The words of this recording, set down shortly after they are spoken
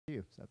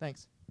do. So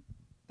thanks.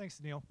 Thanks,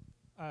 Neil.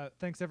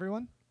 Thanks,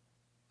 everyone.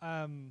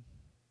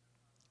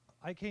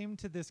 I came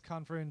to this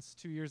conference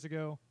 2 years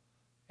ago,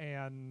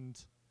 and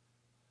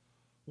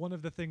one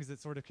of the things that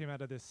sort of came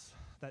out of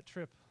that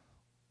trip,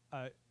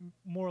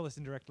 more or less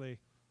indirectly,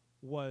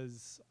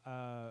 was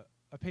a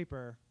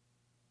paper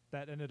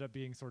that ended up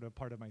being sort of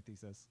part of my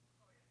thesis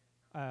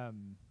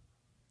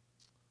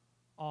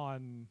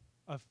on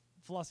a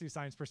philosophy of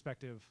science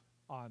perspective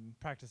on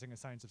practicing a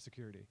science of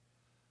security.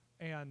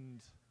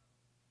 And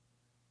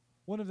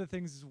one of the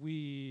things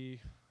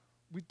we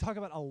talk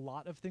about a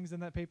lot of things in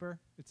that paper.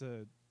 It's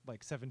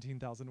like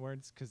 17,000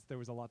 words because there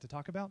was a lot to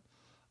talk about.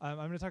 I'm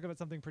going to talk about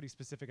something pretty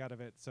specific out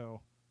of it,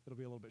 so it'll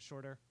be a little bit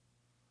shorter.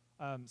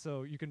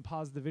 So you can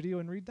pause the video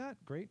and read that.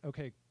 Great.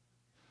 Okay.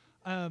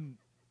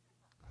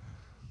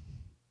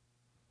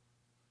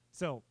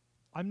 So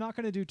I'm not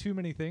going to do too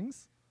many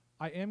things.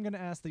 I am going to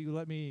ask that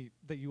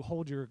you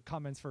hold your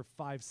comments for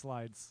 5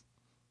 slides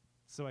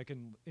so I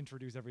can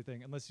introduce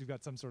everything, unless you've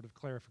got some sort of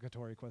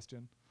clarificatory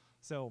question.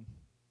 So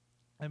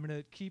I'm going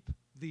to keep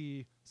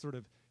the sort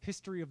of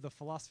history of the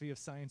philosophy of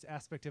science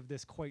aspect of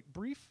this quite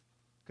brief,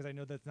 because I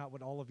know that's not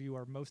what all of you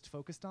are most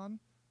focused on,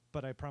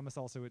 but I promise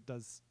also it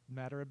does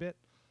matter a bit.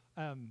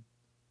 I'm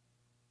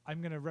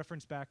going to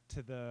reference back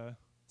to the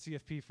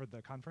CFP for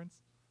the conference,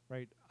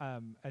 right,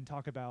 and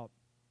talk about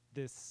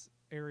this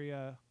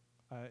area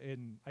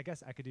in, I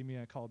guess,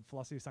 academia called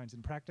philosophy of science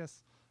in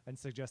practice, and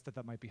suggest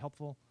that might be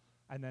helpful,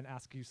 and then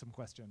ask you some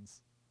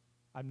questions.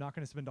 I'm not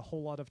going to spend a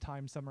whole lot of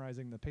time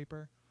summarizing the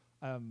paper.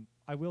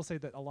 I will say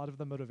that a lot of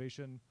the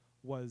motivation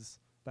was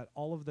that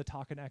all of the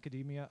talk in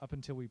academia up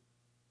until we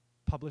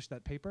published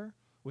that paper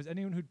was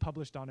anyone who'd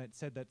published on it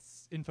said that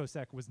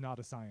InfoSec was not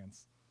a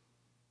science.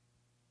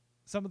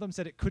 Some of them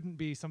said it couldn't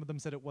be, some of them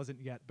said it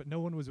wasn't yet, but no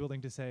one was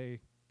willing to say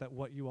that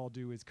what you all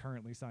do is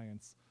currently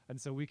science.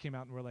 And so we came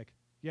out and we're like,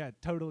 yeah, it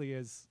totally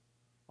is.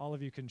 All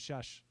of you can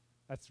shush.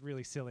 That's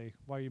really silly.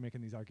 Why are you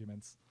making these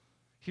arguments?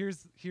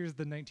 Here's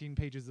the 19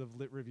 pages of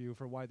lit review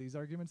for why these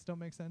arguments don't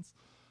make sense.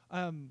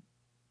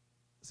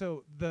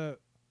 So the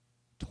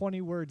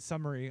 20-word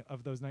summary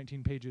of those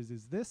 19 pages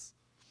is this.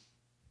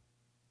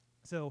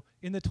 So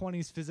in the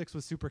 20s, physics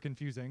was super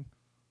confusing.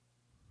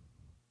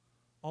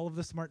 All of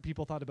the smart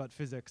people thought about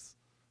physics.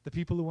 The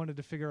people who wanted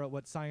to figure out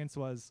what science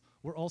was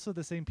were also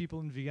the same people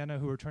in Vienna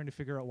who were trying to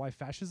figure out why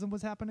fascism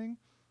was happening.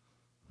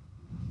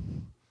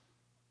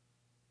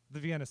 The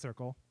Vienna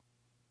Circle,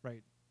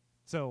 right?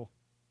 So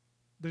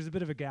there's a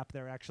bit of a gap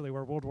there, actually,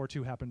 where World War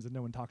II happens and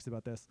no one talks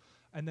about this.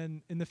 And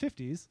then in the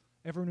 50s,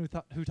 everyone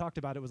who talked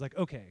about it was like,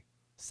 okay,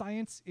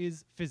 science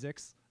is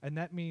physics, and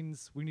that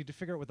means we need to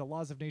figure out what the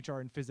laws of nature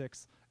are in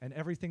physics, and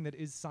everything that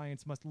is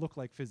science must look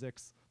like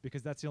physics,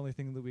 because that's the only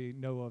thing that we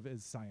know of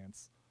as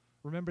science.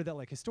 Remember that,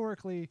 like,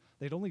 historically,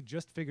 they'd only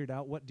just figured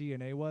out what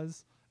DNA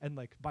was, and,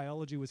 like,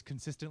 biology was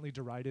consistently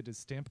derided as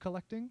stamp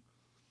collecting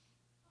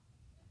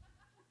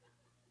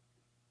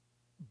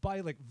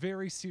by, like,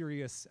 very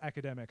serious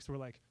academics who were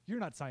like, you're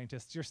not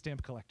scientists, you're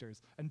stamp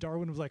collectors. And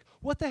Darwin was like,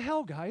 what the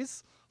hell,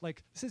 guys?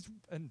 Like, this is,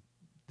 and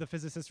the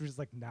physicist was just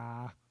like,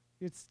 nah,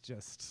 it's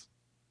just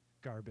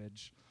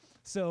garbage.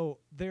 So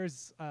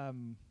there's a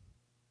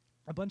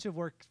bunch of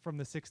work from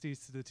the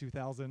 60s to the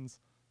 2000s,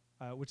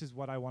 which is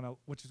what I've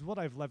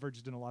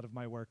leveraged in a lot of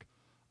my work.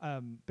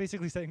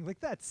 Basically saying,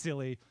 like, that's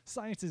silly.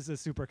 Science is a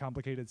super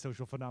complicated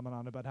social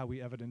phenomenon about how we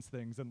evidence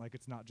things, and, like,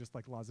 it's not just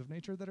like laws of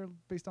nature that are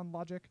based on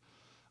logic.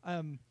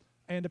 And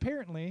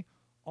apparently,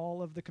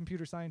 all of the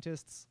computer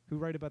scientists who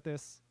write about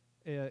this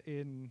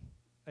in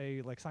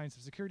a, like, science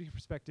of security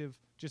perspective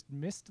just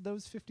missed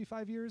those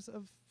 55 years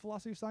of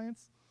philosophy of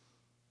science.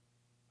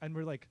 And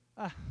we're like,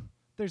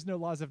 there's no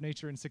laws of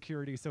nature in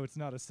security, so it's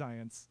not a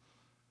science.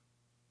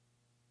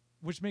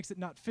 Which makes it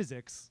not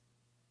physics,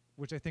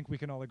 which I think we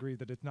can all agree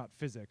that it's not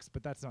physics,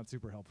 but that's not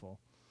super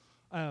helpful.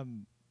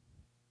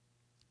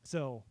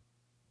 So,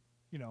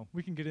 you know,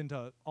 we can get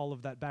into all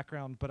of that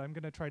background, but I'm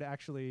going to try to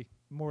actually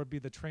more be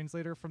the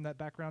translator from that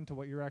background to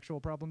what your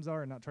actual problems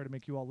are and not try to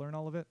make you all learn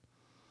all of it.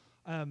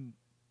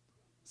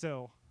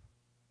 So,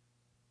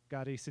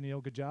 Gadi,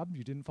 Sunil, good job.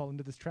 You didn't fall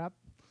into this trap.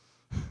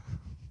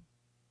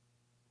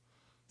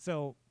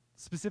 So,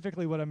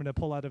 specifically what I'm going to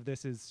pull out of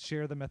this is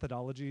share the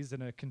methodologies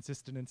in a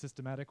consistent and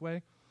systematic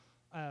way,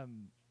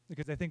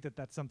 because I think that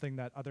that's something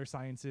that other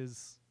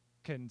sciences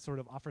can sort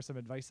of offer some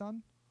advice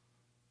on.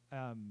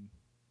 And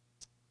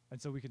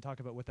so we can talk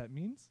about what that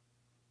means.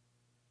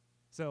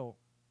 So,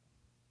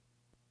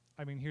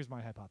 I mean, here's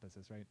my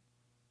hypothesis, right?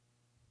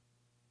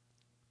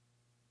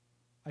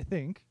 I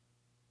think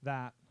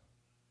that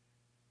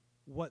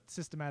what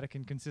systematic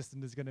and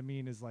consistent is going to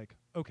mean is like,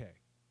 okay,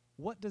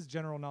 what does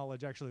general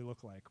knowledge actually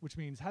look like? Which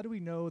means, how do we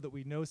know that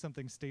we know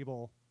something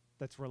stable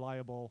that's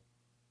reliable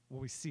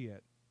when we see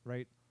it,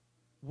 right?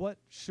 What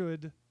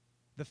should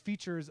the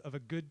features of a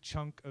good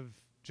chunk of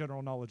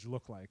general knowledge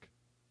look like?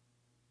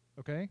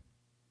 Okay?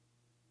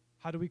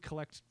 How do we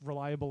collect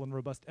reliable and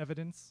robust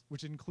evidence,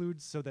 which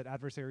includes so that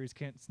adversaries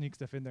can't sneak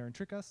stuff in there and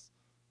trick us,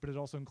 but it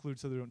also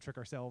includes so they don't trick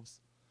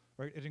ourselves,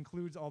 right? It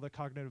includes all the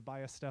cognitive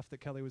bias stuff that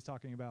Kelly was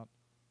talking about,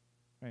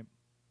 right?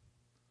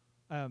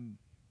 Um,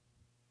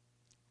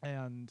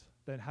 and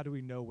then how do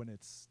we know when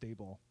it's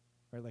stable,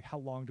 right? Like how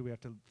long do we have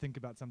to think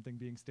about something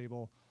being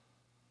stable?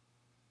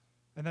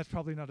 And that's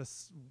probably not a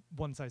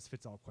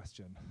one-size-fits-all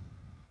question,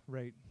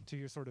 right? To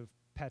your sort of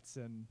pets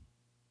and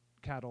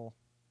cattle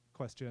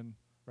question,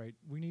 right?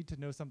 We need to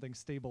know something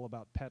stable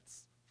about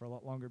pets for a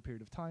lot longer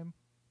period of time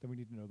than we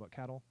need to know about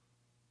cattle,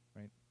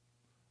 right?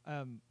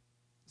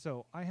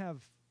 So I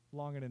have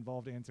long and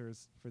involved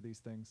answers for these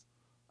things.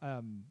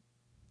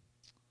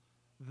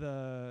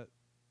 The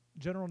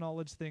general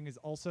knowledge thing is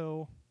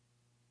also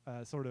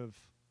sort of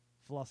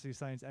philosophy,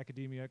 science,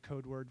 academia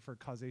code word for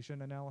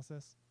causation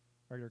analysis,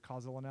 or your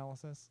causal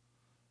analysis.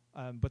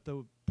 But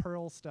the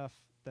Pearl stuff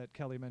that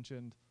Kelly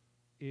mentioned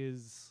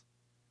is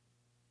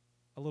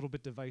a little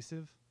bit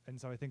divisive, and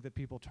so I think that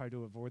people try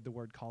to avoid the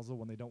word causal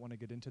when they don't want to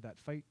get into that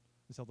fight,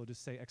 and so they'll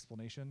just say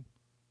explanation,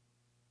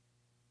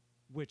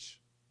 which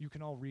you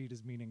can all read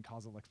as meaning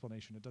causal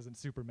explanation. It doesn't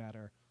super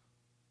matter,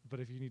 but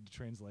if you need to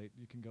translate,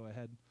 you can go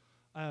ahead.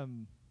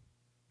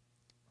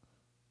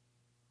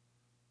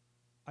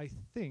 I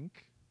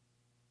think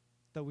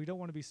that we don't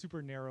want to be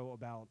super narrow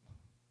about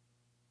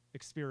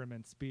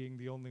experiments being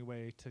the only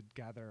way to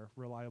gather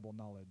reliable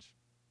knowledge,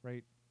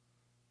 right?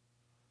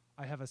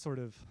 I have a sort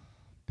of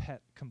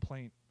pet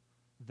complaint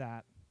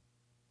that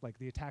like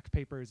the attack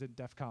papers at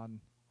DEF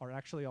CON are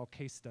actually all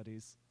case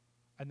studies,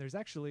 and there's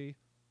actually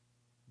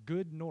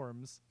good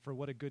norms for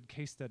what a good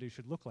case study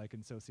should look like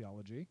in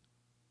sociology.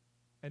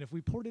 And if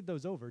we ported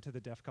those over to the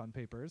DEF CON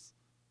papers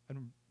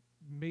and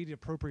made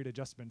appropriate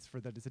adjustments for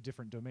that it's a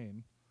different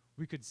domain,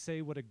 we could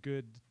say what a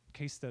good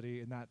case study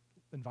in that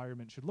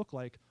environment should look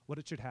like, what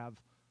it should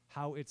have,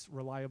 how it's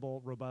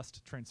reliable,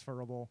 robust,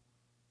 transferable,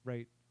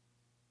 right?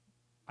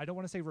 I don't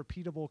want to say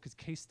repeatable because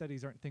case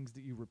studies aren't things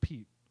that you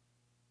repeat,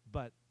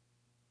 but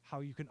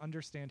how you can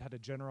understand how to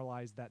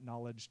generalize that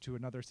knowledge to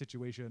another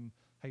situation,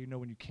 how you know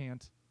when you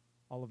can't,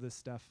 all of this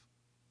stuff.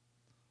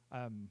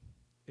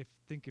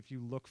 If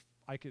you look,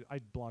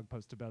 I'd blog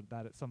post about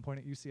that at some point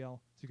at UCL,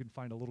 so you can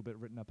find a little bit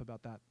written up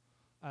about that.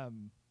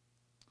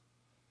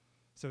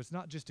 So it's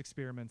not just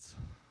experiments.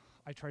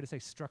 I try to say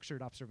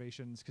structured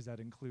observations because that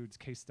includes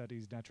case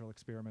studies, natural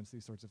experiments,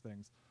 these sorts of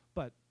things.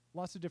 But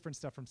lots of different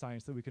stuff from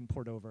science that we can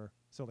port over.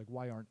 So like,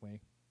 why aren't we,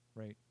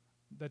 right?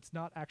 That's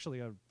not actually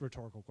a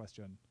rhetorical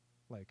question.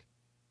 Like,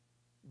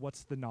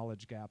 what's the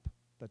knowledge gap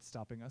that's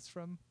stopping us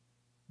from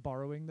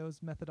borrowing those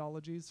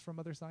methodologies from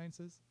other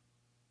sciences?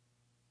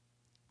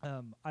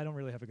 I don't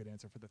really have a good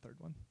answer for the third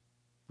one.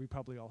 We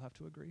probably all have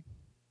to agree.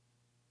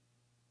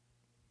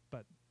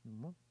 But,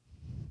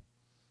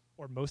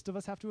 or most of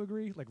us have to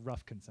agree, like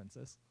rough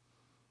consensus.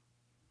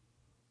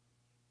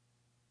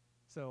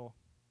 So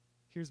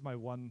here's my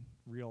one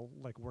real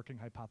like working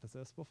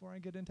hypothesis before I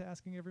get into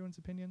asking everyone's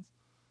opinions.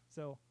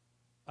 So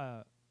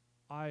I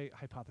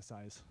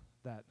hypothesize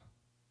that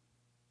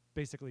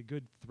basically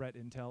good threat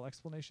intel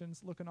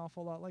explanations look an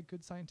awful lot like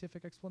good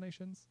scientific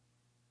explanations.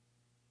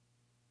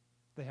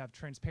 They have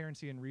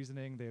transparency in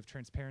reasoning, they have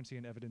transparency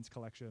in evidence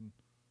collection.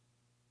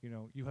 You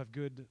know, you have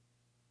good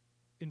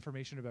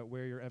information about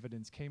where your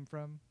evidence came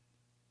from.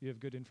 You have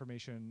good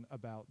information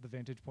about the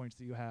vantage points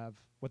that you have,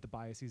 what the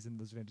biases in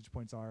those vantage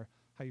points are,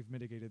 how you've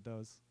mitigated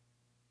those,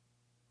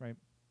 right?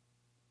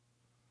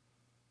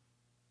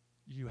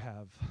 You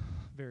have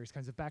various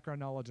kinds of background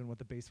knowledge on what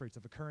the base rates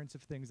of occurrence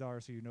of things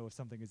are, so you know if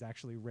something is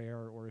actually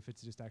rare or if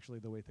it's just actually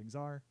the way things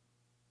are,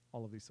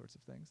 all of these sorts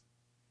of things.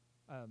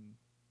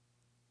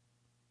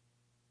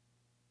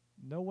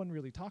 No one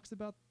really talks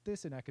about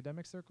this in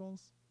academic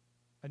circles,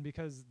 and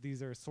because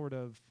these are sort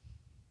of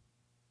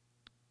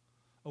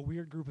a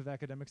weird group of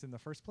academics in the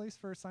first place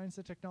for science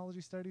and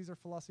technology studies or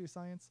philosophy of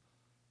science,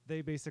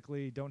 they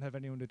basically don't have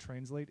anyone to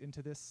translate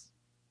into this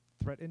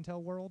threat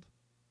intel world,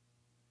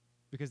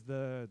 because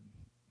the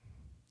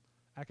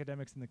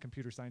academics in the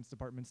computer science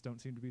departments don't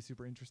seem to be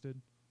super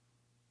interested.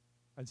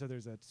 And so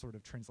there's a sort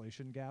of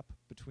translation gap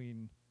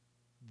between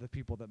the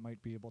people that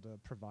might be able to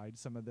provide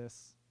some of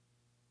this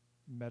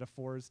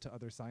metaphors to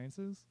other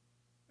sciences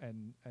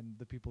and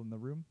the people in the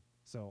room.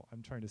 So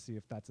I'm trying to see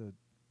if that's a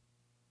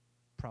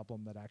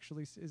problem that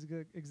actually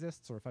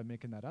exists, or if I'm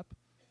making that up.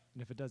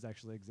 And if it does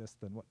actually exist,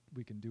 then what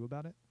we can do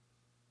about it.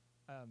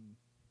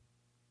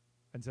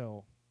 And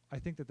so I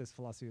think that this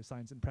philosophy of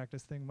science and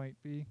practice thing might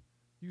be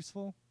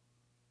useful,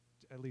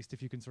 at least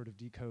if you can sort of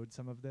decode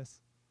some of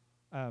this.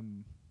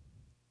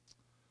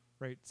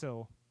 Right,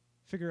 so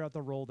figure out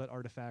the role that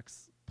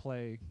artifacts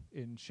play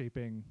in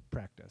shaping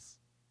practice.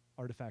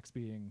 Artifacts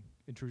being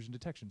intrusion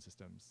detection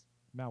systems,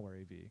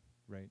 malware AV,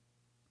 right?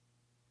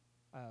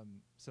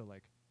 So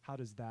like, how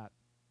does that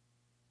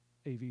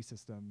AV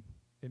system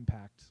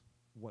impact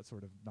what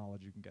sort of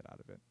knowledge you can get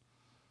out of it?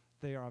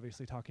 They are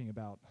obviously talking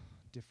about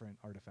different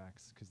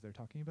artifacts because they're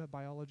talking about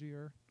biology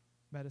or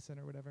medicine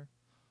or whatever.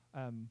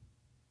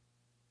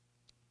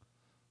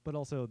 But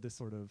also this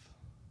sort of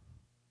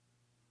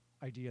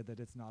idea that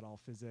it's not all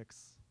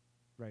physics,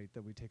 right?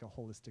 That we take a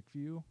holistic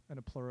view and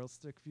a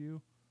pluralistic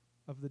view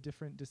of the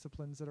different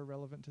disciplines that are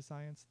relevant to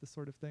science, this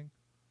sort of thing.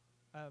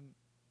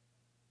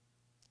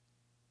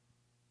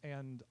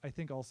 And I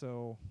think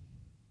also,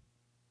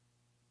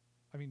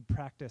 I mean,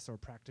 practice or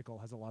practical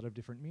has a lot of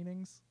different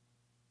meanings.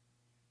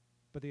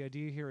 But the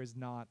idea here is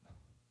not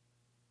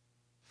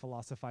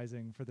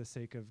philosophizing for the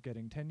sake of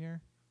getting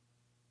tenure.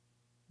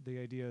 The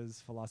idea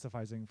is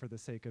philosophizing for the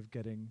sake of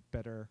getting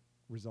better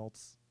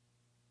results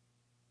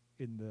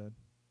in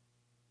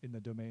the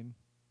domain,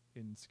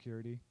 in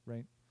security,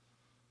 right?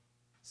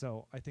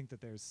 So I think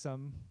that there's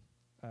some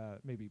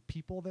maybe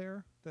people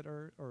there that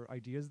are, or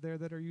ideas there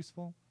that are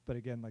useful, but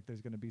again, like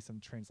there's going to be some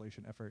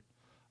translation effort.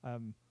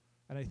 And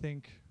I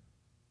think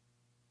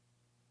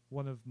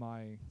one of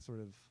my sort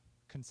of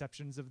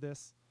conceptions of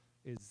this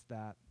is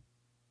that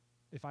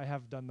if I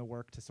have done the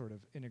work to sort of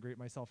integrate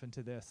myself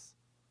into this,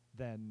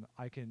 then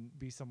I can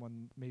be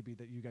someone maybe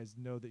that you guys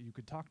know that you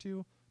could talk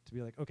to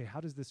be like, okay, how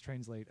does this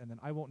translate? And then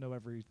I won't know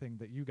everything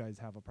that you guys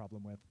have a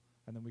problem with.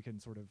 And then we can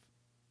sort of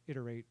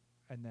iterate,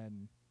 and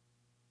then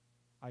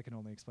I can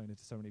only explain it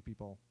to so many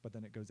people, but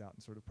then it goes out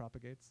and sort of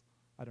propagates.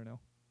 I don't know.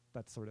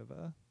 That's sort of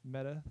a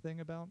meta thing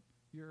about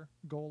your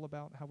goal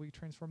about how we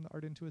transform the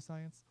art into a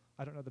science.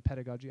 I don't know the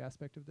pedagogy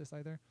aspect of this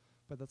either,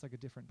 but that's like a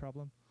different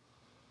problem.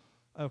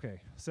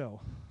 Okay, so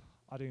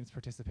audience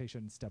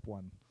participation, step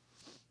 1.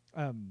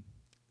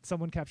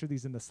 Someone capture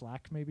these in the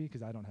Slack maybe,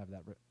 because I don't have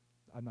that.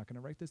 I'm not going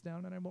to write this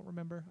down and I won't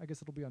remember. I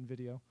guess it'll be on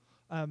video.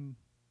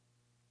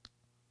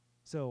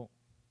 So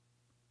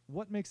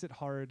what makes it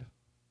hard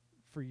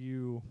for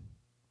you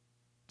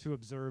to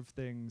observe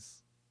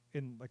things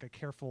in like a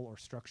careful or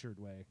structured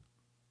way?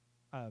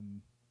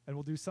 And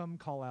we'll do some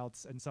call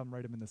outs and some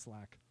write them in the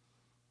Slack.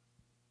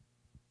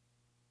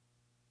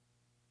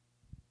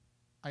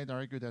 I'd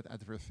argue that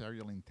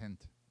adversarial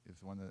intent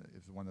is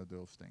one of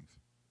those things.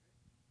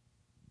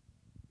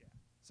 Yeah.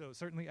 So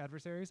certainly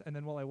adversaries, and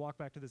then while I walk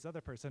back to this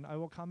other person, I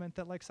will comment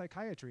that like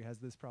psychiatry has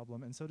this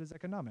problem, and so does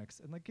economics,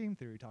 and like game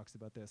theory talks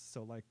about this.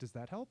 So like, does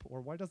that help,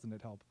 or why doesn't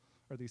it help,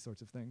 or these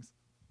sorts of things?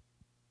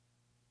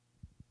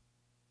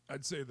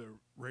 I'd say the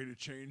rate of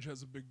change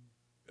has a big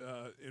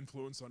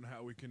influence on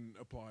how we can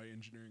apply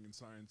engineering and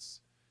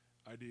science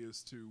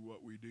ideas to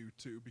what we do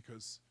too,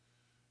 because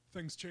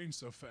things change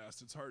so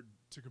fast. It's hard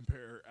to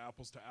compare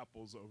apples to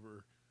apples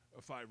over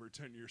a 5 or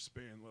 10 year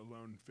span, let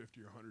alone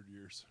 50 or 100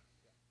 years.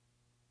 Yeah.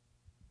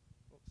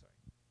 Oh, sorry.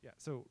 Yeah.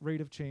 So rate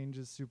of change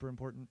is super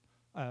important.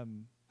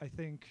 I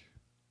think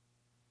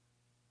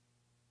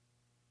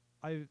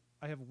I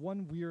have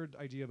one weird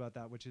idea about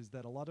that, which is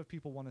that a lot of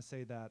people want to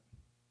say that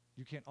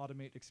you can't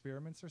automate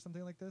experiments or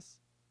something like this,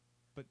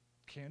 but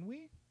can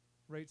we?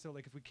 Right? So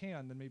like if we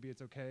can, then maybe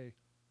it's okay.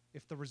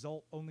 If the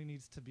result only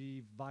needs to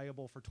be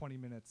viable for 20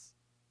 minutes,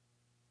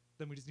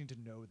 then we just need to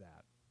know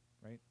that,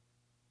 right?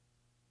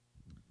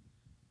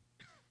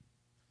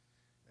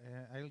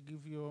 I'll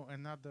give you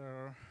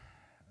another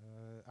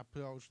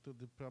approach to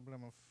the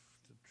problem of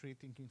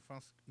treating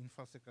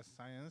infosec as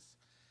science.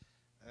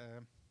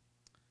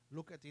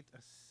 Look at it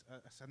as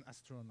an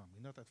astronomy,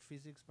 not at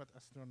physics, but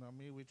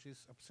astronomy, which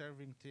is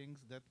observing things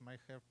that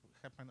might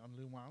happen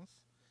only once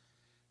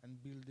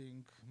and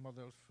building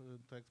models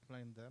to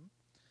explain them.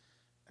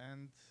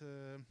 And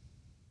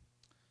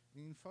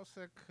in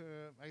InfoSec,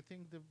 I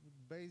think the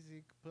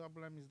basic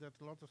problem is that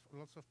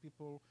lots of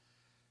people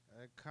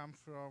come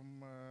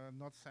from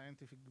not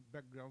scientific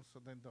backgrounds, so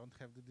they don't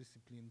have the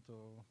discipline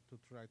to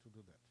try to do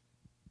that.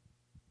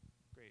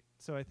 Great.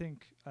 So I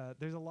think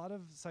there's a lot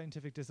of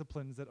scientific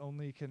disciplines that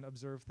only can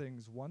observe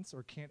things once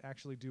or can't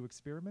actually do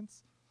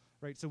experiments,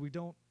 right? So we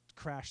don't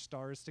crash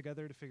stars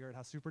together to figure out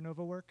how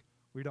supernova work.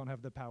 We don't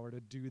have the power to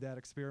do that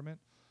experiment.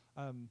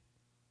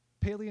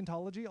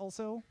 Paleontology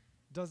also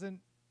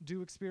doesn't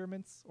do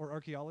experiments, or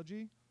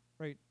archaeology,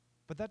 right?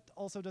 But that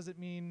also doesn't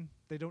mean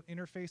they don't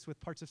interface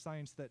with parts of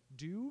science that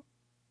do,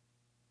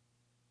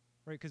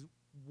 right? Because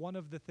one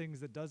of the things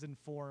that does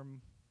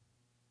inform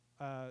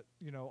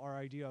our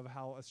idea of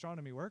how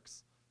astronomy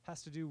works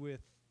has to do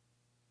with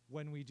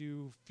when we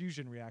do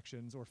fusion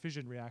reactions or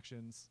fission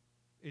reactions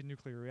in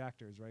nuclear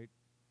reactors, right?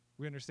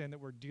 We understand that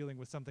we're dealing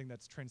with something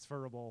that's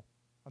transferable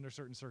under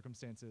certain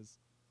circumstances,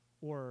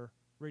 or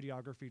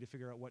radiography to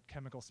figure out what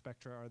chemical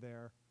spectra are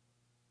there,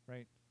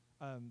 right?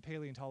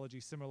 Paleontology,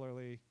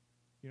 similarly,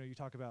 you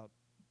talk about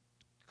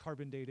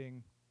carbon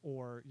dating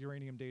or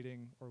uranium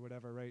dating or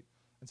whatever, right?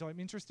 And so I'm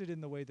interested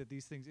in the way that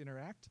these things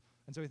interact.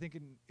 And so I think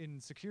in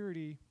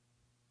security,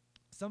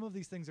 some of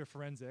these things are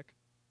forensic,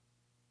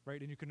 right?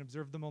 And you can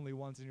observe them only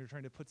once and you're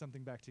trying to put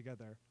something back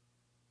together.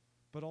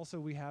 But also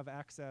we have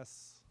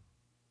access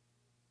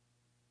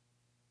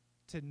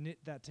to knit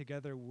that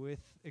together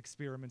with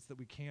experiments that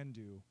we can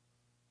do.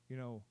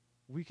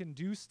 We can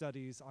do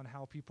studies on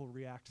how people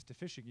react to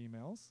phishing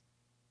emails.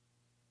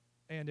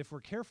 And if we're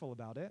careful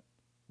about it,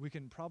 we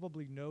can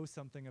probably know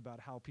something about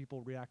how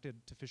people reacted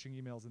to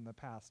phishing emails in the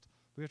past.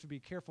 We have to be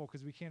careful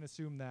because we can't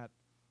assume that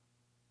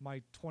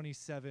my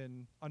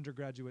 27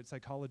 undergraduate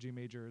psychology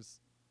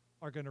majors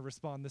are going to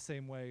respond the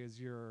same way as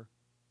your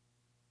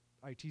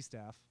IT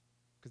staff,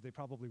 because they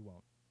probably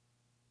won't.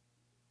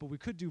 But we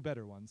could do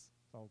better ones.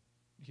 So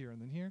here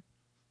and then here.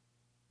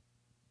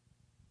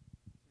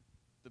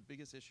 the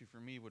biggest issue for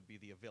me would be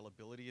the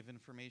availability of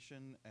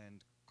information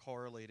and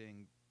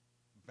correlating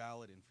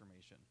valid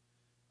information.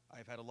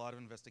 I've had a lot of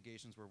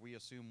investigations where we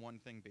assume one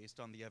thing based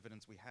on the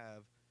evidence we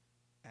have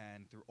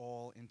and through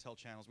all intel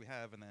channels we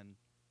have, and then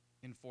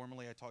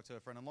informally I talk to a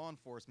friend in law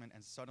enforcement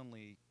and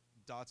suddenly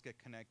dots get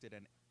connected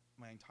and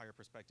my entire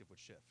perspective would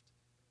shift.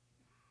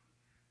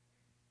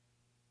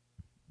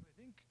 I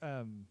think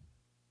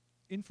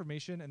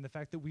information and the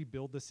fact that we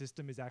build the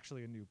system is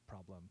actually a new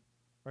problem,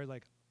 right?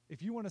 Like,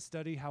 if you want to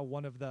study how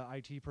one of the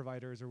IT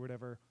providers or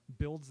whatever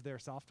builds their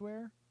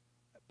software,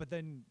 but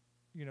then,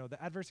 you know,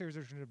 the adversaries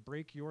are trying to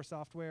break your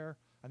software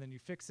and then you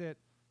fix it.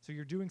 So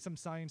you're doing some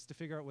science to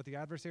figure out what the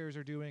adversaries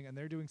are doing, and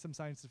they're doing some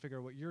science to figure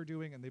out what you're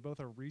doing, and they both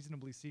are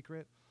reasonably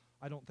secret.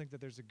 I don't think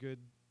that there's a good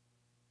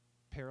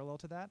parallel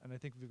to that, and I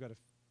think we've got to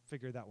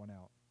figure that one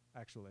out,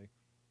 actually.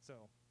 So,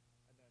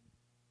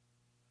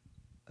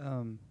 and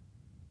then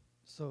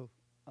So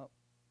I'll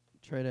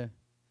try to.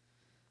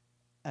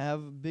 I have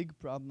a big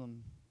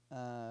problem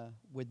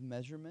with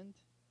measurement,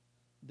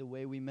 the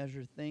way we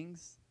measure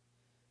things.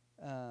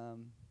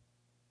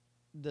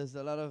 There's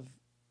a lot of,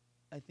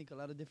 I think, a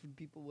lot of different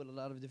people with a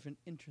lot of different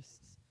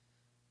interests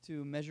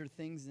to measure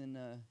things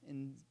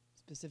in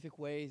specific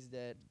ways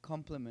that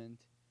complement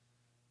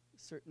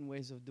certain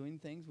ways of doing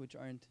things, which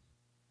aren't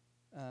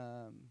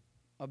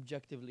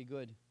objectively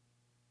good.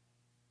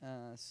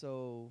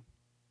 So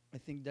I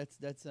think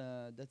that's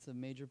a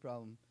major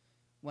problem.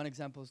 One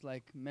example is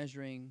like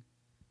measuring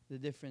the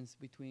difference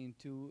between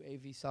two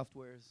AV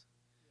softwares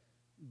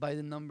by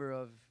the number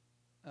of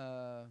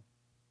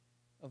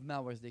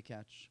malwares they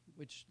catch,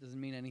 which doesn't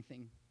mean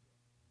anything.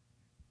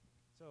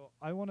 so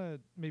I want to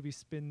maybe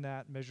spin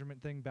that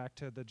measurement thing back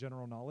to the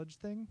general knowledge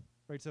thing,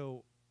 right?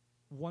 So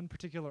one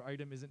particular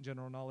item isn't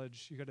general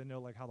knowledge. You got to know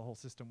like how the whole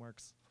system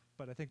works.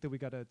 But I think that we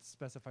got to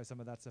specify some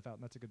of that stuff out,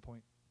 and that's a good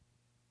point.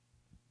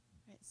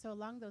 Right, so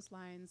along those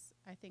lines,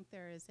 I think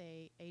there is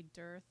a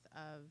dearth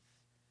of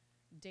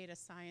data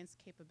science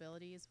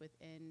capabilities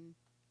within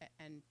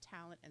and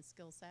talent and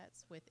skill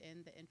sets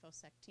within the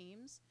InfoSec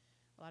teams.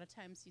 A lot of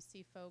times you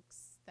see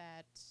folks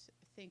that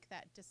think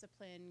that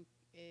discipline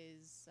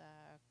is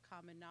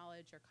common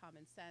knowledge or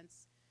common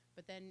sense,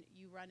 but then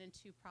you run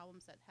into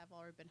problems that have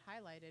already been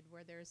highlighted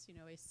where there's, you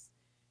know, a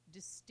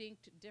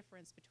distinct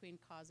difference between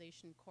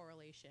causation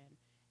correlation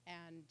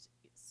and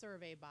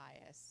survey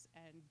bias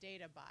and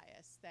data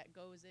bias that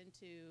goes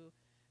into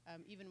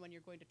even when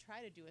you're going to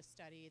try to do a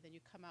study, then you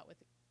come out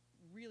with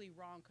really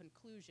wrong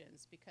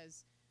conclusions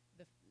because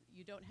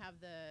you don't have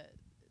the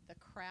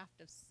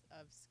craft of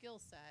skill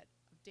set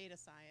of data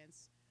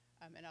science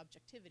and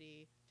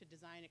objectivity to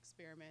design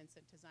experiments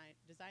and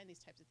design these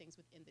types of things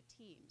within the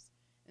teams.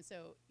 And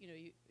so, you know,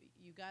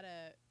 you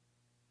gotta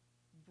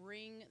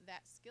bring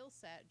that skill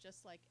set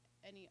just like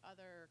any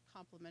other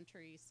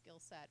complementary skill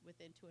set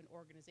within an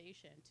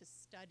organization to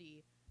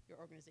study your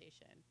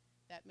organization.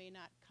 That may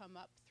not come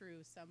up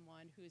through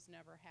someone who's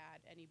never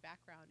had any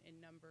background in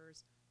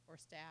numbers or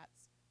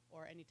stats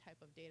or any type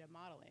of data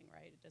modeling,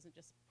 right? It doesn't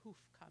just poof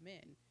come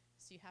in.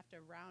 So you have to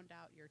round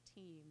out your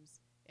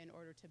teams in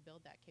order to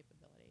build that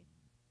capability.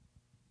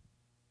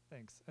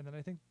 Thanks. And then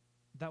I think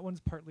that one's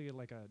partly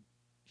like a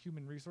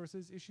human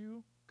resources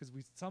issue because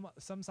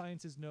some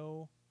sciences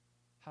know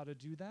how to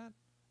do that,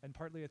 and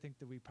partly I think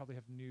that we probably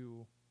have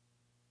new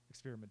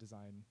experiment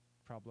design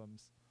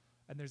problems.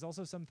 And there's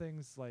also some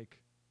things like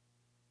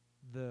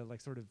the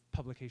like sort of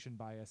publication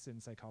bias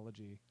in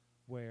psychology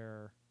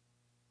where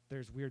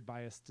there's weird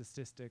bias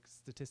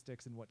statistics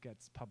in what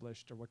gets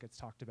published or what gets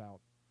talked about.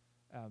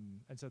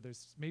 And so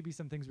there's maybe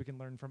some things we can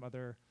learn from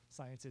other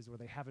sciences where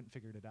they haven't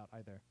figured it out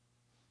either.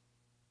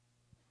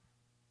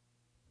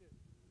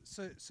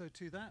 So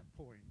to that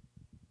point,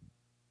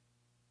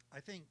 I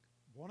think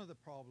one of the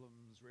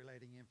problems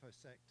relating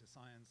InfoSec to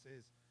science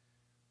is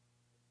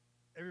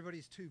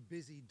everybody's too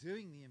busy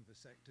doing the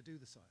InfoSec to do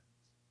the science.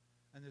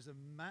 And there's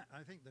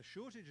I think the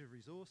shortage of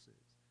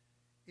resources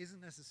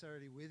isn't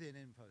necessarily within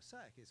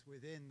InfoSec, it's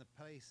within the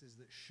places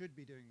that should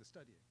be doing the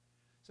studying.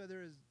 So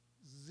there is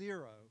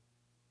zero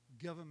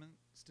government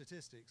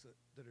statistics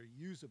that are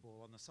usable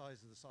on the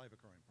size of the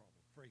cybercrime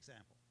problem, for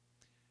example,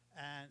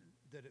 and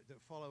that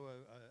follow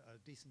a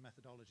decent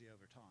methodology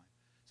over time.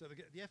 So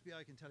the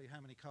FBI can tell you how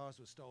many cars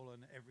were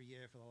stolen every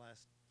year for the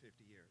last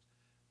 50 years.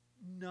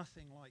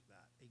 Nothing like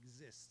that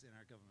exists in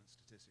our government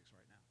statistics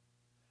right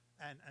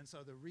now. And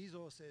so the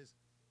resources,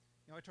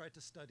 you know, I tried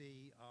to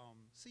study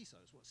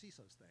CISOs, what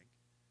CISOs think,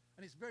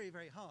 and it's very,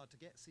 very hard to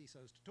get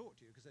CISOs to talk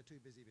to you because they're too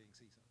busy being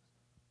CISOs.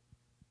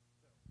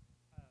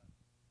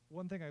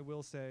 One thing I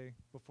will say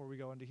before we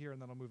go into here,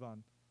 and then I'll move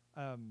on.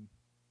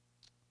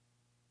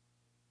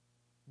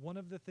 One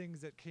of the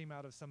things that came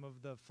out of some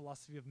of the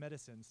philosophy of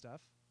medicine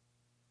stuff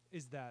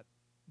is that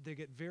they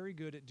get very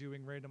good at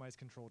doing randomized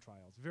control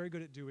trials, very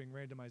good at doing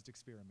randomized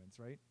experiments,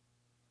 right?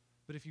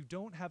 But if you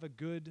don't have a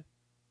good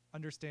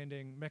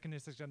understanding,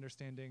 mechanistic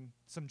understanding,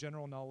 some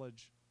general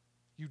knowledge,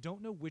 you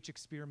don't know which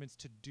experiments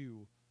to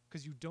do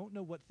because you don't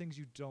know what things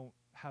you don't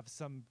have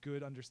some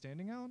good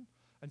understanding on.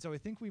 And so I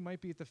think we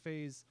might be at the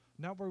phase,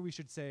 not where we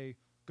should say,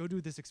 go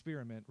do this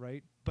experiment,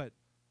 right? But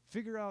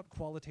figure out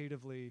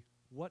qualitatively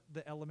what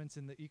the elements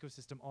in the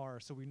ecosystem are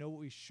so we know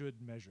what we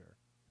should measure.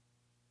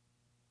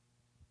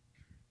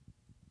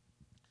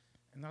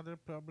 Another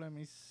problem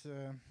is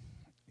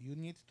you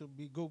need to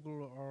be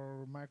Google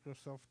or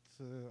Microsoft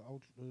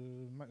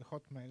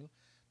Hotmail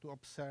to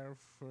observe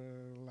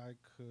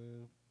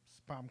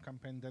spam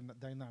campaign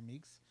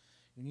dynamics.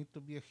 You need to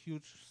be a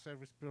huge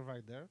service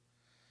provider.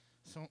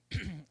 So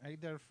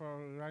either for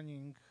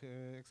running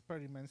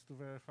experiments to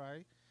verify,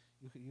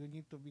 you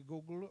need to be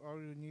Google, or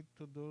you need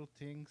to do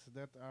things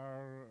that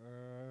are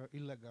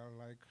illegal,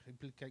 like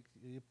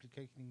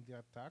replicating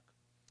the attack.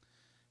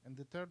 And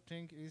the third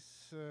thing is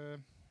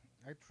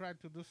I tried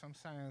to do some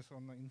science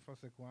on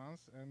InfoSec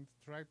once and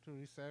tried to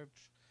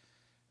research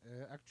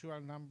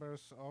actual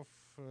numbers of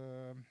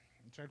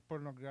child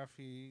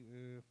pornography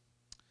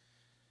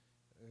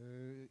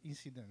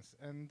incidents,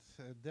 and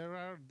there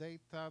are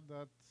data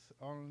that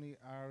only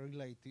are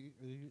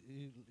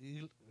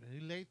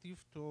relative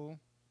to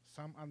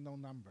some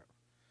unknown number.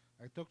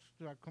 I talked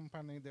to a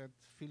company that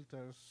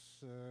filters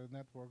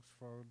networks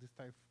for this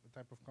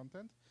type of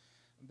content.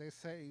 They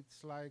say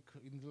it's like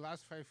in the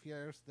last 5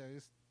 years there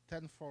is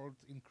tenfold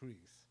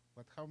increase,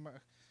 but how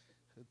much?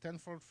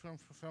 Tenfold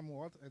from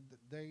what?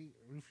 They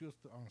refuse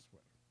to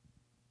answer.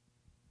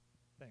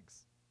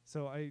 Thanks.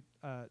 So I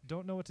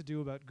don't know what to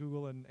do about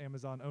Google and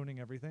Amazon owning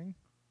everything.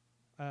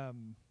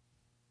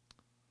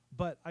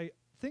 But I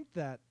think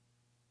that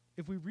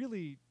if we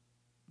really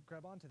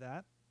grab onto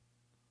that,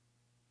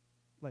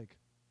 like,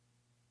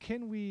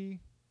 can we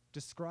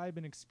describe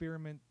an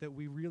experiment that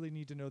we really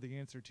need to know the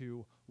answer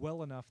to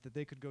well enough that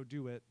they could go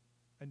do it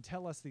and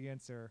tell us the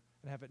answer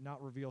and have it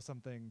not reveal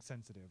something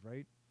sensitive,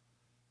 right?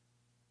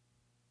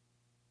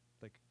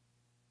 Like,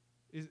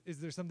 is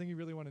there something you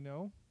really want to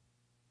know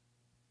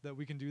that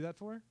we can do that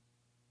for?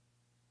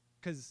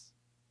 Because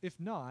if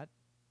not,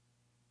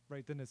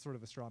 right, then it's sort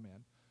of a straw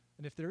man.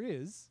 And if there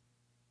is,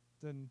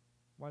 then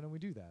why don't we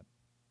do that?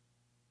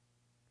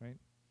 Right?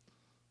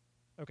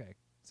 Okay,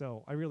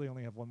 so I really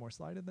only have one more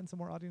slide and then some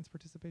more audience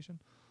participation.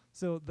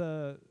 So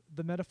the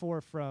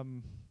metaphor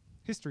from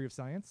history of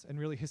science and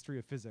really history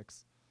of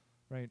physics,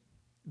 right,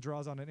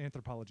 draws on an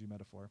anthropology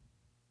metaphor.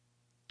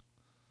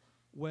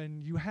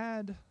 When you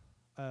had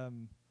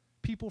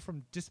people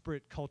from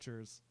disparate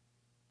cultures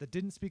that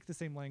didn't speak the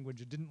same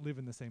language and didn't live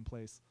in the same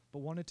place, but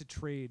wanted to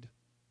trade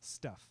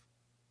stuff,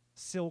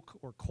 silk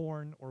or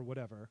corn or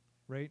whatever,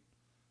 right?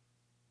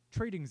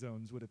 Trading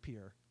zones would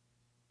appear.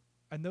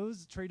 And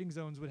those trading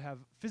zones would have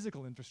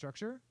physical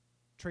infrastructure,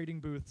 trading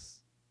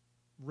booths,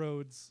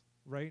 roads,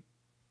 right?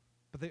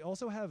 But they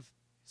also have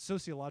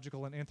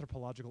sociological and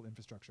anthropological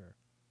infrastructure.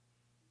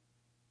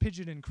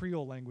 Pidgin and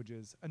Creole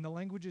languages, and the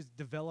languages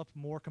develop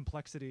more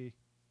complexity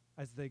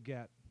as they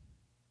get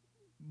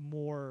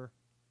more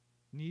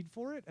need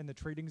for it, and the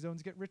trading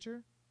zones get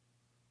richer.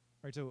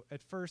 Right, so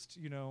at first,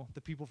 you know,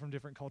 the people from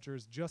different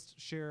cultures just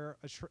share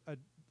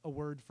a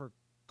word for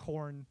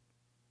corn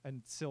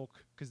and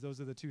silk, because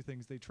those are the two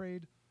things they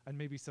trade, and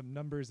maybe some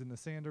numbers in the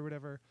sand or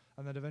whatever,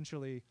 and then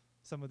eventually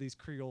some of these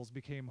creoles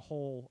became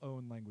whole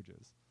own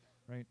languages,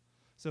 right?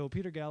 So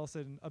Peter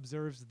Gallison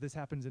observes this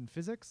happens in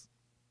physics.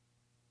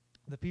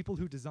 The people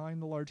who design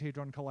the Large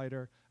Hadron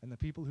Collider and the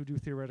people who do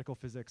theoretical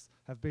physics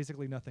have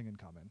basically nothing in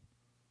common.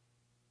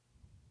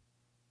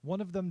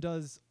 One of them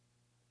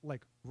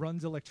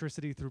runs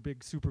electricity through big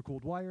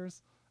supercooled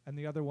wires, and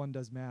the other one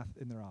does math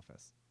in their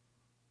office.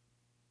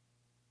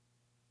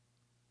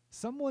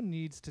 Someone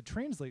needs to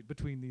translate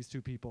between these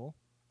two people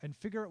and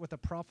figure out what the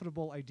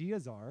profitable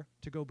ideas are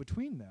to go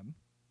between them,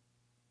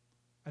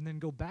 and then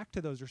go back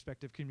to those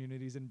respective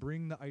communities and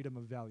bring the item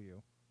of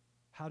value.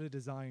 How to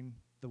design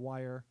the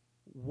wire,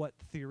 what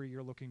theory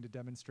you're looking to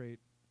demonstrate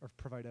or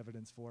provide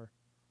evidence for,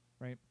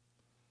 right?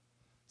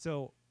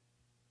 So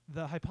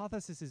the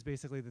hypothesis is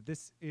basically that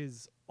this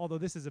is, although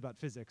this is about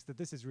physics, that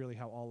this is really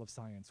how all of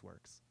science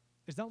works.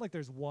 It's not like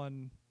there's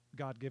one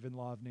God-given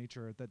law of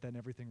nature that then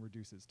everything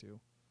reduces to.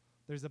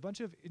 There's a bunch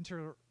of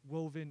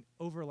interwoven,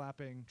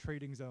 overlapping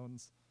trading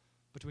zones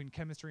between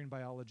chemistry and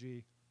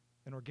biology,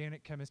 and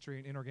organic chemistry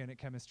and inorganic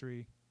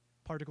chemistry,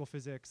 particle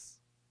physics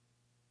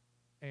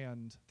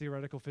and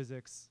theoretical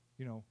physics,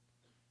 you know,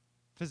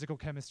 physical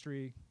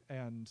chemistry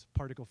and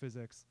particle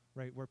physics,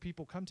 right, where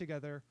people come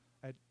together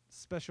at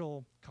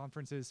special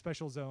conferences,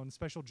 special zones,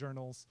 special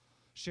journals,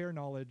 share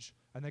knowledge,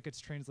 and that gets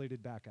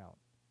translated back out.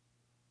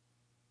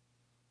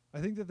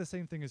 I think that the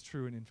same thing is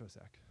true in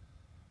InfoSec,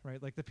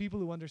 right? Like the people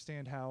who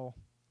understand how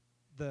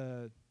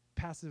the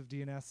passive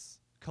DNS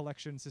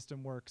collection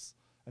system works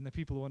and the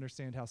people who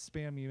understand how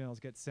spam emails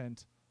get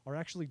sent are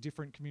actually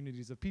different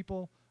communities of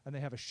people, and they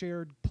have a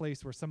shared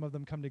place where some of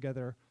them come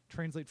together,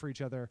 translate for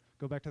each other,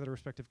 go back to their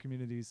respective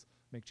communities,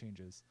 make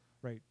changes,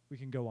 right? We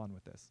can go on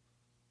with this.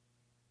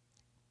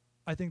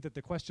 I think that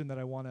the question that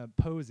I want to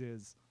pose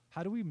is,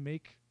 how do we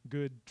make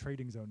good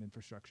trading zone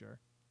infrastructure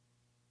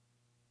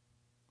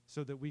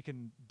so that we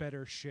can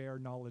better share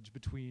knowledge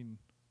between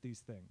these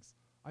things?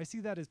 I see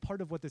that as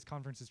part of what this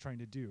conference is trying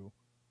to do,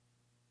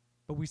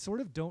 but we sort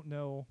of don't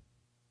know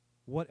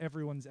what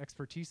everyone's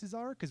expertises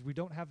are, because we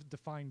don't have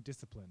defined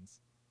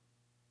disciplines.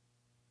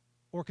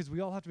 Or because we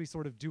all have to be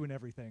sort of doing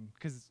everything.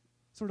 Because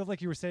sort of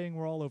like you were saying,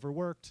 we're all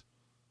overworked.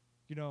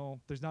 You know,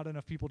 there's not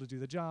enough people to do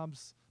the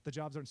jobs. The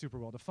jobs aren't super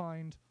well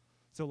defined.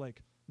 So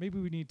like maybe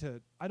we need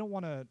to, I don't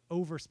want to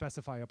over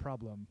specify a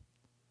problem.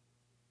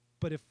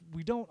 But if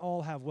we don't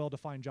all have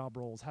well-defined job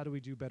roles, how do we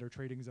do better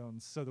trading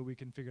zones so that we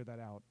can figure that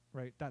out,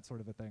 right? That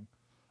sort of a thing.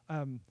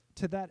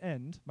 To that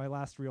end, my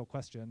last real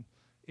question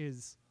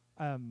is,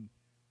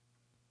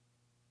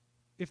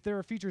 if there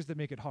are features that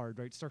make it hard,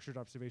 right, structured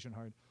observation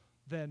hard,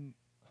 then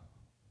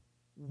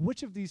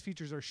which of these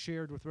features are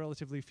shared with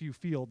relatively few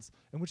fields,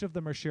 and which of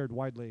them are shared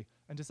widely?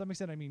 And to some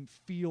extent, I mean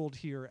field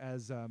here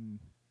as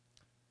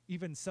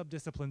even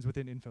subdisciplines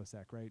within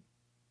InfoSec, right?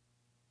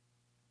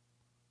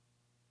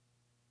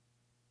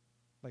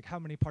 Like how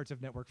many parts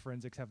of network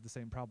forensics have the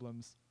same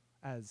problems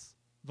as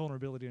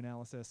vulnerability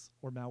analysis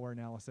or malware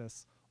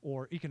analysis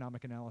or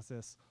economic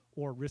analysis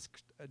or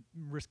risk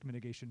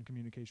mitigation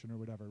communication or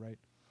whatever, right?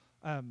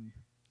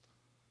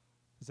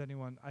 Does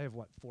anyone, I have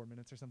what, 4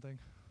 minutes or something?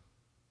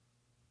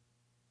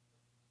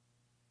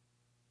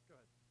 Go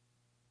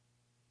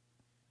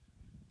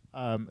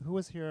ahead. Who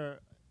was here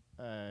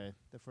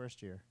the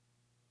first year?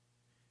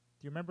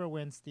 Do you remember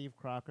when Steve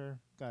Crocker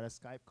got a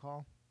Skype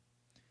call?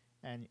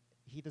 And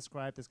he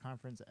described this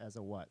conference as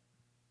a what?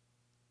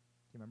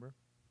 Do you remember?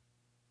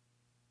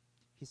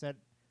 He said,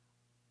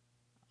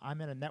 I'm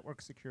in a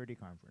network security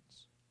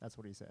conference. That's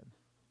what he said.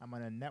 I'm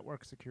on a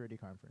network security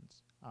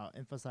conference. I'll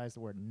emphasize the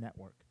word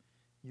network.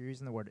 You're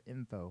using the word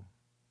info,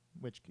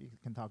 which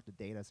can talk to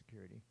data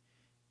security.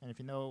 And if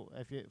you know,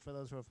 for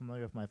those who are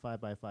familiar with my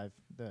 5x5,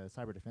 the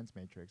cyber defense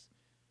matrix,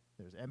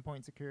 there's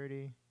endpoint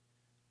security,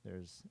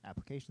 there's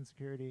application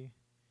security,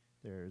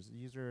 there's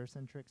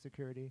user-centric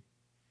security.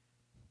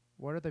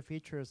 What are the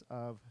features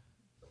of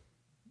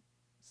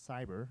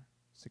cyber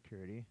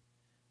security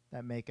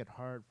that make it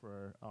hard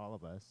for all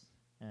of us?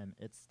 And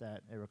it's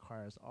that it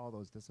requires all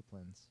those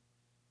disciplines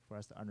for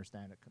us to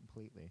understand it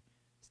completely.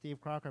 Steve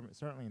Crocker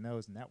certainly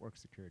knows network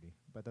security,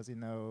 but does he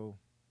know,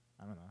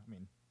 I don't know, I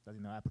mean, does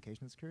he know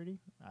application security?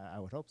 I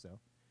would hope so.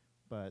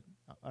 But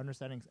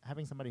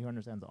having somebody who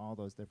understands all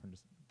those different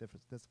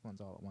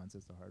disciplines all at once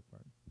is the hard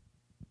part.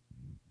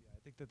 Yeah, I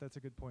think that's a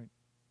good point.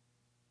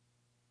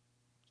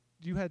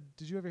 Did you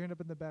have your hand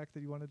up in the back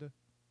that you wanted to?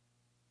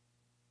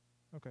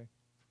 Okay.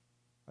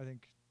 I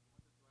think.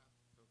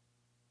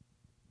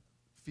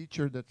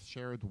 Feature that's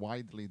shared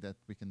widely that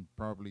we can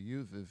probably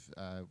use is,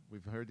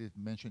 we've heard it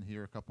mentioned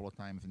here a couple of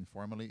times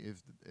informally,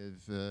 is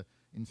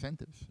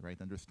incentives,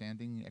 right?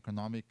 Understanding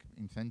economic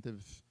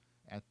incentives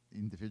at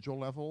individual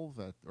levels,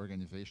 at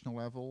organizational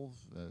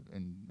levels,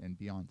 and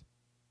beyond.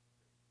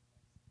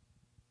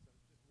 So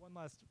just one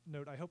last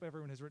note. I hope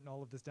everyone has written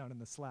all of this down in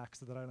the Slack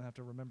so that I don't have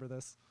to remember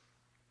this.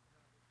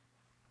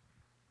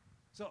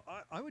 So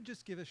I would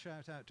just give a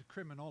shout out to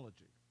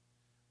criminology,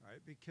 right?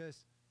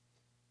 Because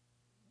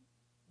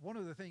one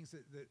of the things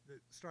that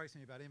strikes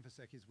me about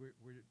InfoSec is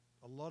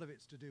a lot of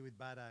it's to do with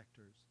bad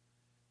actors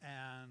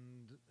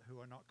and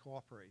who are not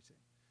cooperating.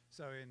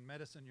 So in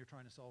medicine, you're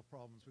trying to solve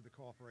problems with the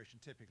cooperation,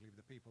 typically with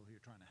the people who you're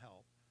trying to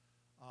help.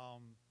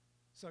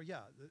 So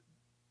yeah,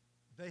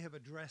 they have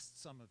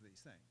addressed some of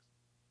these things.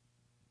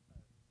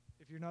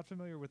 If you're not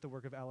familiar with the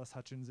work of Alice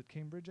Hutchins at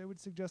Cambridge, I would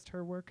suggest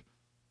her work.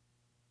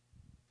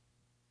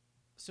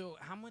 So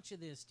how much of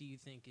this do you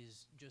think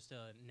is just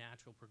a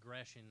natural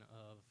progression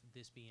of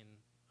this being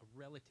a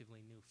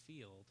relatively new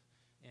field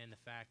and the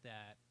fact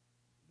that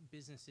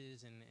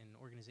businesses and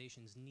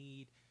organizations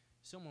need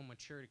someone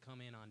mature to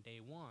come in on day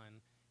one,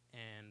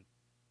 and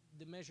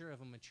the measure of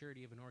a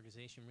maturity of an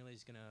organization really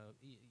is going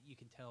to, you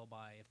can tell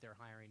by if they're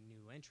hiring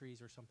new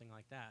entries or something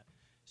like that.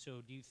 So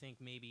do you think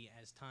maybe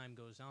as time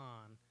goes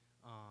on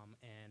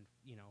and,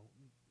 you know,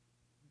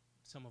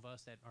 some of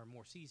us that are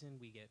more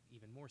seasoned, we get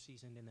even more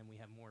seasoned, and then we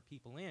have more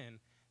people in,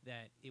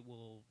 that it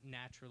will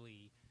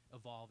naturally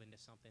evolve into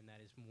something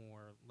that is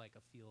more like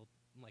a field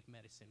like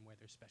medicine where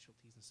there's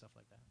specialties and stuff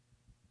like that?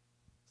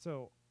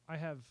 So I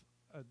have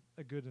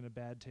a good and a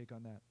bad take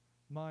on that.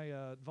 My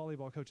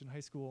volleyball coach in high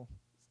school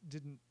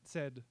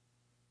said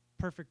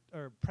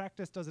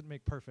practice doesn't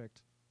make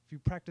perfect. If you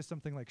practice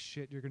something like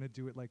shit, you're going to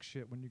do it like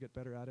shit when you get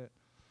better at it.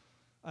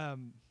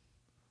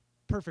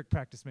 Perfect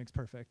practice makes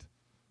perfect.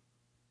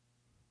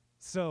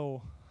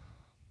 So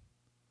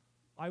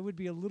I would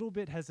be a little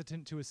bit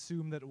hesitant to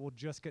assume that it will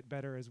just get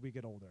better as we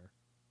get older.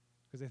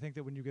 Because I think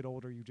that when you get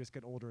older, you just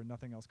get older and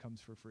nothing else comes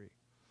for free.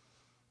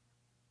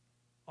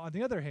 On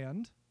the other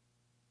hand,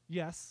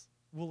 yes,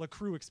 we'll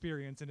accrue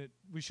experience and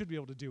we should be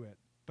able to do it.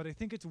 But I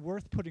think it's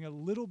worth putting a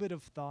little bit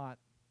of thought,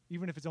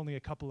 even if it's only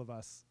a couple of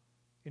us,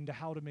 into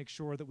how to make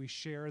sure that we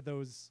share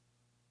those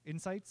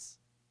insights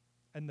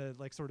and the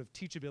like sort of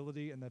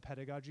teachability and the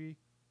pedagogy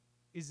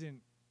isn't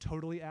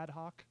totally ad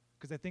hoc,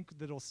 because I think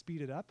that it'll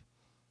speed it up.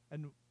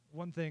 And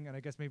one thing, and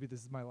I guess maybe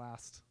this is my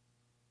last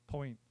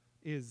point,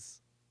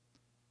 is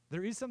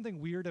there is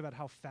something weird about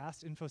how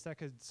fast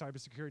InfoSec and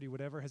cybersecurity,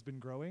 whatever, has been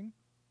growing,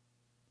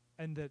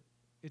 and that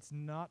it's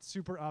not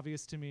super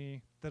obvious to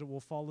me that it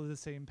will follow the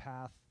same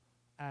path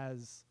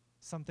as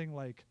something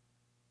like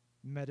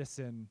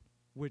medicine,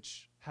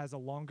 which has a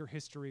longer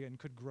history and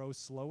could grow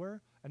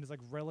slower and is like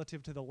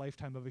relative to the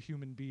lifetime of a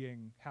human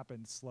being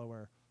happens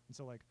slower. And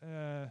so like,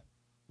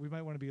 we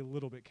might want to be a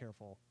little bit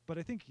careful. But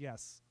I think,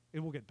 yes, it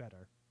will get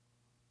better.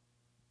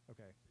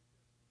 Okay.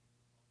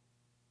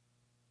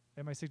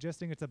 Am I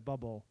suggesting it's a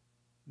bubble?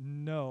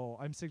 No,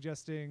 I'm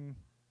suggesting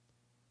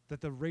that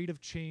the rate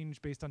of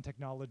change based on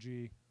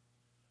technology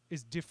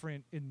is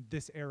different in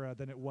this era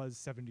than it was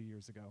 70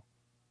 years ago.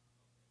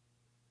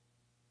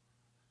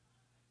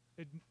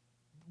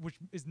 Which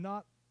is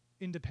not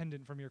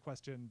independent from your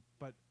question,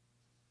 but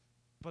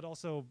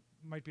also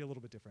might be a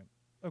little bit different.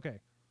 Okay,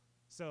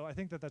 so I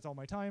think that that's all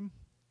my time.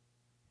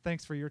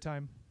 Thanks for your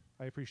time.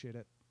 I appreciate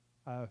it.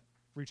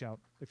 Reach out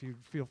if you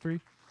feel free.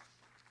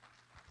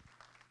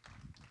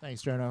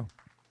 Thanks, Jono.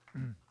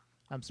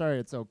 I'm sorry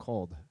it's so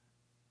cold,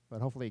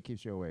 but hopefully it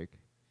keeps you awake.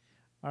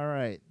 All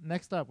right,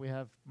 next up we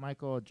have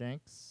Michael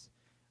Jenks.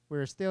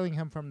 We're stealing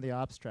him from the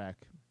ops track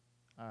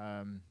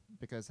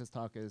because his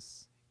talk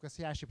is, because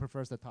he actually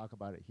prefers to talk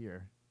about it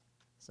here.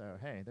 So,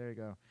 hey, there you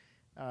go.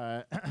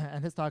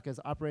 And his talk is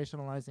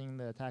operationalizing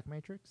the attack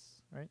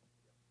matrix, right?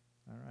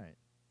 All right.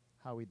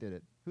 How we did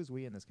it. Who's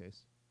we in this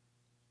case?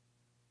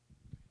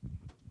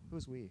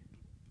 Who's we?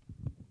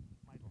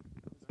 Michael.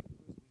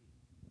 Who's we?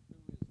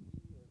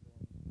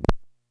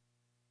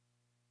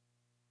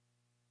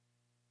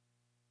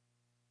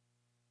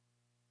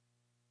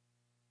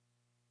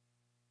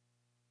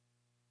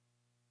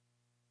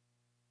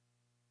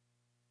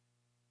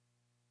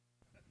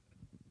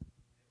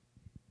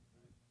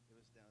 It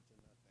was down to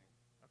nothing.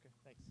 Okay,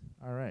 thanks.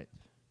 All right.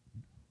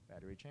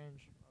 Battery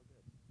change. All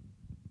good.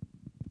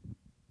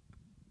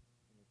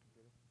 In your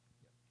computer?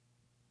 Yep.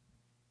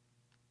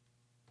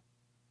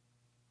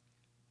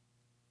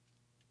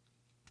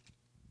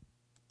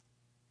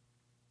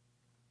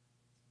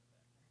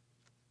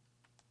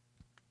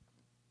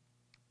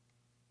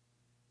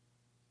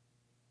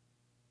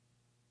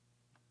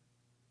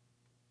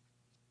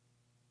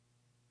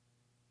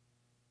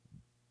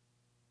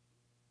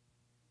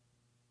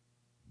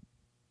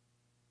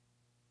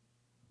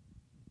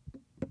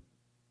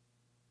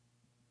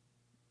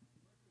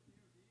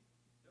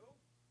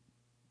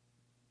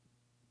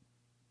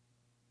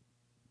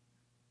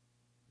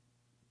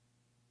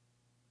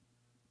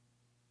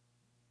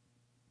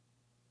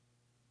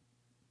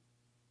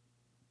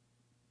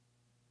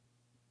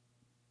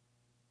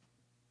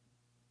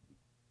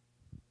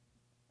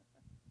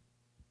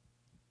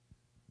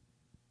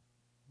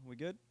 We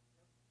good?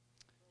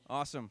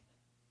 Awesome.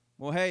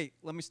 Well, hey,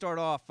 let me start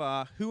off.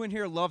 Who in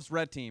here loves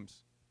red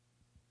teams?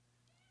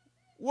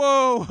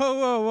 Whoa, whoa,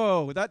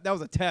 whoa, whoa. That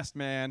was a test,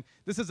 man.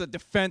 This is a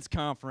defense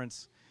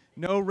conference.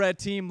 No red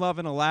team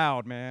loving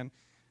allowed, man.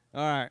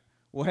 All right.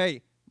 Well,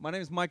 hey, my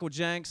name is Michael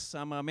Jenks.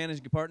 I'm a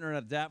managing partner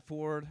at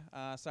Adaptforward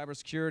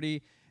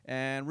Cybersecurity.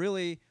 And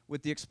really,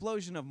 with the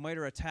explosion of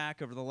MITRE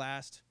ATT&CK over the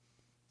last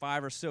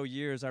 5 or so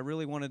years, I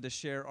really wanted to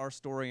share our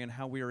story and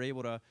how we were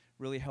able to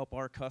really help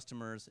our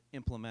customers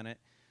implement it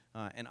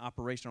and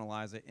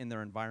operationalize it in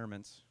their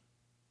environments.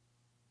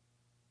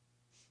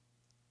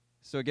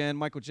 So again,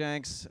 Michael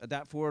Jenks,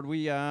 Adaptforward.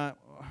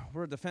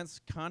 We're a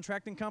defense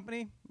contracting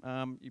company.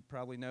 You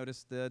probably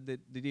noticed the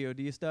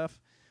DoD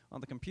stuff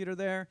on the computer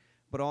there,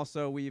 but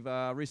also we've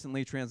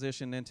recently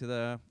transitioned into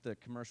the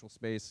commercial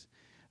space.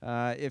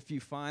 If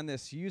you find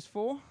this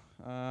useful,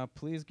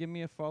 please give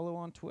me a follow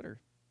on Twitter.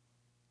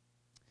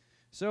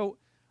 So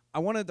I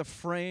wanted to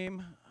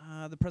frame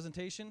the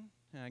presentation,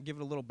 give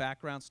it a little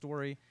background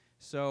story.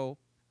 So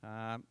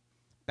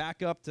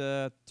back up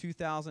to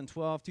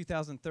 2012,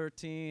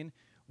 2013,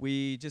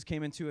 we just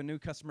came into a new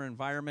customer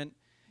environment.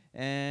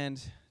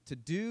 And to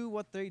do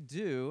what they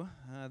do,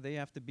 they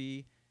have to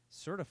be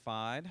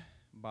certified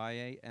by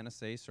a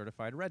NSA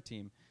certified red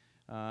team.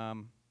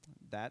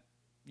 That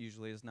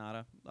usually is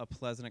not a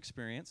pleasant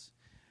experience.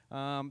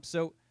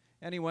 So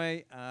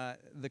anyway,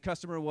 the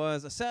customer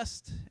was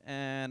assessed,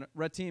 and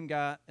red team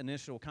got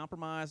initial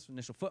compromise,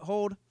 initial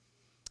foothold.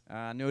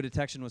 No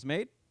detection was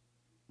made,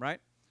 right?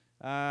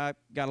 Got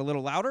a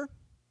little louder,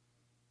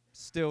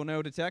 still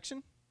no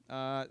detection.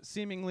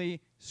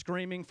 Seemingly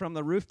screaming from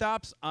the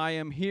rooftops, "I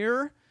am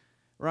here,"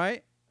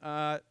 right?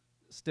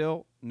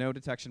 Still no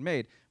detection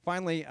made.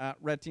 Finally,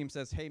 red team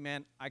says, "Hey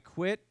man, I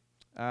quit.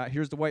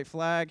 Here's the white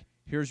flag.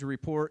 Here's your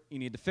report. You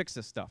need to fix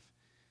this stuff."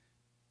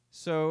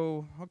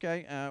 So,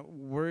 okay,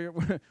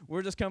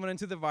 we're just coming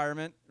into the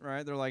environment,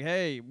 right? They're like,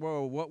 "Hey,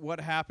 whoa, what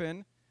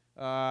happened?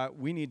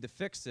 We need to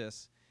fix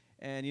this."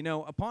 And you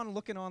know, upon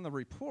looking on the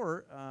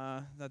report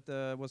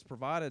that was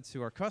provided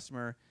to our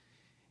customer,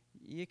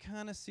 you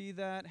kind of see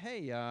that,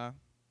 hey,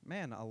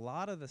 man, a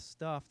lot of the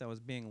stuff that was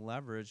being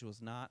leveraged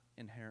was not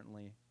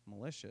inherently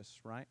malicious,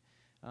 right?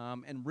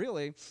 And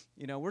really,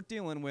 you know, we're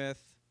dealing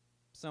with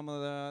some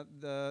of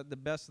the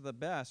best of the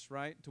best,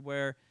 right? To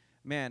where,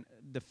 man,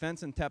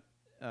 defense in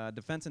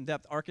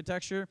depth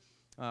architecture,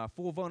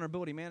 full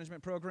vulnerability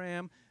management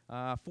program,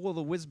 full of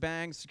the whiz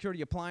bang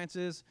security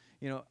appliances,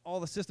 you know, all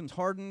the systems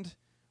hardened,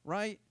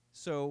 right?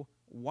 So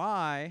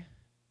why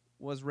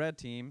was red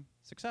team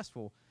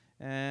successful?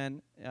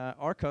 And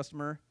our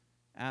customer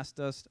asked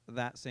us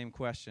that same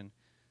question.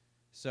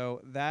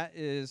 So that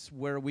is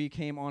where we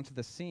came onto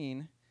the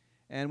scene,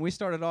 and we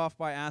started off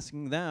by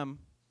asking them,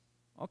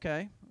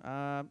 okay,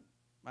 I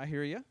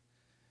hear you.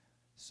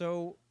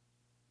 So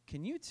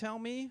can you tell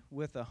me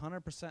with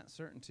 100%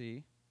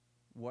 certainty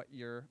what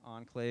your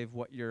enclave,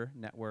 what your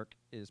network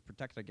is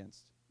protected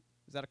against?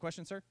 Is that a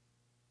question, sir?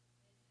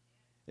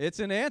 It's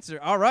an answer.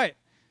 All right.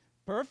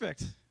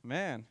 Perfect.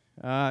 Man,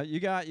 you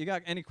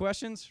got any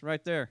questions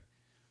right there?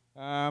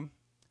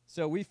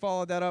 So we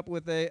followed that up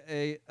with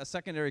a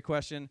secondary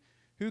question.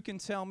 Who can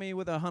tell me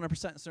with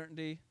 100%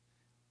 certainty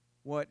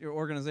what your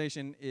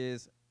organization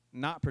is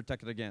not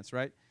protected against,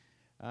 right?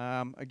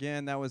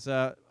 Again, that was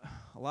a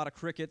lot of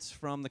crickets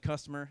from the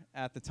customer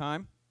at the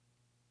time.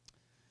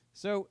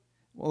 So,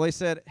 well, they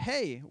said,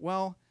 hey,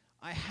 well,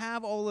 I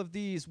have all of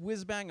these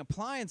whiz-bang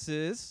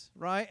appliances,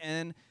 right?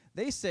 And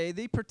they say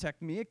they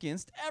protect me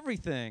against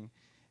everything.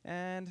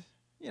 And,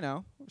 you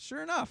know,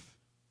 sure enough,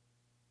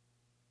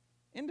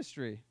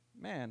 industry,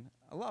 man,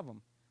 I love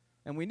them.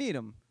 And we need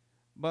them.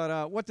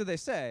 But what do they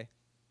say?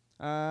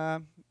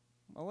 Well,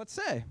 let's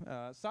say,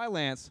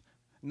 Cylance,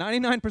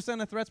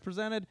 99% of threats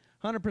presented,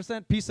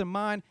 100% peace of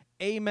mind.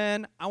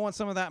 Amen. I want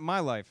some of that in my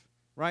life,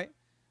 right?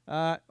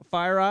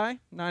 FireEye,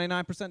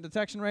 99%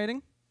 detection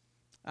rating.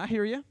 I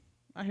hear you.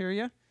 I hear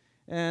you.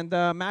 And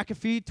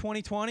McAfee,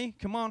 2020.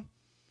 Come on.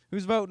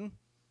 Who's voting?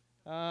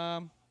 Hey,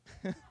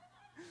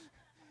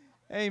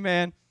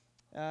 man.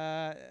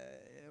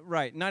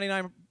 Right.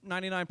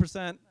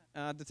 99%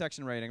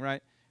 detection rating,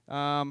 right?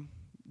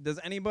 Does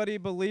anybody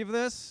believe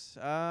this?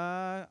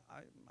 I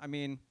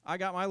mean, I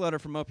got my letter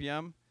from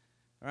OPM,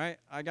 right?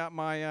 I got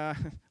my,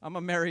 I'm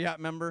a Marriott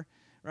member,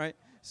 right?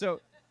 So,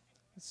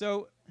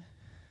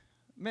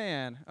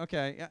 man,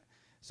 okay. Yeah.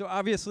 So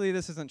obviously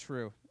this isn't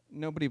true.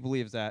 Nobody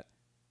believes that.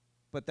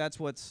 But that's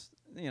what's,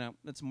 you know,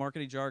 it's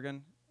marketing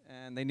jargon,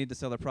 and they need to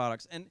sell their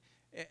products. And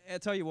I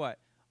tell you what,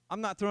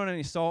 I'm not throwing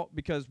any salt,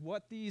 because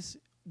what these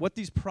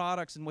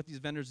products and what these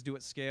vendors do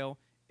at scale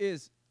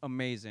is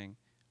amazing,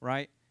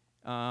 right?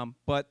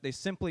 But they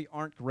simply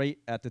aren't great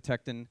at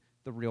detecting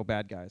the real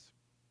bad guys.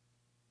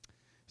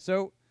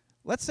 So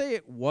let's say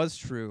it was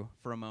true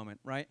for a moment,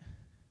 right?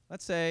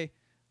 Let's say,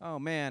 oh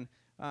man,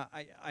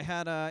 I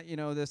had you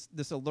know,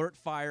 this alert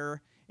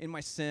fire in my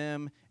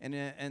sim, and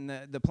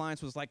the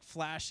appliance was like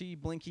flashy,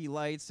 blinky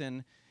lights,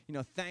 and you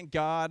know, thank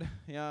God,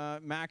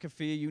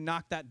 McAfee, you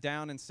knocked that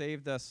down and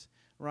saved us,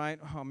 right?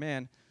 Oh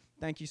man,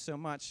 thank you so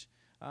much.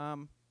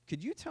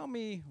 Could you tell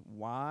me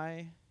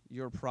why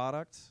your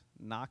product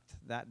knocked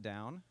that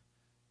down,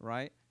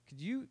 right? Could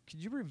you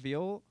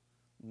reveal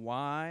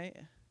why,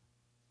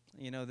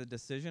 you know, the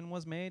decision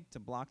was made to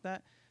block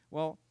that?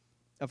 Well,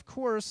 of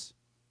course,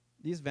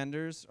 these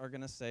vendors are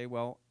going to say,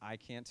 well, I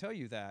can't tell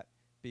you that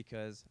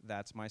because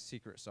that's my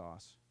secret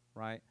sauce,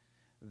 right?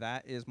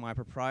 That is my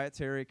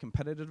proprietary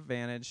competitive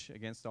advantage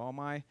against all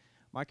my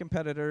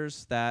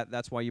competitors.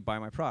 That's why you buy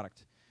my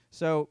product.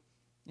 So,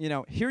 you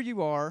know, here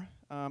you are.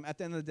 At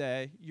the end of the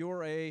day,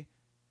 you're a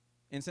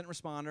incident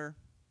responder.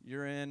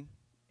 You're in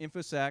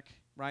InfoSec,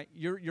 right?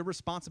 Your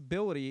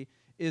responsibility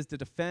is to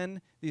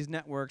defend these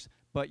networks,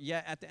 but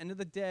yet at the end of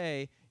the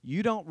day,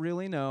 you don't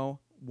really know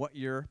what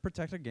you're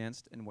protected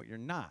against and what you're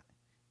not.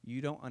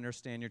 You don't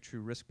understand your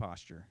true risk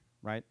posture,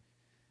 right?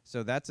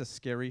 So that's a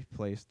scary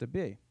place to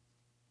be.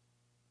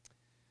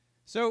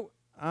 So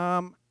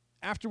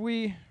after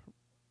we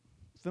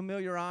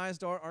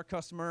familiarized our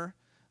customer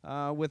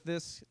with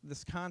this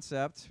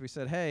concept, we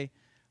said, hey,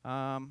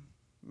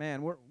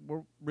 man,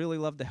 we're really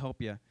love to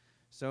help you.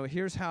 So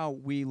here's how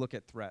we look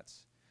at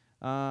threats.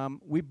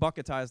 We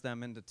bucketize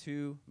them into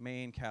two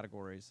main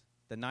categories,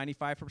 the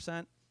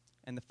 95%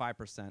 and the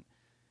 5%.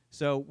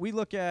 So we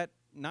look at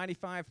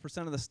 95%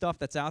 of the stuff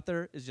that's out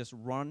there is just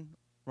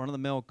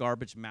run-of-the-mill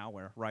garbage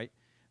malware, right?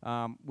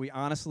 We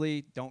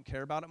honestly don't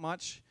care about it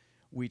much.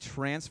 We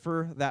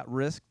transfer that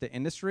risk to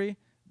industry.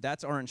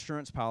 That's our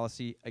insurance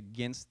policy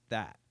against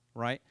that,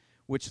 right?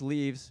 Which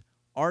leaves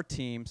our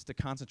teams to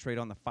concentrate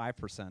on the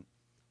 5%,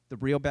 the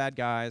real bad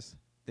guys,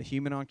 the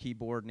human on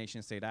keyboard,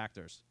 nation state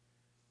actors,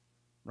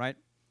 right?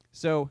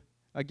 So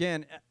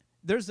again,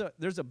 there's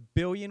a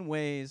billion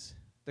ways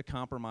to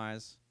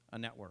compromise a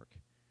network,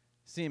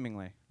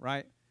 seemingly,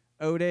 right?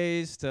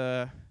 O-days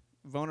to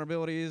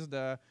vulnerabilities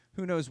to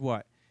who knows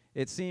what.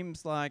 It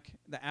seems like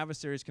the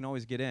adversaries can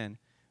always get in,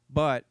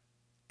 but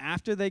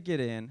after they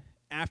get in,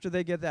 after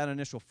they get that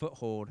initial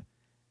foothold,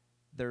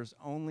 there's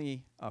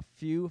only a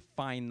few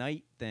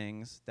finite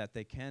things that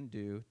they can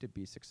do to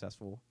be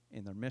successful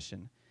in their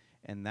mission,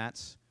 and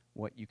that's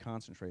what you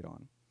concentrate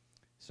on.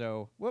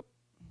 So,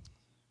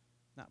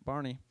 not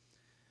Barney.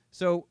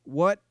 So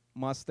what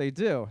must they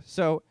do?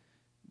 So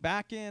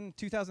back in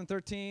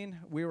 2013,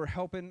 we were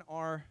helping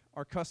our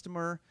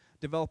customer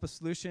develop a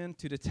solution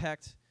to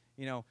detect,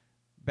 you know,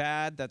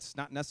 bad that's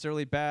not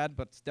necessarily bad,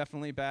 but it's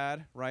definitely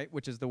bad, right?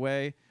 Which is the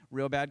way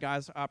real bad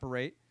guys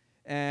operate.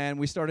 And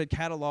we started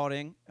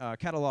cataloging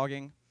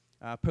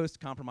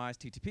post-compromise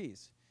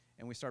TTPs.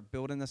 and we start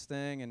building this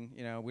thing, and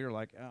we were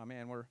like, oh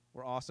man,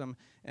 we're awesome.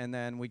 And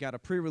then we got a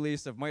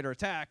pre-release of MITRE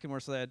ATT&CK, and we're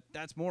said,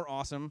 that's more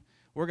awesome.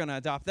 We're gonna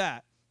adopt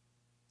that,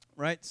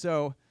 right?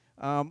 So,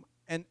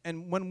 and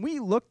when we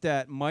looked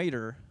at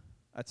MITRE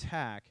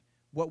ATT&CK,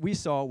 what we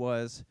saw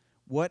was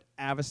what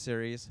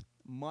adversaries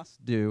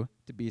must do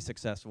to be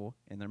successful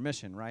in their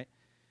mission, right?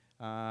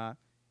 I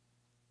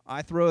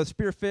throw a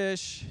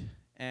spearfish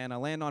and I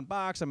land on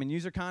box. I'm in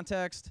user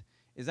context.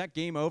 Is that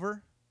game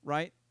over,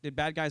 right? Did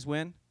bad guys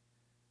win?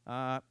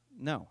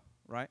 No,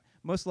 right?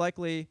 Most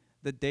likely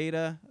the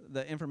data,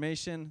 the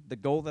information, the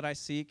goal that I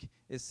seek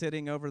is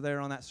sitting over there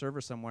on that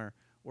server somewhere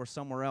or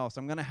somewhere else.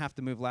 I'm going to have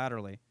to move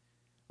laterally,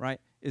 right?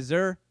 Is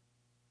there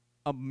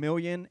a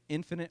million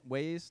infinite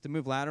ways to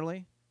move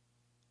laterally?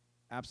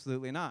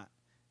 Absolutely not.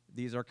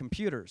 These are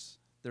computers.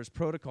 There's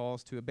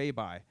protocols to obey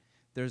by.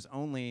 There's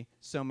only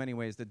so many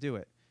ways to do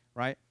it,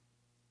 right?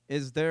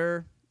 Is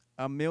there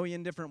a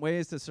million different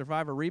ways to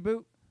survive a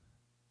reboot?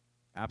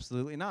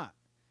 Absolutely not.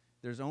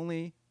 There's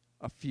only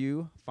a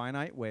few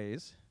finite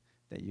ways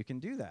that you can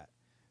do that.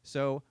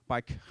 So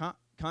by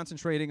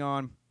concentrating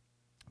on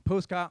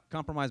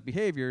post-compromise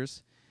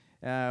behaviors,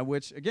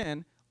 which,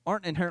 again,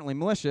 aren't inherently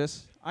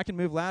malicious, I can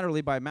move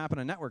laterally by mapping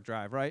a network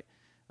drive, right?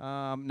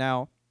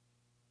 Now,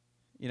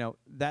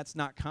 that's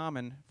not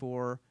common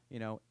for,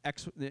 user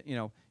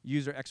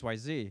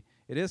XYZ.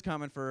 It is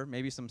common for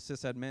maybe some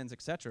sysadmins,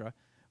 et cetera,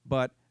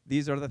 but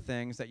these are the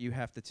things that you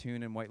have to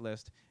tune and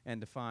whitelist and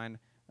define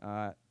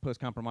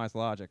post-compromise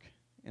logic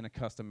in a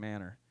custom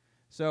manner.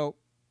 So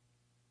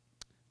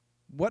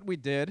what we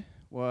did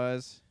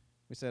was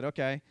we said,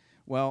 okay,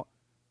 well,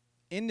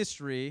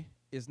 industry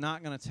is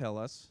not going to tell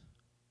us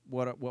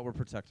what we're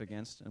protected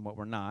against and what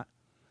we're not.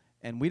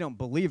 And we don't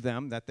believe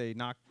them that they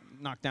knock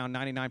down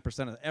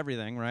 99% of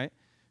everything, right?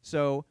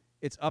 So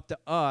it's up to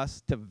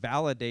us to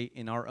validate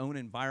in our own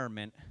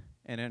environment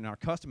and in our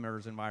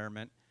customer's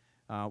environment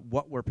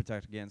what we're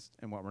protected against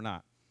and what we're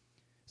not.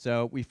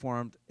 So we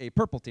formed a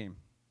purple team.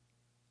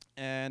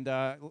 And,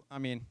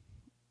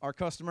 our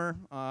customer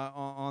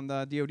on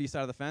the DoD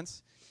side of the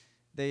fence,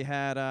 they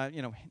had,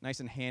 nice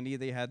and handy,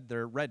 they had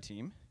their red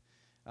team.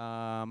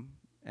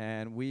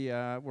 And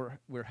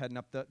we're heading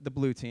up the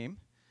blue team.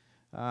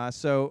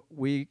 So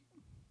we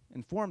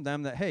informed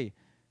them that, hey,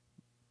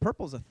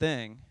 purple's a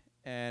thing,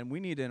 and we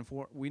need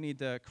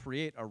to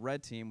create a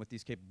red team with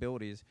these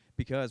capabilities,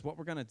 because what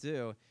we're going to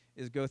do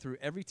is go through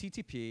every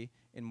TTP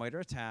in MITRE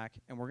ATT&CK,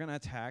 and we're going to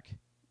attack,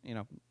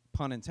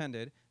 pun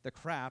intended, the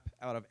crap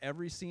out of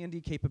every C&D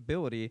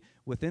capability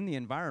within the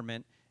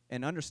environment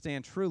and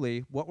understand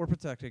truly what we're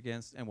protected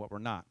against and what we're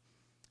not.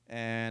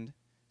 And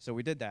so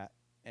we did that,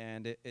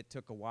 and it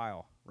took a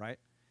while, right?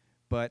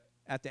 But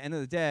at the end of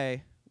the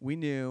day, we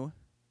knew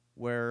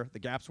where the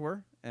gaps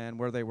were and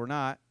where they were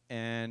not,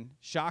 and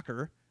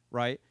shocker,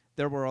 right,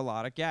 there were a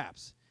lot of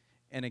gaps.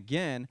 And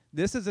again,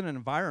 this is an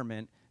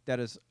environment that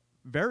is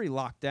very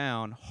locked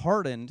down,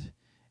 hardened,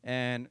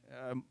 and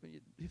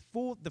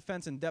full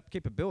defense in depth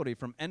capability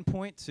from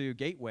endpoint to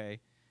gateway,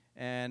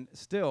 and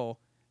still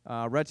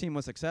Red Team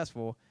was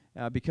successful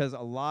because a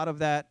lot of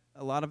that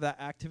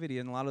activity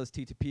and a lot of those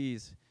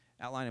TTPs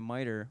outlined in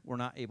MITRE were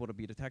not able to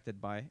be detected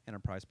by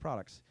enterprise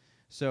products.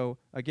 So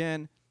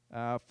again,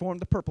 formed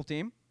the purple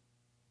team,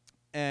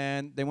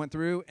 and they went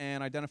through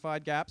and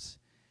identified gaps,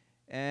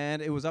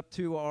 and it was up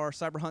to our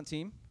cyber hunt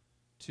team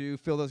to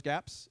fill those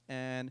gaps.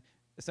 And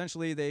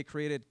essentially they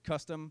created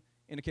custom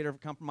indicator of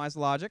compromise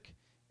logic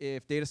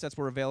if data sets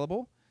were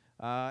available,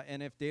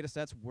 and if data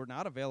sets were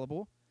not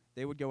available,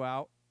 they would go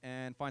out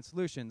and find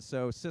solutions.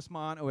 So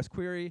Sysmon, OS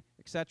Query,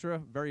 et cetera,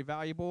 very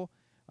valuable,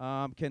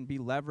 can be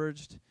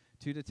leveraged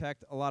to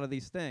detect a lot of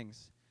these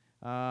things.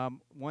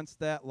 Once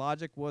that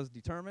logic was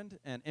determined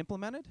and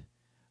implemented,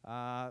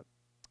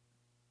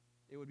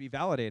 it would be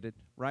validated,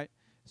 right?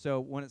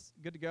 So when it's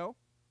good to go,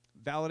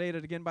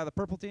 validated again by the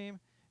purple team,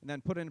 and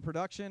then put it in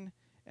production.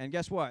 And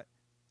guess what?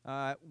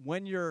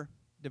 When you're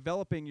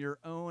developing your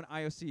own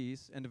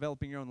IOCs and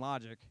developing your own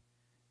logic,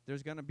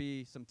 there's going to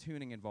be some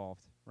tuning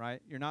involved, right?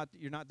 You're not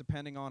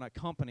depending on a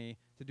company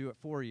to do it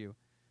for you.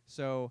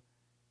 So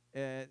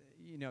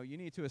you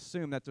need to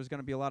assume that there's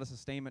going to be a lot of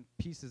sustainment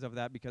pieces of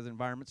that because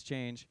environments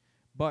change.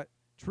 But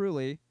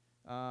truly,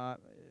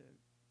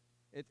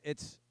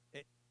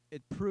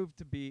 it proved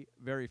to be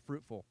very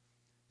fruitful.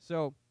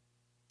 So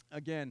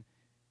again,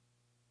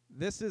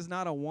 this is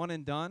not a one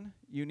and done.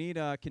 You need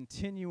a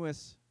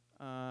continuous,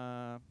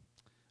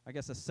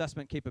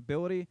 assessment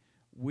capability.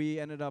 We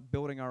ended up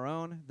building our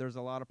own. There's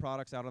a lot of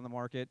products out on the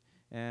market,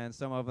 and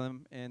some of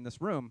them in this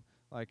room,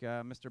 like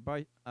Mr.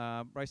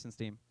 Bryson's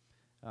team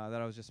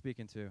that I was just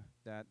speaking to,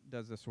 that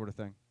does this sort of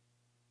thing.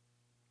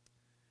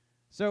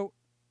 So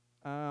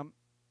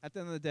at the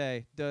end of the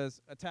day,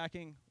 does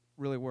attacking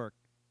really work?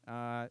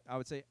 I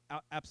would say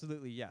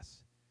absolutely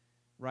yes,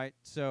 right?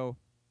 So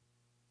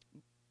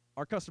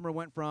our customer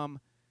went from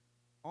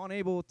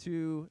unable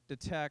to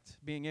detect,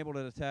 being able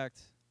to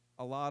detect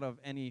a lot of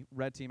any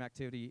red team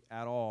activity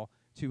at all,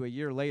 to a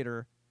year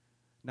later,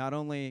 not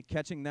only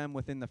catching them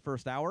within the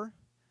first hour,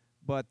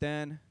 but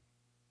then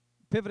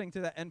pivoting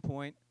to that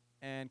endpoint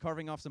and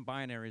carving off some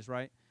binaries,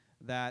 right?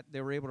 That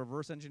they were able to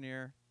reverse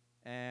engineer,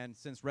 and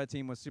since Red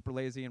Team was super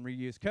lazy and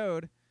reused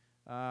code,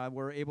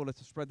 we're able to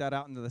spread that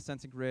out into the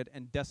sensing grid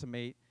and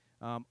decimate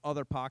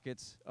other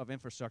pockets of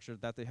infrastructure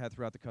that they had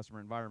throughout the customer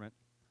environment.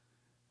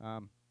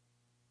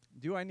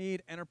 Do I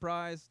need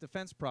enterprise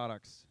defense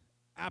products?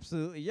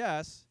 Absolutely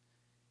yes.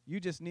 You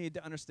just need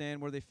to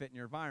understand where they fit in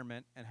your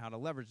environment and how to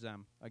leverage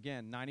them.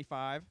 Again,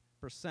 95%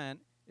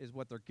 is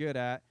what they're good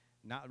at,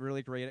 not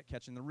really great at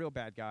catching the real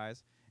bad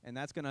guys. And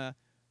that's going to,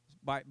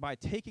 by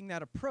taking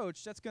that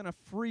approach, that's going to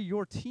free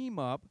your team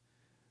up,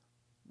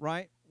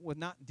 right, with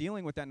not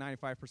dealing with that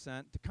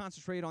 95%, to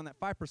concentrate on that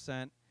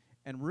 5%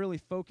 and really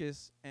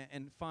focus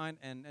and find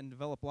and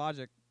develop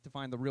logic to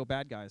find the real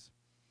bad guys.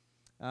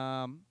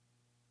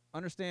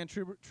 Understand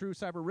true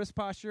cyber risk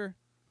posture.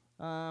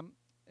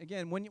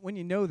 Again, when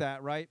you know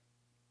that, right,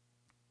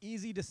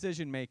 easy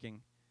decision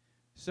making.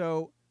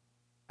 So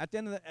at the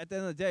end of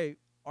the day,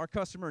 our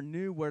customer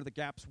knew where the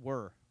gaps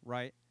were,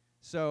 right?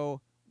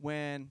 So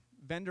when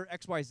vendor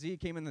XYZ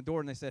came in the door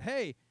and they said,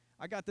 hey,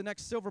 I got the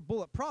next silver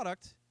bullet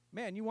product,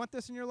 man, you want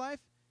this in your life?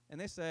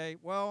 And they say,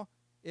 well,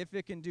 if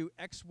it can do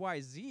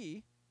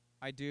XYZ,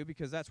 I do,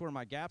 because that's where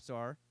my gaps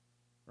are,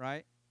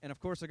 right? And of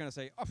course they're going to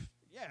say, oh,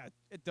 yeah,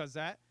 it does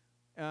that.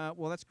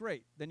 Well, that's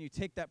great. Then you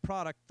take that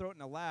product, throw it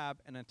in a lab,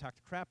 and then attack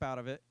the crap out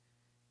of it,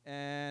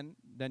 and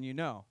then you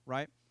know,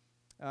 right?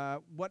 If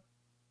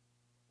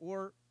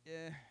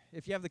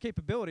you have the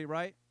capability,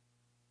 right,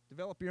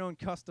 develop your own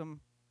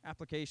custom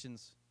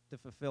applications to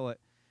fulfill it.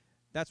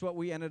 That's what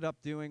we ended up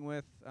doing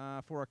with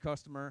for a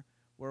customer,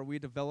 where we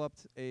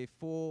developed a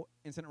full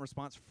incident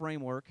response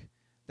framework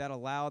that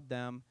allowed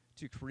them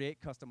to create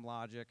custom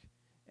logic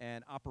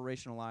and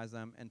operationalize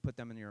them and put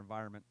them in their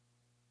environment.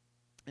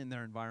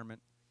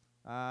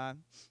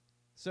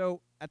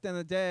 So at the end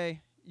of the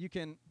day, you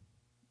can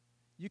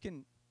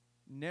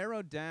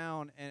narrow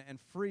down and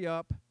free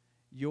up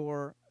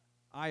your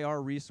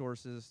IR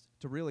resources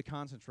to really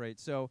concentrate.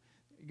 So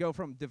you go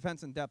from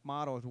defense in depth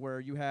models where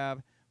you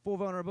have full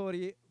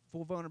vulnerability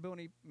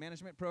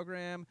management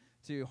program,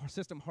 to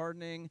system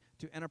hardening,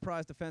 to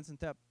enterprise defense in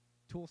depth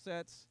tool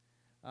sets,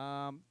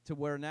 to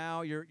where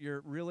now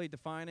you're really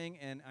defining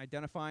and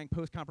identifying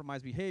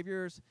post-compromise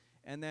behaviors,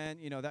 and then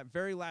that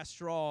very last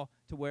straw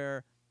to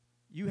where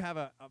you have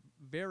a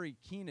very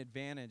keen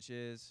advantage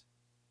is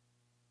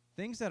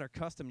things that are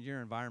custom to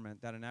your environment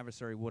that an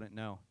adversary wouldn't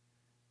know.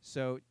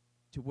 So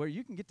to where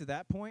you can get to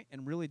that point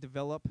and really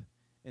develop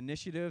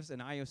initiatives and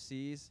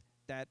IOCs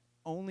that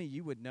only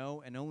you would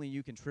know and only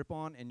you can trip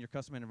on in your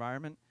custom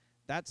environment,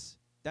 that's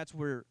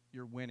where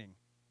you're winning,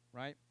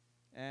 right?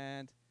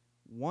 And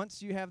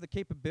once you have the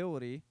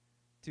capability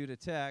to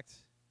detect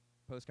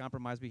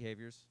post-compromise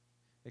behaviors,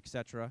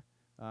 etc.,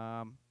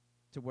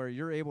 to where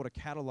you're able to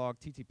catalog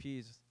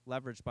TTPs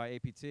leveraged by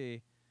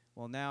APT,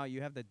 well, now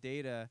you have the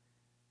data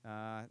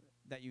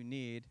that you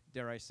need,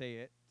 dare I say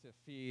it, to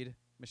feed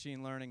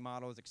machine learning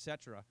models,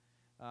 etc.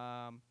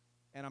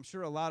 And I'm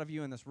sure a lot of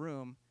you in this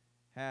room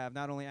have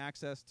not only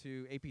access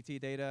to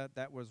APT data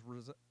that was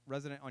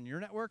resident on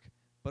your network,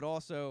 but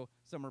also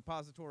some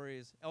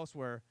repositories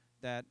elsewhere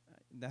that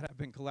have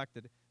been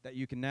collected that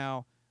you can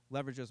now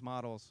leverage those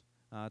models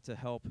to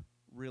help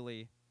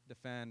really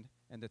defend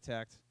and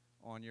detect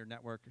on your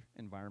network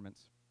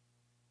environments.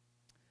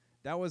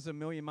 That was a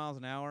million miles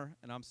an hour,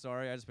 and I'm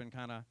sorry, I just been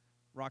kind of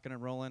rocking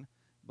and rolling,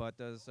 but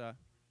does,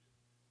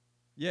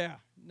 yeah,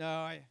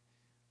 no,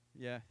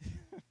 yeah.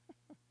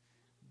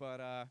 But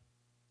are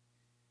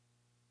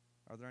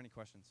there any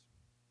questions?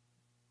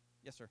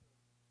 Yes, sir.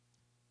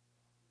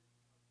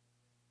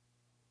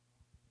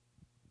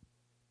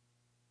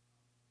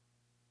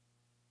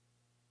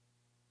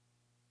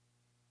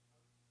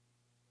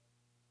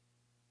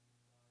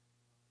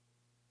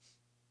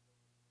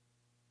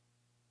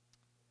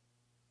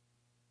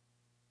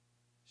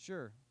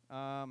 Sure.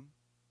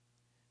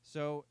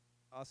 So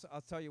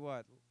I'll tell you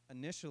what.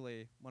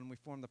 Initially, when we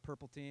formed the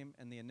Purple Team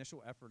and the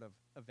initial effort of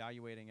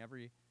evaluating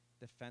every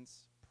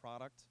defense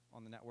product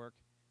on the network,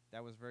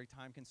 that was very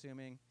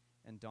time-consuming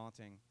and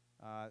daunting.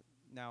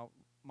 Now,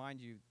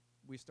 mind you,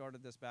 we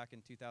started this back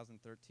in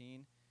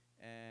 2013,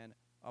 and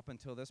up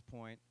until this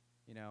point,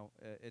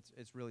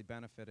 it's really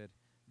benefited.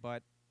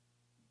 But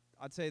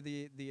I'd say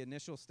the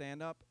initial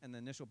stand-up and the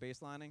initial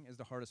baselining is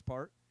the hardest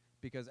part,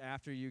 because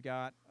after you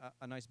got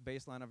a nice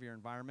baseline of your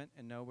environment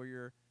and know where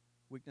your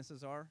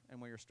weaknesses are and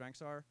where your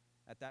strengths are,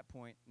 at that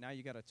point, now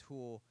you got a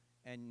tool,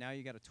 and now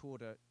you got a tool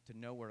to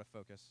know where to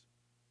focus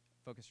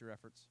your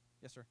efforts.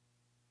 Yes, sir.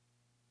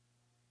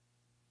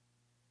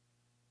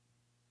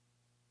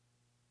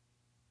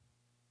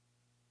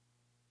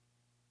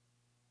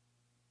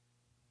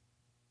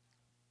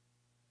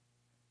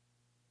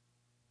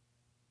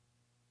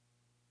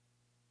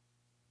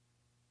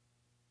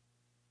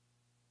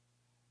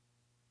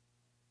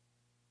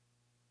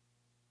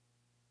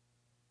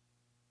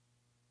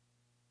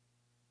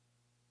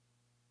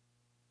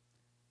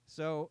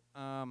 So,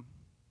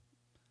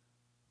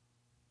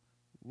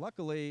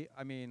 luckily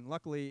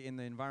in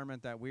the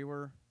environment that we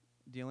were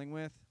dealing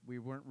with, we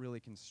weren't really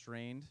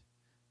constrained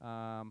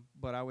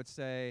But I would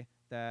say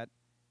that,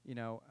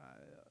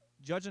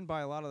 judging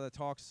by a lot of the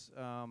talks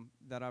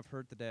that I've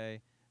heard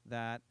today,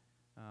 that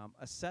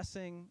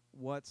assessing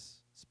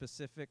what's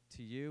specific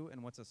to you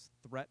and what's a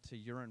threat to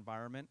your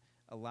environment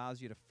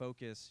allows you to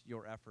focus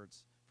your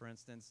efforts. For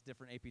instance,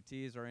 different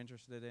APTs are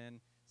interested in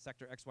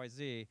sector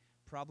XYZ,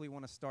 probably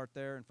want to start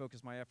there and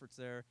focus my efforts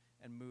there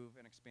and move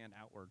and expand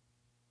outward.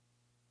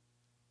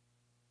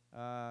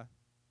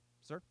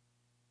 Sir?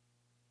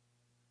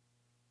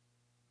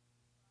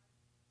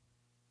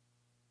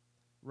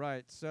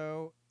 Right,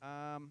 so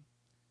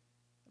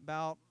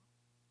about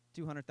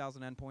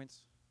 200,000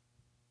 endpoints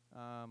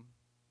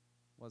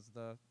was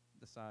the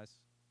size.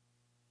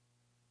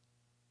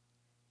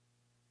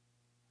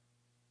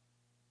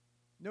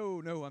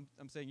 No,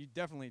 I'm saying you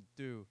definitely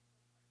do.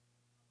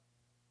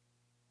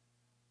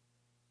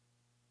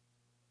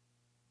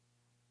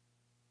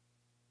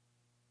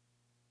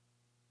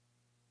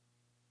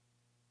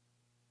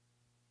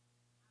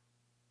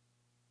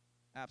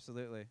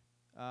 Absolutely.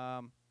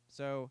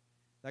 So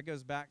that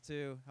goes back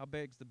to how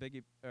big's the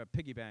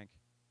piggy bank,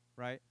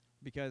 right?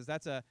 Because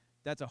that's a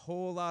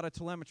whole lot of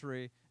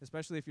telemetry,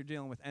 especially if you're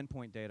dealing with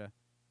endpoint data,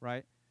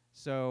 right?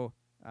 So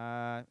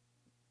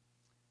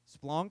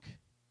Splunk,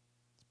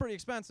 it's pretty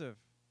expensive,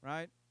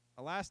 right?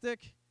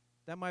 Elastic,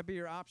 that might be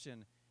your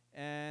option,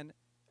 and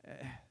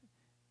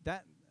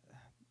that.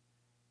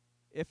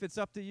 If it's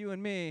up to you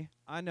and me,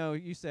 I know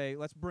you say,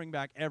 let's bring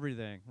back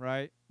everything,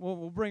 right?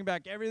 We'll bring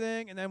back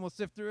everything, and then we'll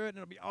sift through it, and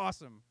it'll be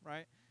awesome,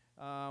 right?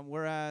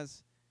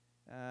 Whereas,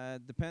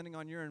 depending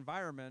on your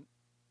environment,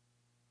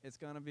 it's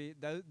going to be,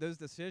 those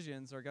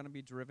decisions are going to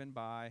be driven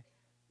by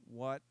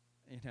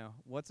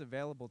what's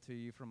available to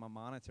you from a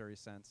monetary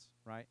sense,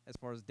 right? As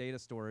far as data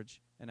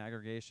storage and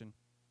aggregation.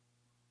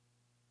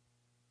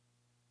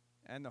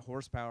 And the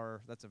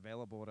horsepower that's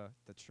available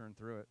to churn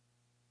through it.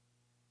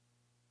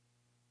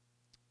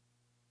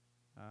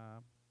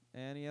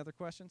 Any other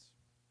questions?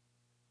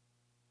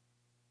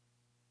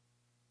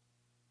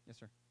 Yes,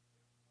 sir.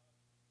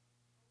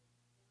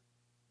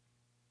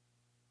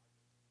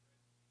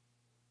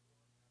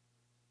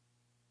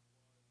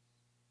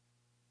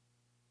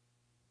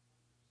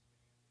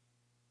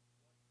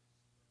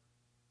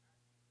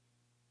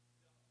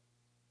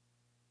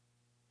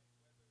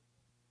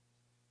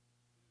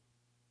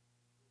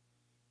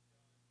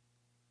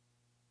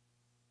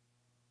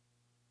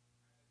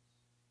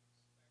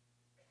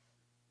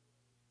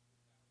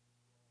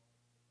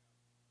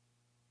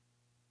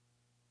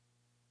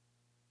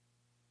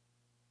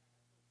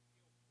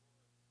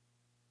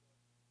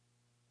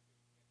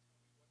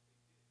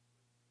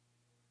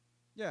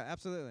 Yeah,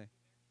 absolutely.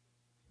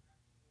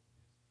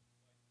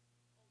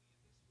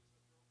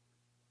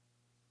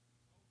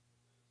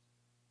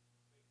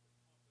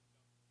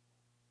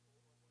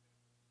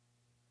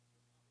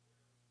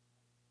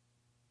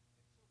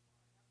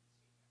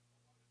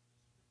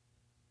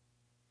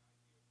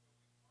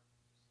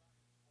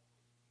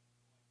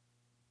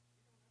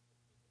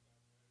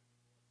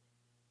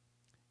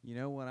 You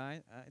know what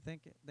I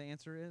think the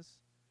answer is?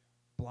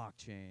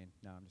 Blockchain.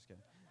 No, I'm just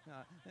kidding.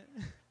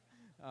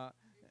 uh,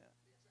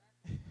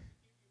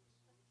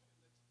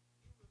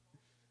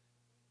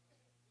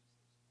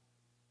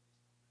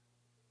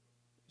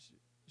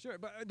 Sure,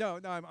 but no.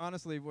 I'm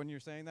honestly, when you're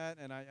saying that,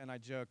 and I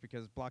joke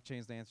because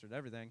blockchain's the answer to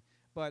everything.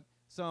 But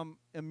some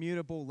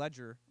immutable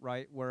ledger,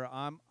 right, where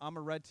I'm a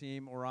red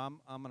team, or I'm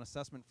an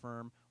assessment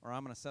firm, or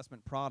I'm an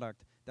assessment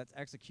product that's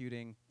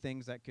executing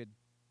things that could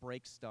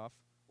break stuff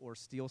or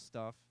steal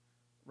stuff,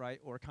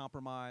 right, or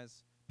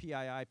compromise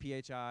PII,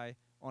 PHI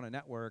on a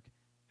network.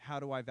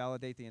 How do I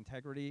validate the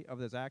integrity of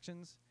those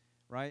actions,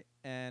 right?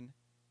 And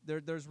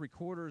there's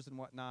recorders and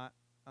whatnot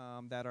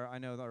that I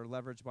know that are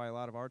leveraged by a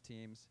lot of our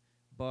teams.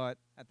 But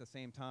at the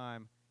same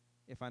time,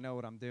 if I know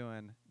what I'm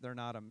doing, they're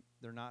not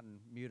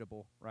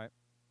immutable, right?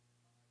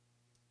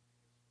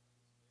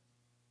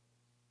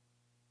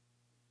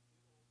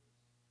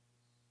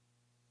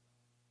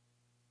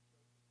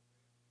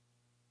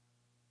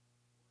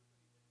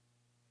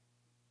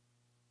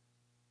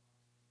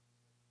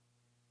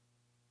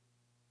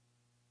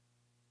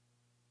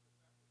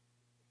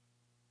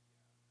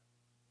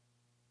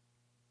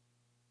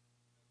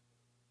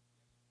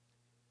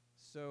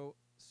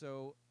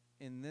 So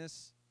in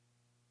this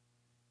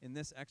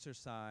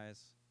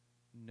exercise,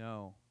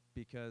 no,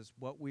 because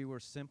what we were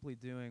simply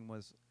doing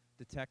was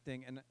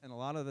detecting, and a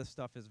lot of this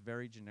stuff is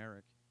very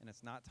generic, and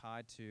it's not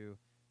tied to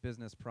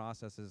business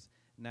processes.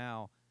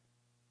 Now,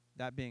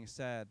 that being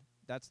said,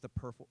 that's the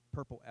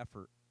purple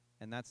effort,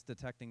 and that's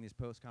detecting these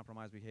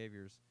post-compromise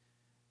behaviors.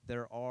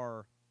 There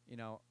are,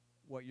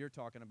 what you're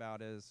talking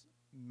about is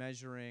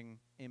measuring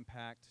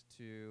impact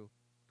to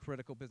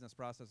critical business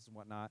processes and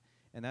whatnot,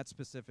 and that's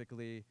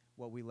specifically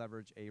what we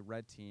leverage a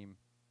red team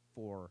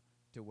for,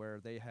 to where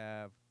they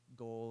have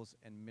goals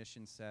and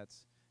mission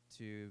sets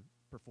to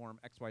perform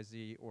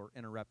XYZ or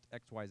interrupt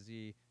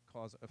XYZ,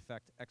 cause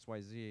effect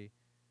XYZ,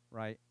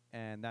 right?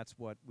 And that's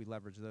what we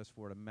leverage those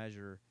for, to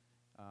measure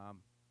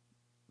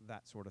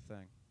that sort of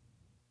thing.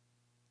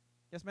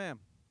 Yes, ma'am.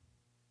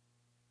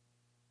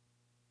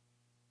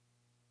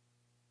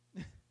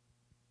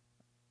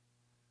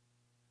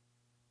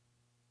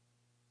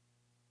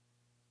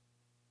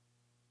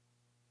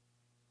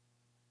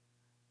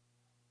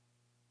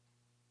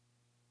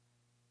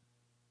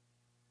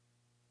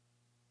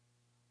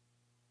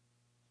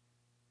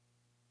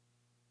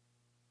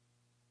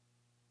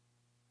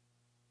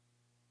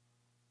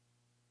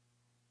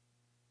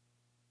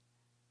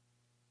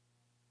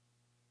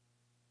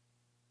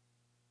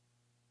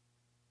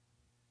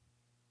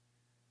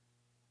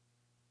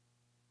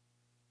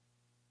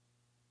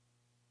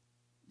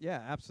 Yeah,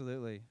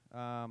 absolutely.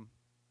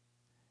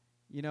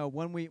 You know,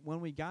 when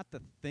we got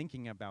to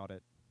thinking about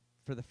it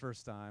for the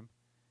first time,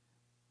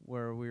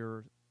 where we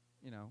were,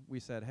 you know, we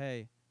said,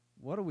 "Hey,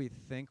 what do we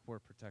think we're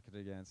protected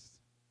against?"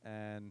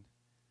 And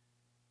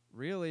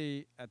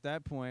really, at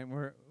that point,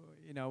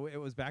 you know, it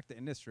was back to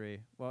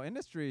industry. Well,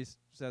 industry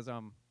says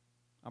I'm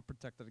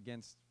protected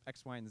against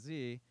X, Y, and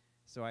Z,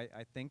 so I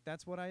think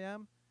that's what I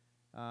am.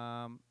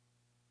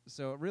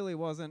 So it really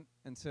wasn't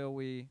until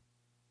we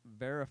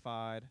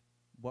verified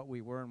what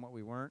we were and what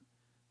we weren't,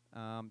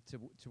 to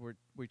where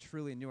we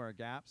truly knew our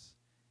gaps.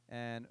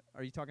 And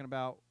are you talking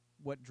about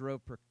what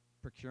drove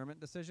procurement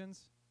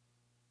decisions?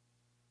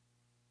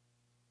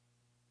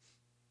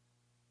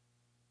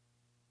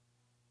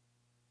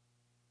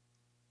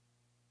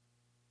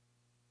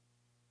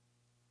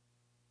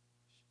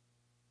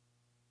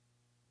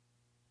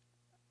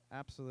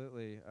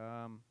 Absolutely.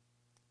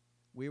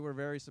 We were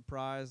very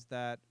surprised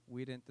that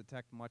we didn't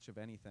detect much of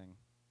anything.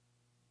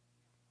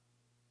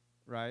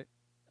 Right?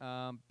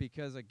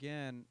 Because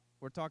again,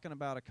 we're talking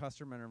about a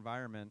customer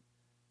environment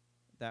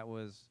that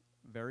was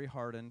very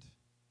hardened,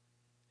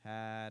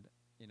 had,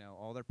 you know,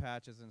 all their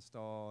patches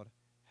installed,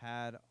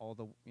 had all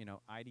the, you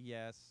know,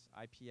 IDS,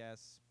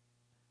 IPS,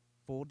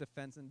 full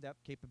defense in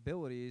depth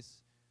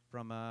capabilities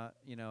from a,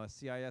 you know, a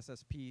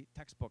CISSP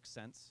textbook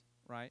sense,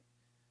 right?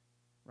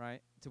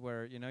 Right? To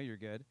where you know you're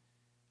good.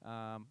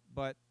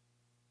 But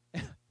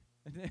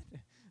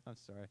I'm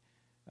sorry.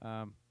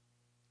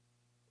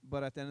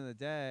 But at the end of the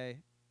day,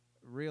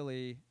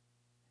 really,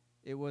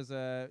 it was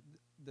the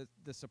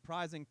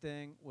surprising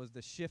thing was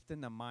the shift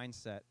in the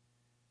mindset,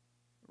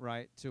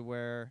 right? To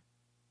where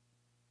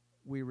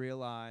we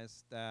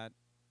realized that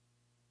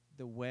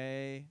the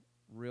way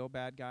real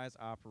bad guys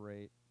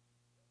operate,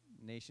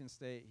 nation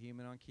state,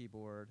 human on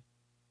keyboard,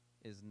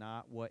 is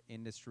not what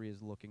industry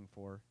is looking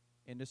for.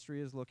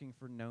 Industry is looking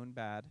for known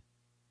bad.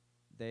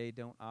 They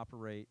don't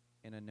operate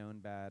in a known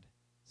bad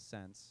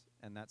sense,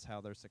 and that's how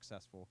they're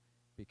successful,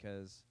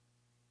 because,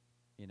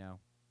 you know,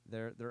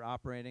 they're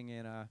operating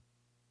in a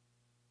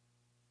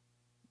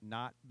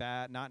not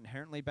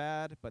inherently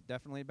bad, but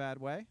definitely bad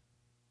way.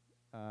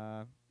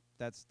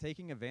 That's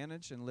taking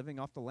advantage and living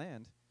off the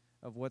land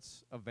of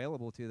what's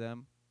available to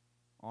them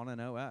on an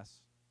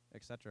OS,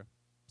 etc.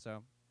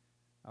 So,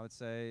 I would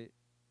say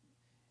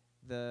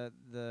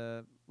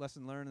the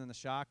lesson learned and the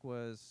shock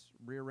was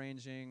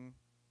rearranging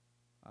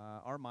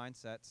our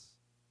mindsets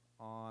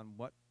on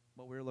what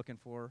we were looking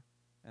for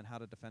and how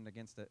to defend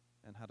against it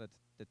and how to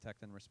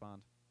detect and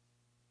respond.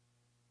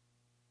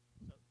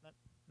 So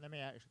let me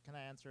can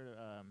I answer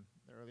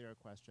the earlier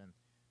question?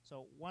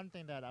 So one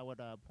thing that I would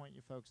point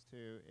you folks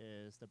to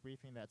is the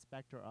briefing that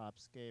Spectre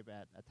Ops gave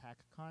at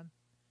AttackCon.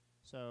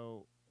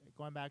 So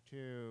going back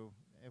to,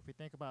 if we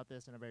think about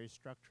this in a very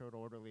structured,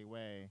 orderly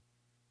way,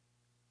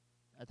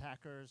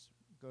 attackers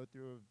go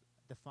through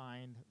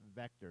defined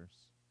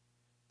vectors.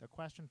 The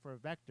question for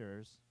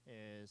vectors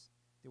is,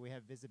 do we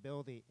have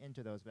visibility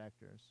into those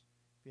vectors?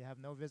 If you have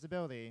no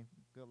visibility,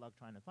 good luck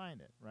trying to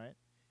find it, right?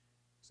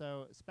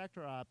 So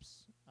Spectre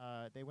Ops,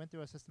 they went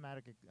through a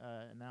systematic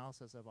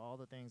analysis of all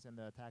the things in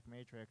the attack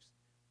matrix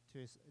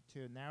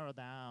to narrow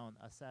down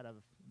a set of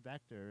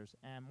vectors,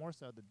 and more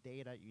so the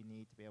data you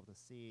need to be able to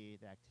see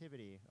the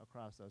activity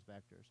across those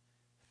vectors.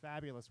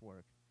 Fabulous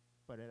work,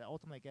 but it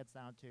ultimately gets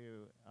down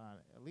to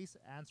at least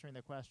answering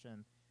the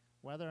question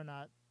whether or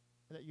not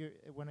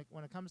when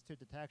it comes to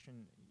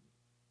detection,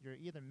 you're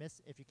either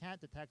if you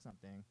can't detect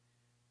something,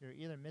 you're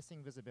either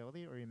missing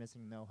visibility or you're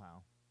missing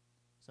know-how.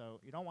 So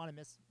you don't want to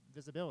miss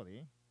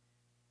visibility.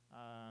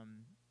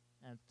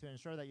 And to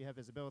ensure that you have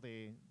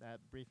visibility, that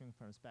briefing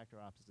from Spectre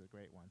Ops is a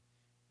great one.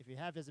 If you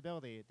have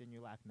visibility, then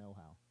you lack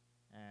know-how.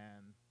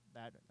 And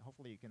that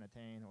hopefully you can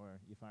attain, or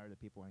you fire the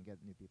people and get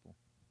new people.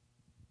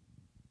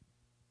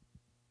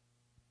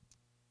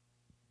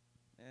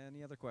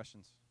 Any other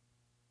questions?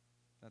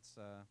 That's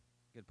a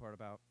good part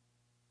about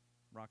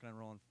rocking and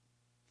rolling,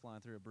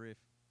 flying through a brief.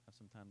 Have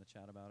some time to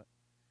chat about it.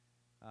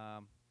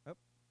 Oh,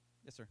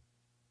 yes, sir.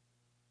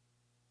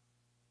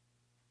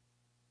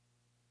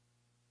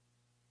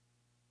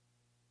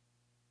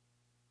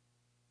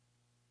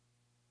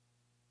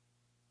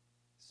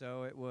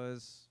 So it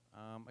was,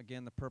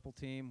 again, the purple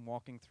team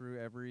walking through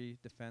every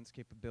defense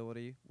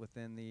capability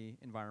within the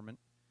environment.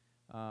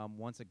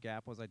 Once a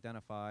gap was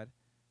identified,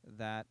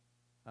 that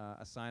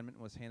assignment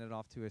was handed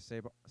off to a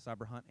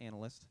cyber hunt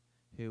analyst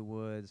who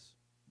was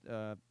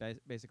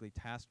basically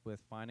tasked with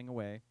finding a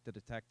way to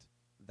detect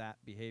that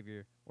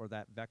behavior or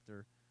that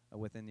vector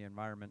within the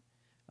environment.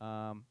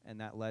 And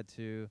that led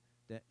to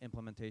the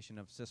implementation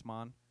of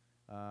Sysmon,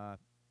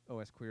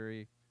 OS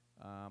Query,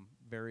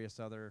 various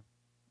other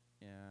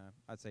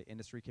I'd say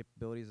industry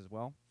capabilities as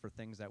well for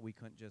things that we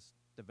couldn't just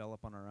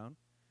develop on our own.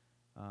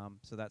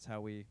 So that's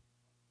how we... Again,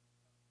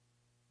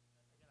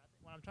 I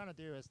think what I'm trying to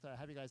do is to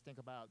have you guys think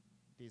about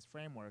these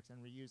frameworks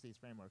and reuse these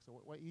frameworks.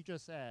 So what you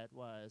just said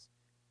was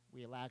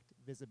we lacked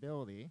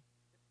visibility,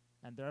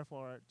 and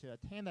therefore to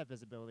attain that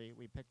visibility,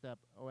 we picked up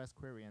OS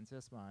Query and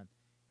Sysmon.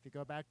 If you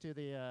go back to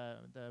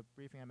the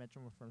briefing I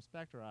mentioned from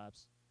Spectre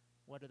Ops,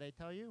 What do they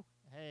tell you?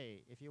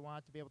 Hey, if you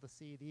want to be able to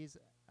see these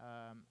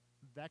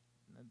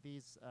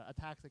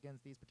attacks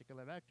against these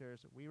particular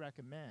vectors, we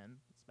recommend,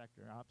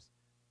 Spectre Ops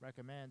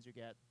recommends you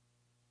get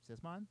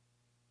Sysmon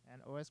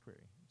and OS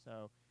query.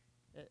 So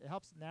it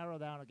helps narrow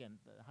down, again,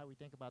 how we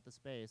think about the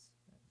space,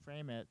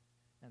 frame it,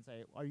 and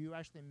say, are you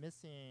actually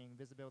missing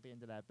visibility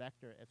into that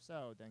vector? If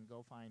so, then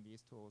go find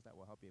these tools that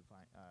will help you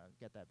find,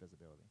 get that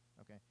visibility.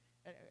 Okay.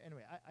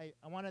 Anyway,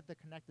 I wanted to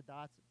connect the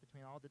dots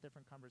between all the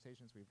different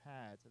conversations we've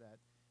had so that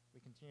we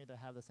continue to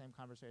have the same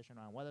conversation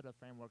on what are the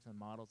frameworks and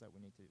models that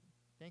we need to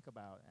think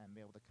about and be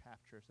able to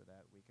capture so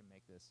that we can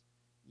make this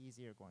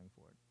easier going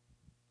forward.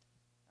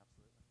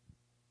 Absolutely.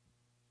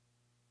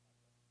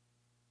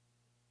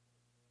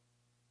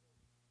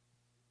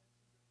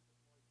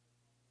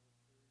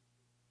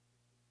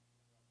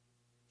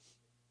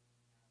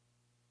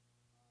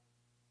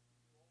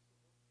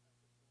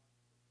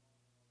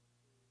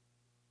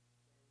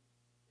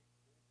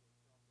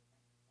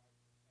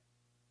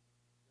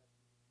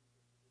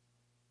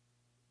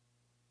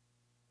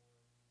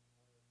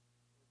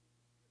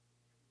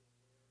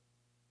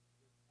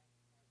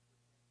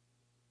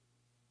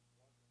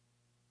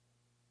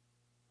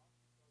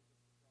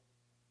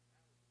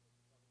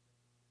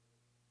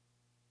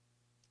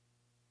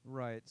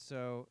 Right.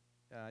 So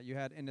you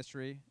had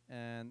industry,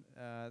 and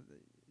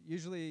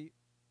usually,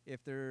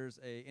 if there's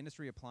a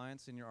industry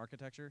appliance in your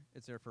architecture,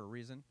 it's there for a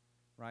reason,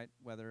 right?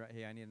 Whether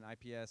hey, I need an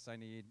IPS, I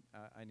need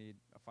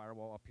a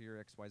firewall up here,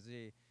 X, Y,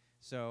 Z.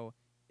 So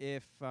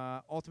if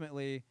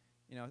ultimately,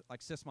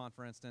 like Sysmon,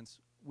 for instance,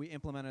 we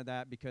implemented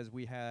that because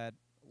we had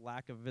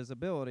lack of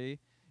visibility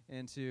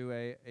into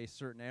a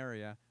certain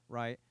area,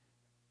 right?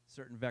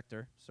 Certain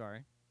vector.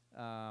 Sorry.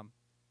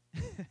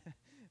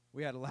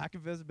 We had a lack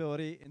of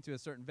visibility into a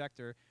certain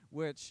vector,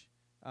 which,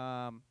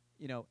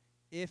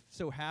 if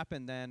so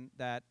happened then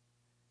that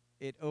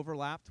it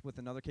overlapped with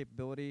another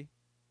capability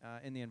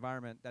in the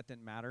environment, that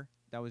didn't matter.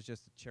 That was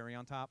just a cherry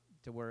on top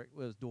to where it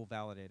was dual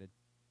validated.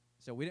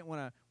 So we didn't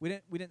want to.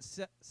 We didn't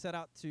set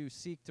out to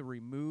seek to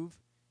remove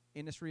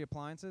industry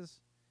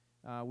appliances.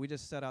 We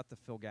just set out to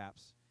fill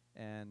gaps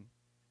and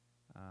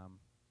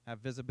have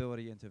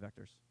visibility into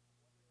vectors.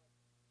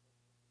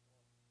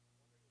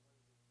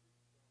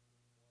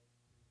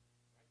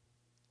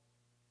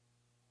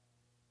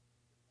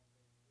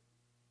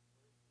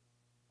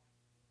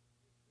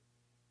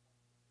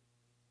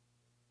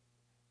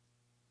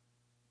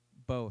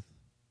 Both,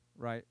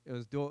 right? It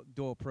was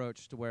dual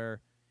approach to where,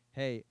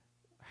 hey,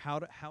 how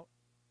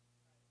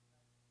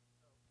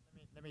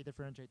Let me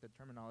differentiate the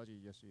terminology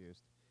you just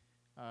used.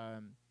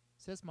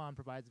 Sysmon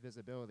provides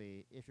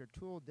visibility. If your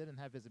tool didn't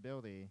have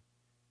visibility,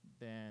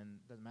 then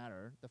it doesn't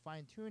matter. The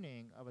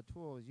fine-tuning of a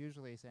tool is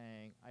usually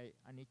saying, I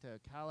need to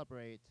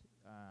calibrate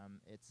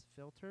its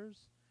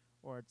filters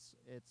or its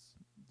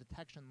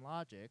detection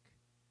logic,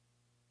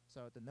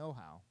 so the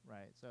know-how,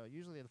 right? So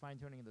usually the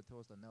fine-tuning of the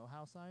tool is the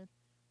know-how side.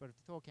 But if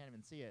the tool can't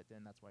even see it,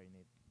 then that's why you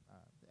need.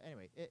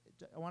 Anyway,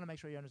 I want to make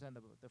sure you understand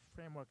the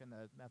framework and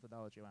the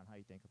methodology around how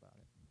you think about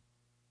it.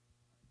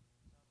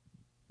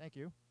 Thank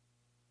you.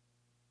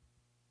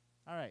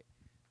 All right.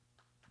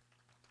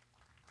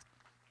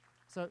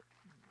 So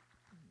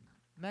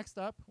next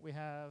up, we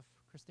have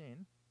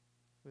Christine,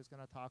 who's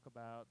going to talk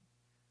about.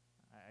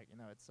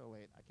 It's so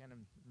late. I can't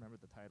even remember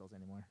the titles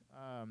anymore.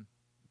 Do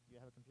you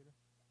have a computer?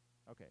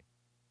 Okay.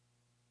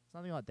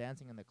 Something about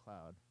dancing in the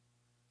cloud.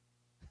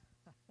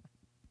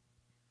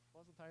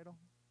 What was the title?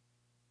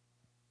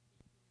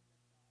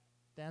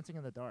 Dancing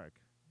in the Dark.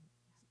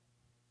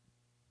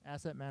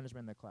 Asset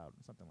Management in the Cloud,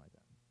 something like that.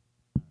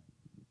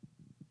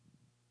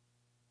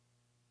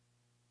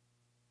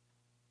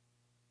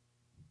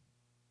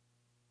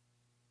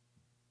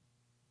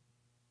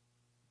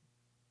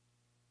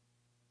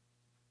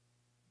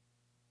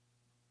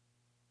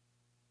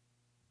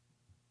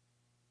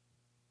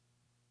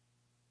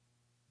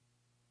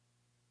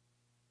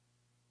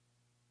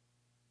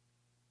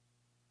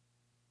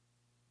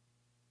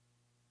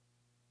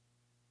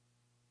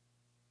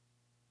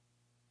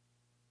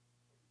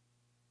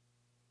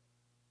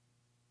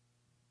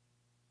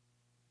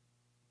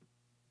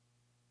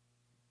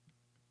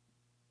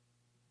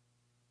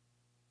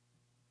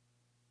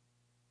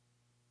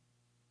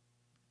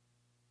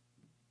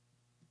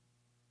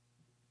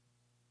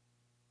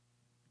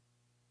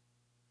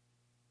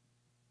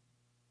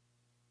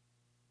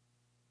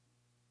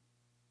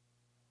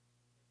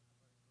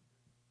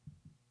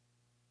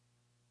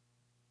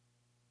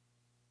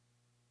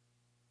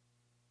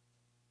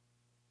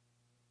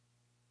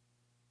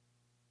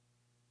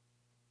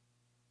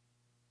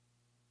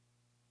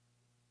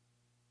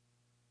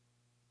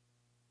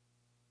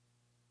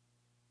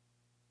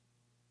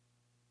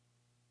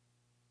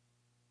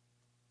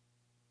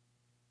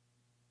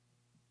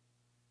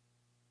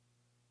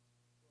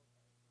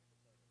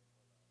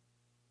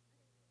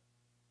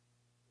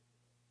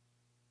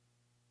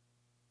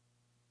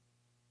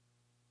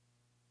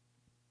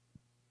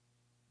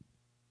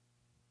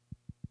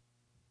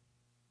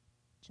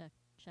 Check,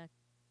 check.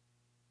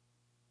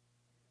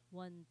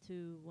 1,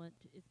 2, 1,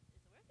 2. Is it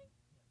working?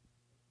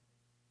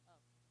 Oh.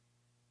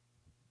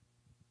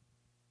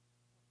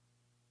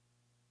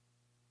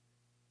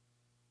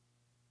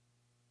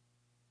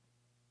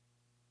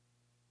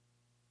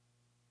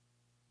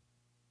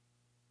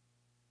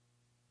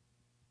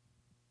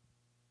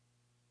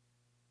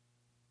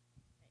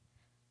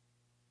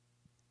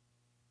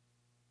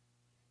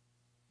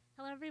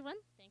 Hello, everyone.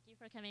 Thank you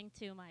for coming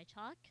to my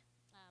talk.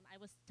 I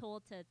was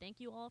told to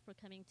thank you all for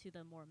coming to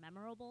the more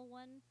memorable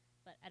one,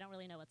 but I don't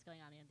really know what's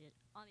going on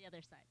the other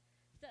side.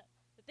 So,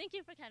 thank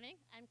you for coming.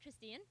 I'm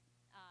Christine.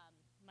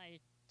 My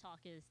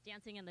talk is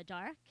Dancing in the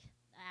Dark,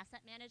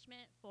 Asset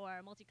Management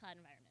for Multi-Cloud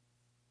Environments.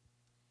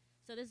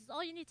 So this is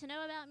all you need to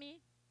know about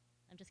me.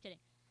 I'm just kidding.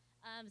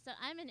 So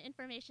I'm an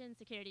information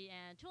security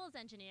and tools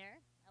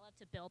engineer. I love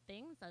to build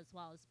things as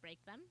well as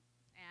break them.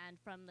 And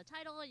from the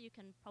title, you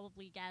can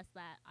probably guess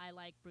that I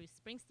like Bruce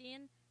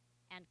Springsteen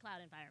and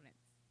cloud environments.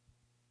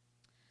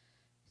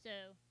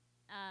 So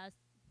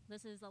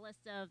this is a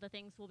list of the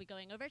things we'll be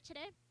going over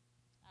today.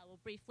 We'll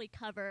briefly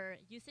cover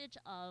usage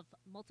of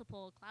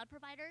multiple cloud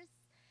providers,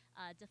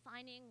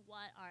 defining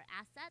what are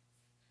assets,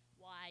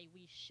 why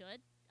we should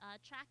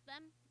track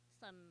them,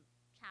 some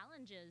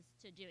challenges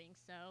to doing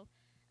so,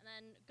 and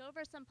then go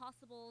over some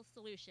possible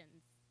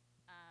solutions,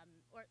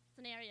 or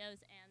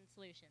scenarios and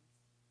solutions.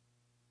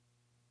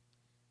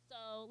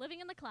 So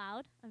living in the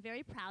cloud, I'm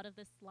very proud of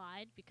this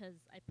slide because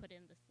I put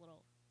in this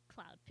little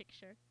cloud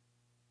picture.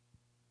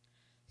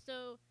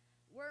 So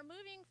we're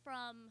moving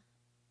from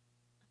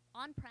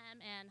on-prem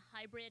and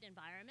hybrid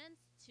environments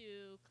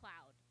to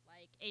cloud,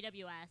 like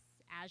AWS,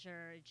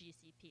 Azure,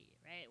 GCP,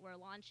 right? We're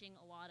launching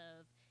a lot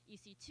of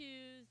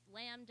EC2s,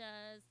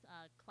 Lambdas,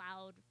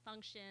 cloud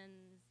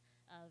functions,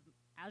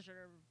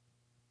 Azure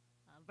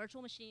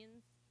virtual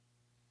machines.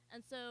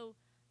 And so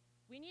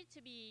we need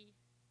to be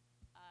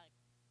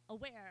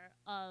aware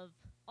of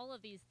all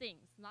of these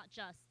things, not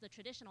just the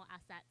traditional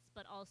assets,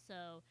 but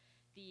also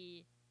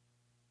the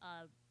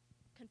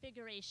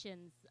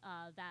configurations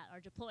that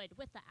are deployed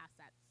with the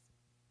assets.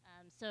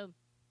 So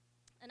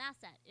an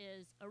asset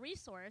is a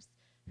resource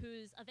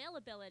whose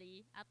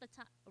availability at the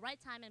right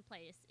time and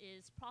place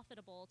is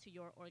profitable to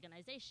your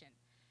organization.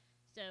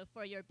 So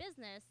for your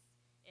business,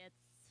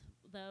 it's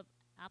the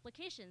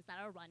applications that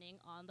are running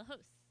on the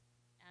hosts.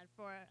 And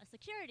for a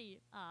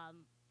security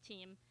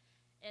team,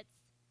 it's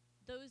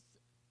those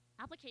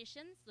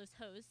applications, those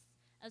hosts,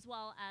 as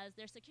well as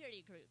their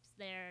security groups,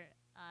 their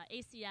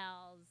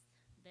ACLs,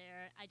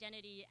 their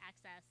identity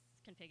access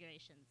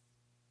configurations.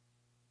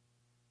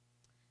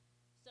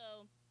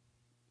 So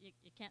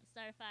you can't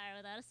start a fire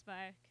without a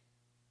spark.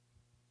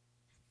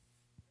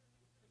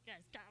 You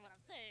guys got what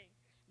I'm saying.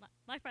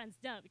 My friends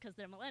don't because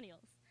they're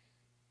millennials.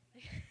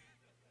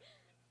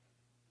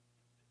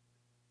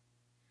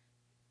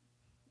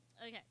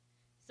 Okay,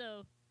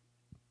 so,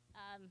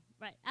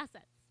 right,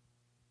 assets.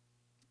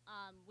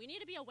 We need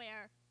to be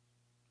aware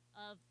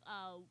of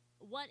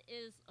what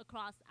is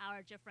across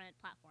our different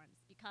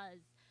platforms because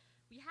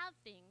we have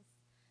things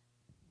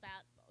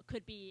that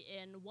could be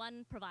in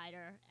one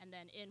provider and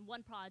then in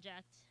one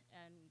project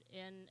and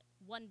in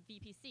one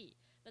VPC.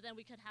 But then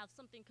we could have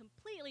something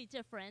completely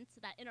different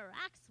that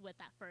interacts with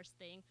that first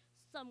thing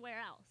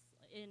somewhere else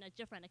in a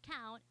different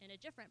account, in a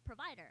different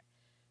provider.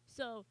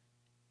 So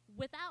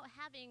without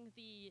having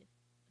the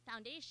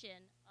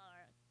foundation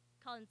or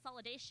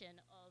consolidation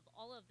of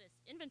all of this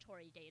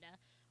inventory data,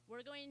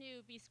 we're going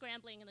to be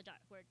scrambling in the dark.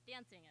 We're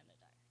dancing in the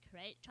dark,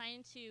 right?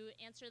 Trying to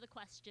answer the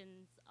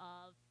questions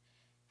of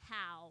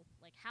how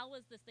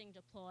was this thing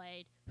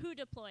deployed, who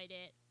deployed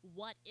it,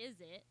 what is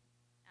it,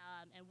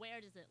 and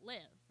where does it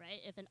live, right?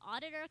 If an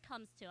auditor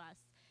comes to us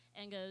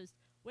and goes,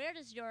 where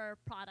does your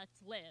product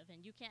live?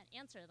 And you can't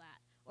answer that.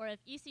 Or if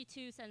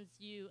EC2 sends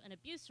you an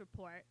abuse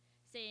report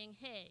saying,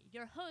 hey,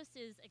 your host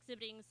is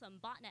exhibiting some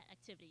botnet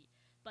activity,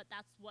 but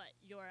that's what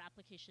your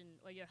application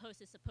or your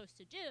host is supposed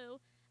to do,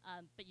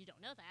 but you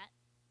don't know that,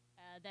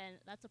 then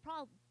that's a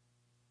problem.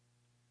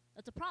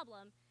 That's a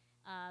problem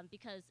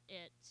because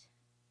it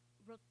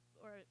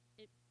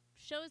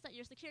shows that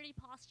your security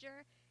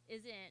posture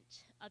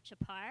isn't up to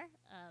par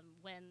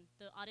when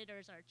the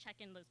auditors are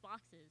checking those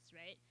boxes,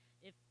 right?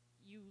 If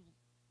you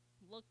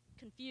look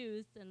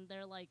confused and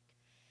they're like,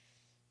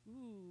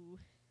 ooh,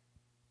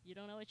 you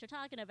don't know what you're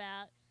talking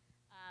about,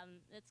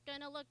 it's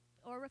going to look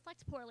or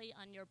reflect poorly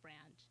on your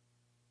brand.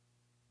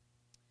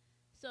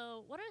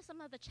 So what are some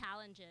of the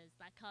challenges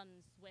that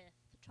comes with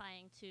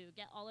trying to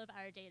get all of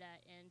our data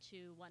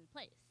into one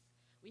place?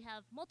 We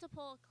have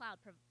multiple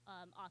cloud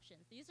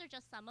options. These are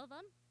just some of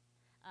them.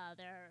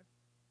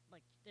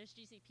 There's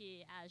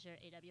GCP, Azure,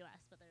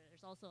 AWS, but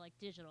there's also like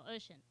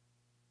DigitalOcean,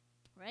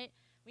 right?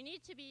 We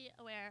need to be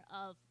aware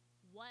of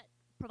what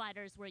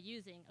providers we're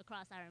using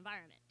across our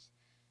environment.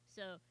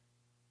 So,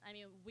 I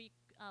mean, we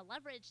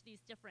leverage these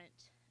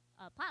different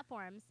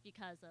platforms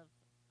because of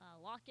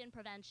lock-in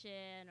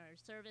prevention or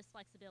service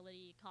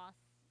flexibility, cost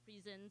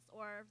reasons,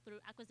 or through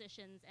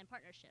acquisitions and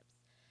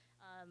partnerships.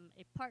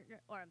 A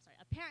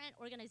parent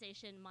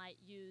organization might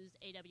use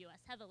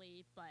AWS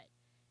heavily, but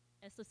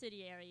a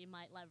subsidiary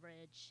might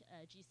leverage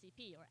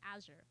GCP or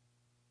Azure.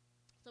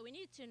 So we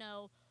need to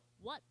know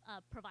what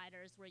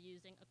providers we're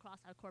using across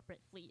our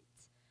corporate fleet,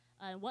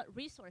 and what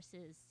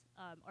resources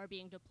are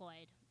being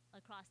deployed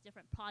across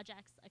different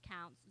projects,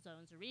 accounts,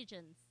 zones, or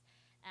regions.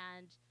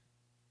 And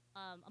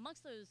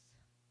amongst those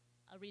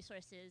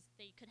resources,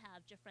 they could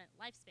have different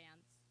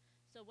lifespans.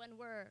 So when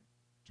we're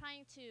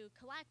trying to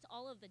collect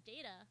all of the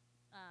data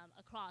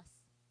across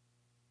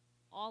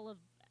all of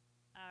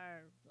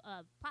our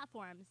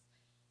platforms,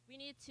 we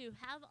need to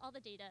have all the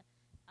data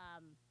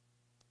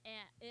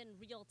in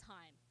real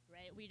time,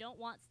 right? We don't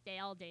want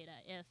stale data.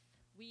 If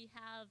we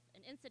have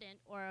an incident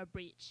or a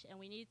breach and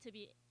we need to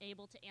be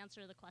able to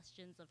answer the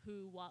questions of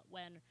who, what,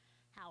 when,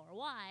 how, or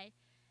why,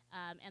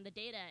 and the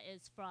data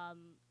is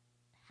from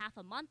half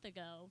a month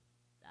ago,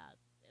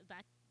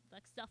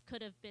 that stuff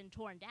could have been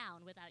torn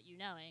down without you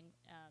knowing,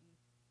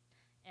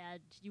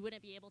 and you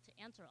wouldn't be able to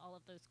answer all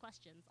of those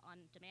questions on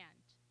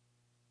demand.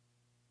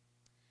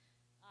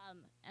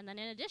 And then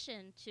in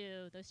addition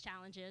to those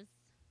challenges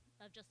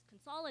of just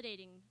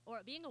consolidating or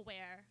being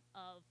aware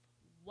of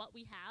what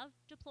we have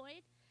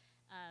deployed,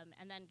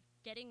 and then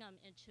getting them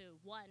into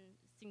one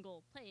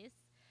single place,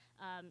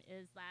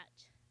 is that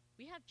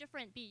we have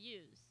different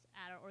BUs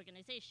at our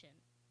organization.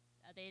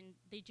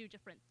 They do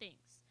different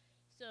things.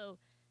 So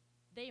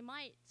they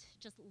might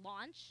just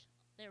launch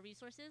their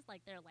resources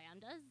like their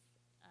Lambdas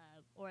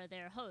or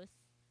their hosts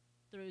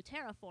through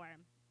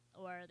Terraform,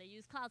 or they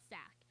use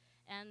CloudStack.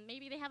 And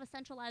maybe they have a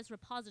centralized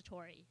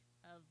repository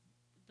of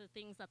the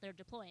things that they're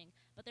deploying,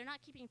 but they're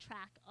not keeping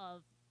track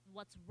of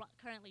what's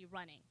currently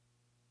running.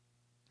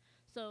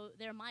 So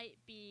there might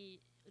be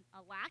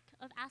a lack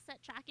of asset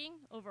tracking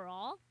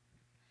overall,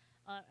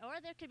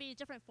 or there could be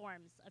different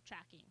forms of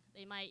tracking.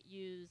 They might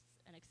use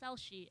an Excel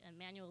sheet and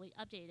manually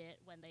update it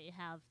when they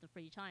have the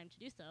free time to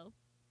do so,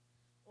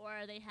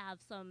 or they have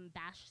some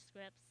bash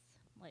scripts,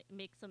 like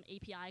make some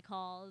API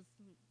calls,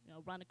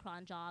 run a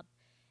cron job,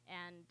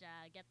 and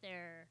get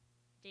their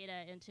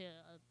data into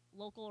a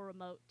local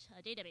remote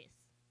database.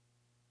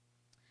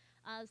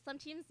 Some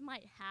teams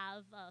might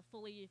have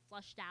fully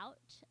flushed out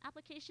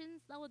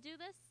applications that will do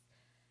this.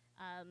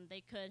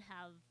 They could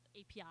have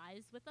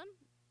APIs with them.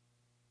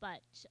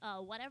 But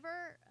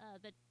whatever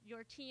that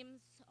your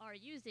teams are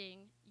using,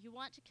 you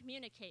want to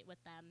communicate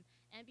with them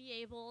and be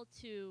able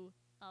to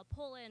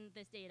pull in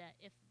this data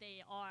if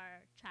they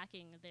are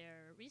tracking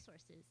their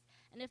resources.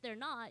 And if they're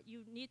not,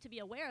 you need to be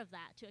aware of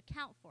that to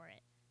account for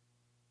it.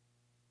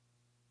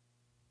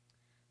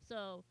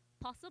 So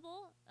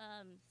possible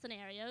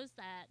scenarios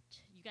that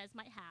you guys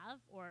might have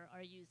or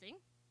are using.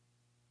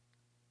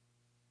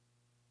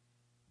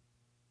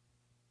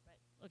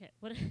 Right, okay,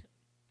 what current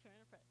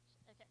approach,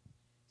 okay.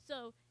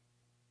 So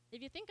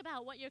if you think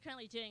about what you're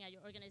currently doing at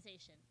your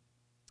organization,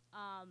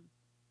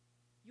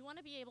 you want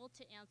to be able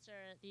to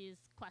answer these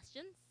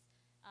questions.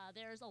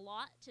 There's a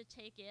lot to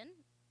take in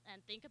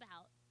and think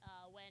about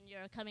when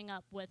you're coming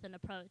up with an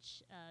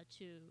approach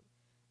to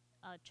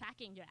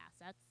tracking your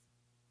assets.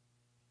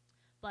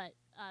 But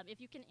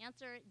if you can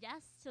answer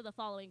yes to the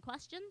following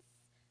questions,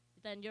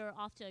 then you're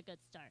off to a good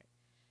start.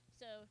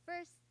 So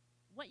first,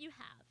 what you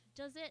have,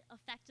 does it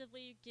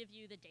effectively give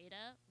you the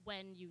data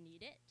when you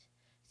need it?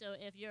 So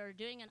if you're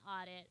doing an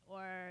audit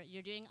or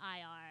you're doing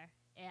IR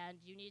and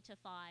you need to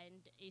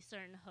find a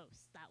certain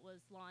host that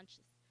was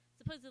launched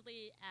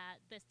supposedly at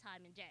this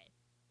time and day,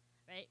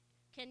 right?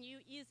 Can you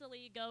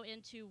easily go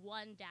into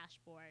one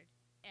dashboard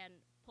and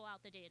pull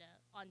out the data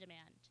on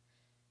demand?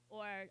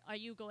 Or are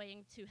you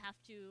going to have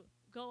to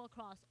go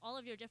across all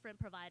of your different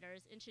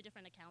providers into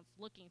different accounts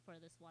looking for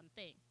this one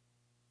thing?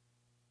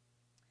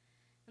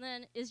 And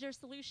then, is your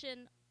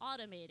solution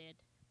automated?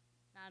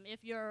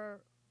 If you're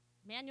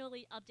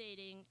manually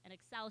updating an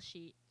Excel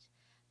sheet,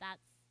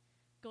 that's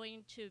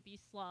going to be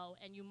slow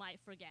and you might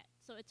forget.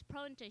 So it's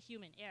prone to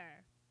human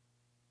error.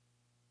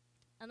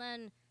 And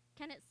then,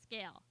 can it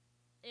scale?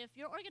 If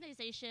your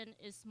organization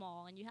is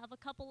small and you have a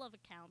couple of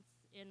accounts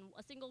in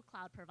a single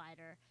cloud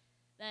provider,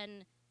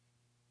 then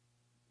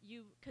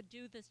you could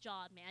do this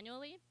job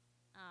manually.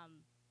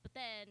 But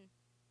then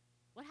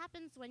what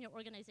happens when your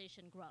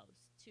organization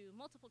grows to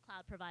multiple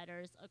cloud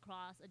providers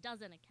across a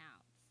dozen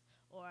accounts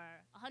or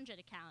 100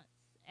 accounts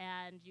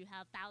and you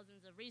have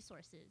thousands of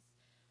resources?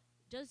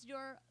 Does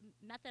your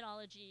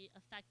methodology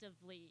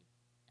effectively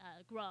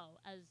grow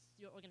as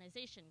your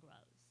organization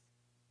grows?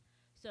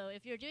 So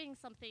if you're doing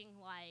something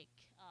like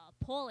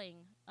polling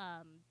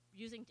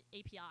using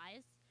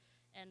APIs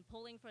and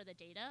polling for the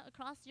data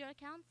across your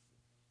accounts,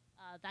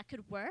 that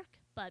could work,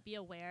 but be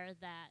aware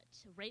that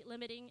rate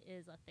limiting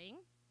is a thing,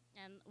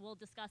 and we'll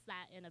discuss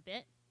that in a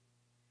bit.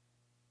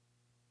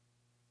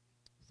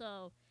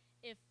 So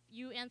if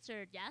you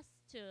answered yes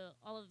to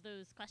all of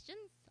those questions,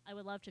 I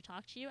would love to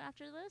talk to you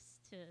after this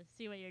to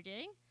see what you're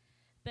doing.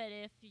 But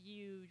if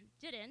you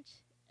didn't,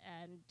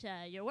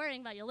 and you're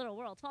worrying about your little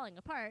world falling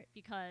apart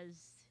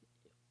because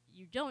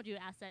you don't do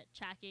asset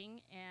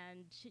tracking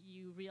and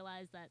you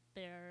realize that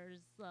there's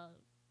a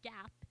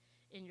gap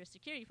in your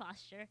security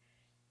posture,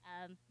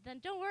 then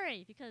don't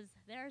worry, because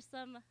there are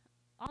some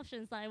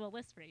options that I will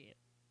list for you.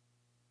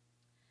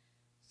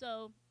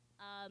 So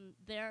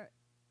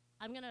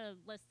I'm going to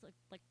list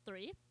like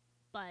 3,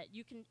 but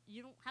you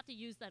don't have to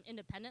use them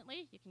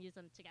independently. You can use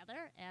them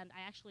together, and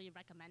I actually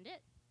recommend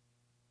it.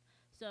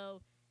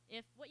 So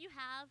if what you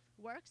have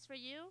works for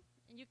you,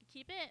 and you can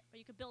keep it or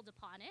you could build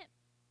upon it,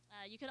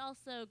 you could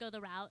also go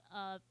the route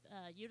of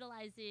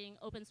utilizing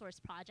open source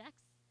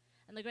projects.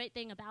 And the great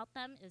thing about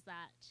them is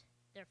that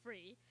they're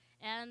free,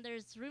 And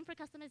there's room for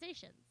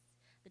customizations.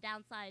 The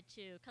downside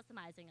to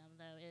customizing them,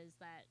 though, is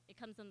that it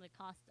comes in the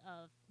cost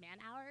of man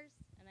hours,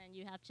 and then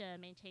you have to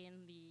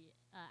maintain the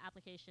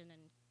application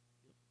and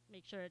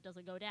make sure it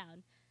doesn't go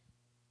down.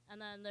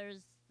 And then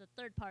there's the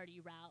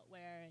third-party route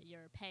where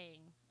you're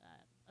paying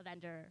a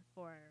vendor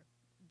for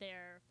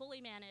their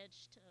fully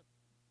managed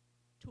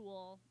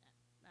tool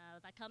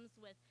that comes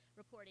with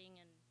reporting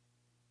and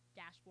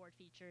dashboard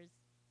features.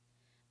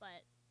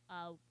 But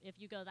if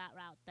you go that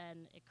route,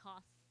 then it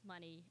costs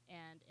money,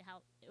 and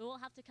it will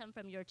have to come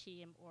from your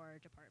team or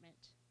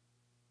department.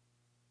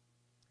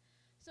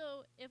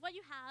 So if what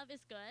you have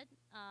is good,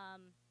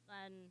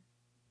 then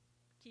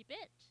keep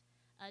it.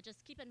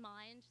 Just keep in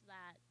mind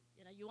that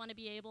you want to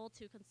be able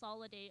to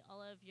consolidate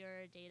all of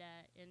your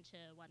data into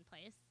one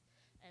place,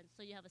 and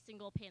so you have a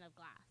single pane of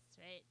glass,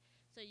 right?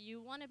 So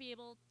you want to be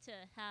able to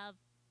have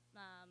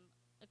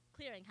a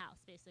clearinghouse,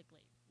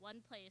 basically,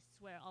 one place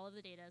where all of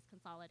the data is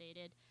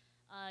consolidated.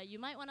 You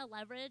might want to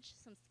leverage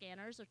some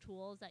scanners or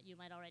tools that you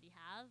might already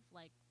have,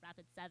 like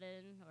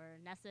Rapid7 or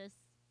Nessus.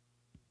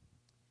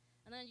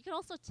 And then you can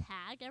also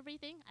tag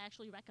everything. I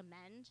actually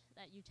recommend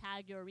that you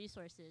tag your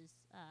resources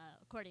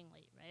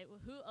accordingly, right?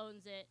 Who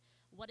owns it?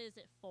 What is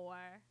it for?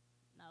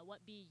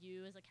 What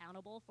BU is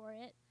accountable for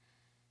it?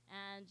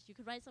 And you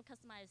could write some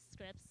customized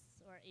scripts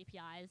or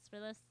APIs for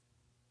this.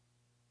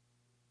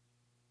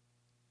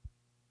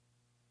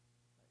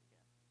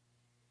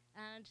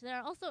 And there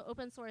are also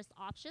open source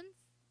options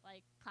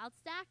like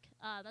CloudStack.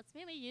 That's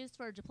mainly used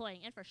for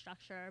deploying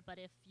infrastructure, but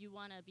if you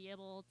want to be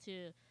able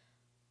to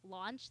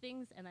launch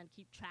things and then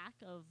keep track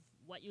of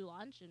what you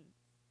launch and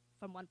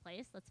from one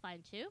place, that's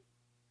fine too.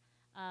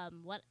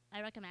 What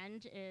I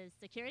recommend is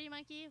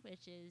SecurityMonkey,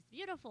 which is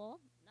beautiful,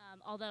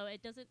 although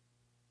it doesn't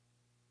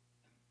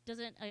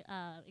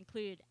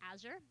include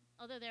Azure,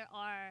 although there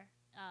are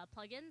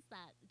plugins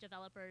that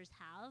developers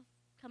have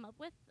come up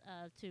with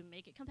to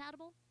make it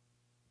compatible.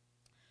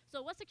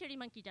 So what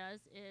SecurityMonkey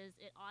does is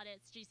it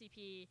audits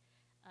GCP,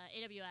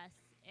 AWS,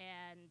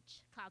 and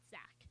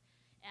CloudStack.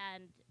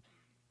 And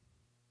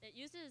it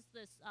uses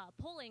this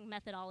polling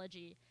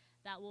methodology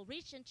that will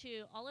reach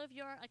into all of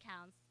your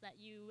accounts that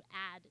you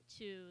add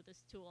to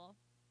this tool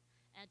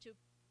and to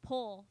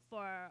poll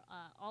for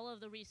all of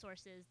the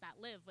resources that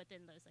live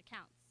within those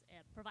accounts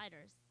and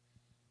providers.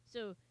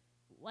 So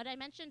what I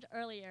mentioned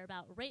earlier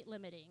about rate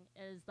limiting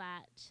is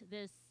that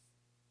this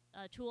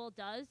tool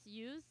does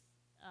use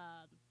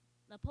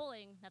the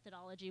polling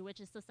methodology, which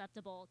is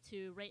susceptible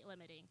to rate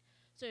limiting.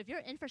 So if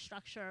your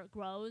infrastructure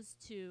grows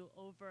to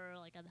over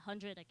like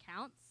 100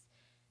 accounts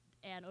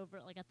and over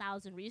like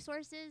 1,000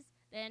 resources,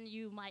 then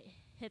you might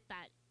hit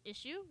that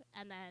issue,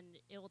 and then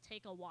it will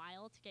take a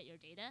while to get your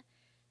data.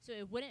 So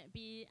it wouldn't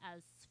be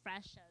as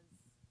fresh as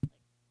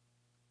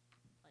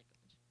like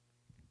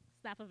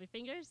snap of your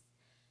fingers.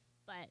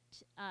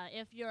 But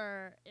if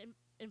your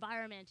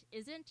environment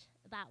isn't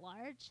that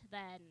large,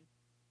 then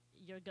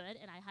you're good,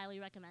 and I highly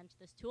recommend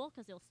this tool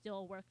because it'll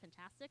still work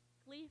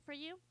fantastically for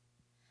you.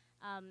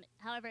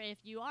 However,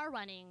 if you are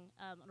running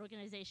an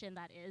organization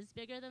that is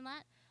bigger than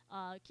that,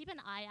 keep an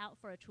eye out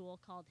for a tool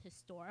called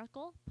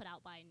Historical, put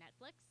out by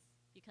Netflix,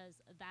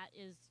 because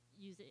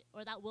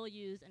that will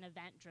use an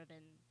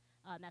event-driven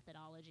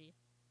methodology.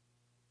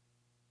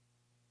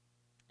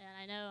 And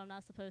I know I'm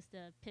not supposed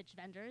to pitch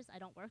vendors. I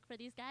don't work for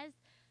these guys,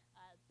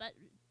 but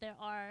there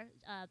are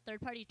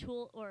third-party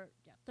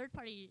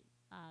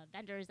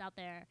vendors out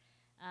there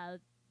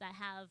that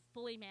have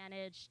fully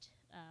managed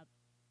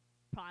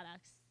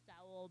products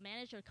that will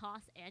manage your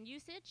costs and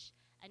usage.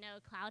 I know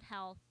Cloud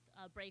Health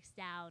breaks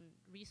down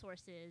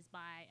resources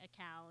by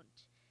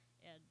account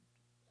and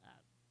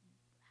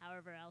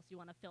however else you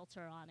want to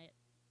filter on it.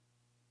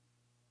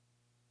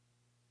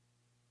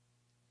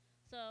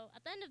 So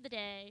at the end of the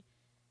day,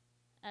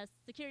 as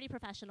security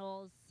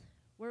professionals,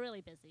 we're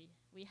really busy.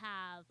 We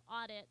have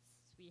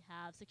audits, we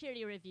have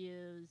security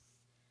reviews,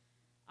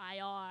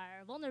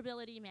 IR,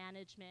 vulnerability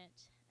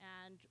management,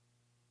 and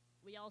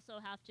we also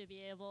have to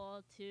be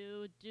able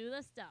to do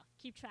this stuff,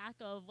 keep track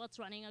of what's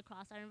running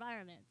across our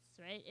environments,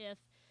 right? If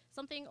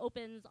something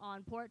opens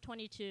on port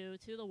 22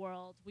 to the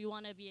world, we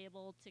want to be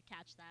able to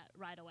catch that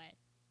right away.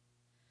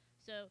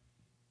 So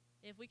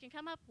if we can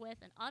come up with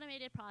an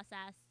automated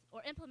process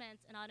or implement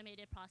an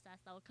automated process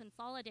that will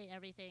consolidate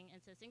everything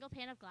into a single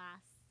pane of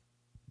glass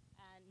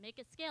and make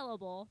it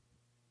scalable,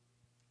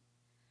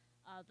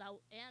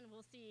 and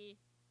we'll see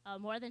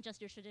more than just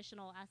your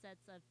traditional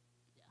assets of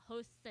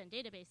hosts and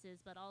databases,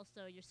 but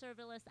also your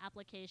serverless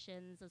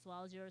applications as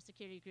well as your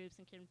security groups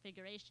and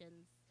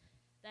configurations,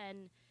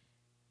 then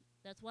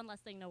that's one less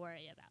thing to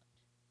worry about.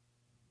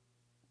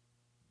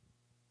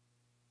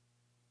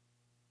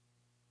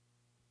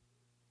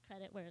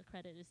 Credit where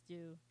credit is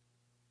due.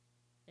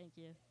 Thank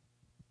you.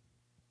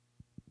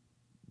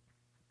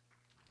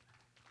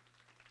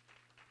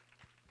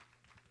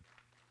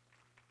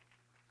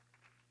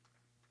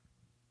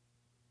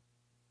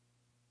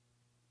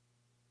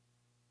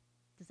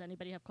 Does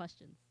anybody have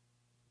questions?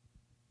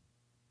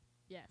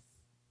 Yes.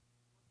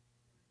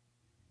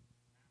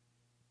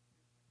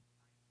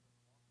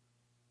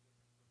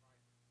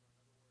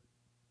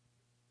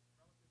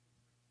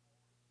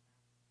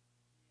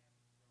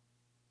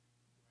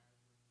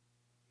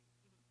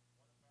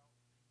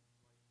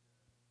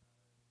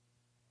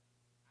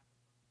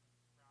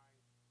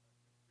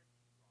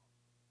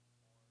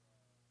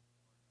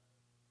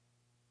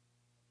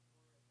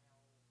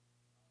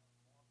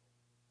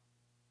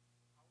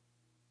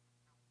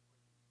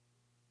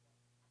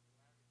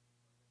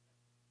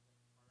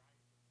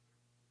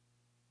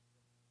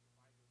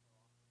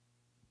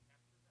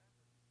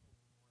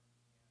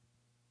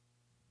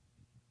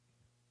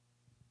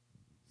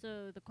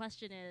 So the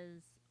question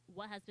is,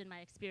 what has been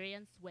my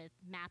experience with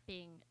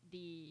mapping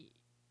the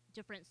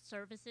different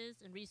services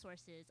and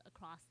resources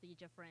across the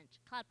different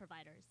cloud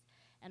providers?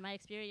 And my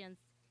experience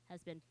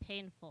has been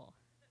painful.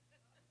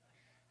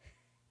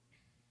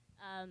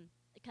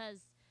 Because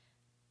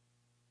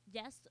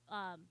yes,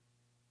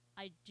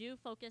 I do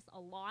focus a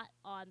lot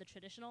on the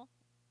traditional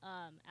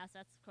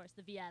assets, of course,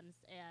 the VMs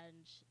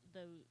and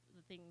the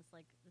things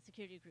like the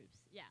security groups.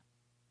 Yeah.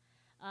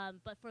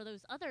 But for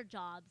those other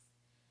jobs,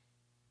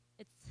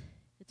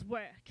 it's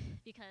work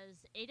because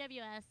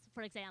AWS,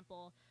 for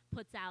example,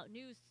 puts out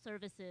new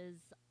services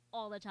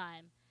all the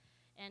time,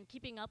 and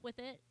keeping up with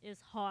it is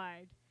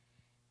hard.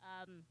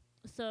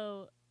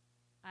 So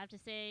I have to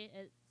say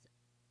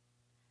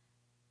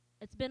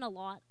it's been a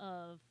lot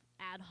of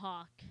ad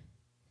hoc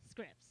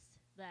scripts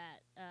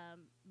that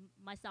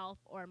myself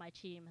or my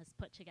team has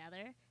put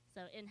together.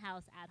 So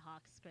in-house ad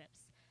hoc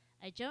scripts.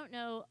 I don't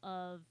know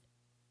of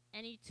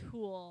any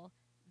tool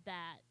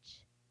that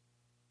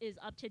is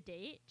up to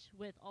date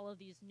with all of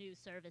these new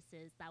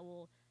services that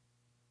will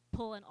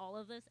pull in all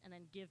of this and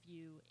then give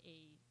you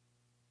a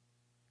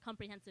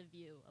comprehensive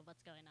view of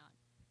what's going on.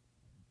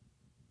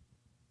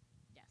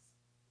 Yes.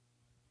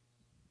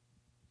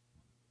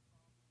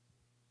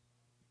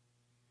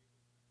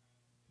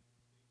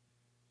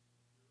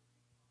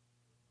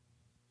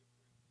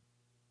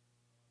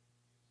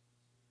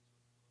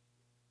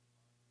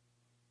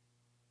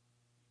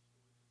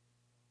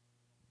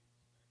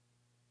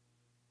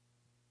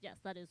 Yes,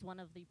 that is one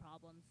of the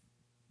problems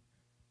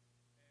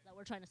that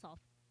we're trying to solve.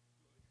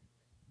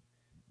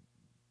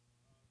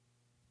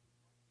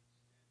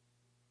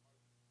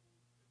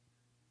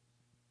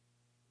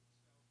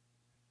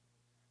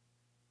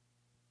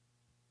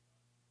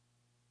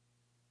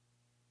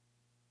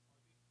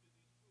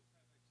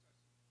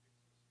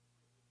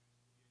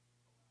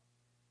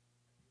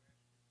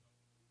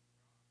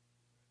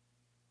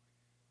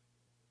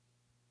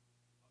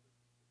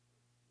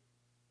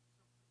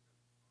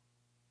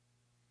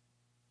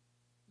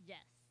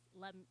 Yes.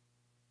 Let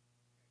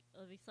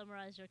me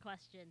summarize your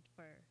question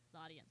for the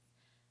audience.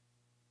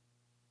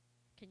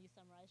 Can you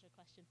summarize your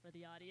question for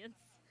the audience?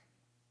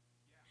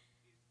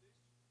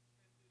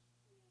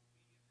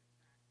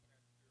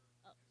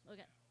 Oh,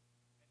 okay.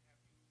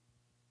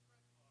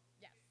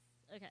 Yes.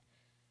 Okay.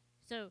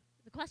 So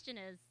the question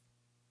is,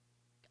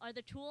 are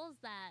the tools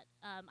that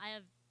I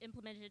have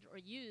implemented or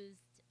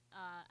used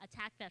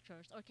attack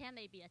vectors, or can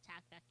they be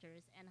attack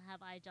vectors, and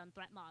have I done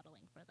threat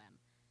modeling for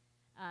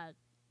them?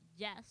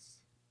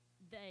 Yes,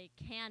 they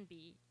can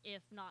be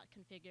if not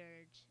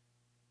configured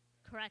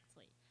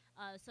correctly.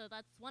 So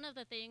that's one of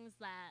the things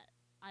that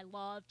I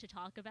love to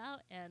talk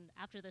about, and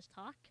after this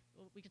talk,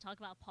 we can talk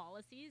about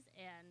policies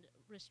and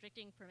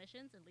restricting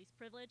permissions and least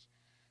privilege.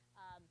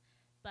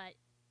 But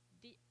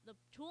the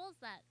tools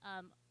that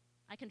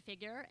I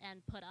configure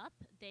and put up,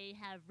 they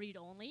have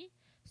read-only.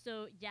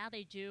 So yeah,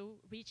 they do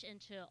reach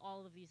into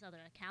all of these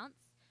other accounts.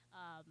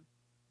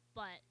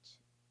 But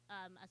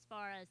as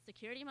far as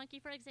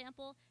SecurityMonkey, for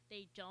example,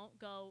 they don't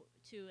go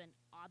to an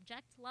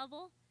object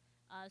level.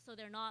 So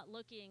they're not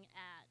looking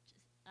at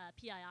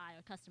PII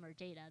or customer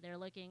data. They're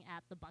looking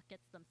at the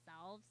buckets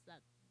themselves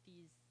that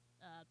these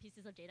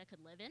pieces of data could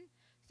live in.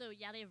 So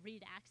yeah, they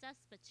read access,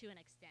 but to an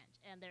extent,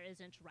 and there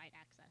isn't write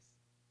access.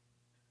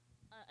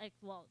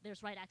 Well,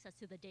 there's write access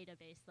to the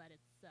database that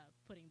it's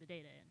putting the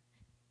data in.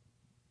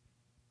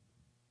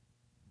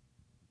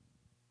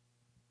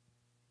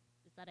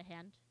 Is that a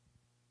hand?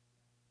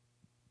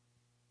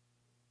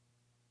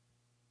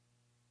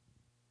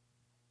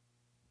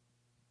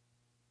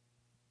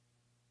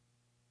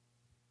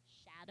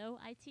 Shadow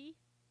IT?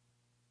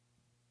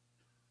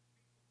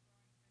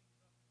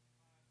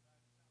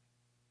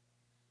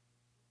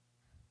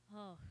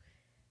 Oh.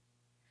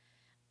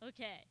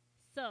 Okay,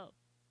 so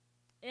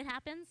it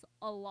happens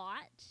a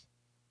lot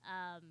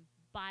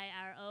by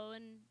our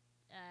own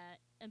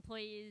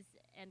employees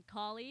and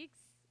colleagues.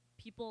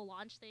 People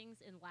launch things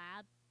in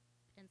lab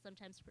and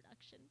sometimes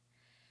production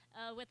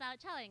without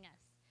telling us.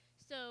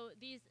 So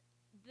the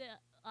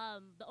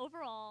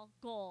overall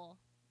goal,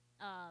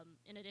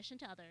 in addition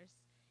to others,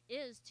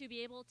 is to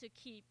be able to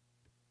keep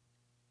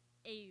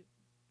a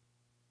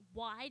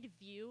wide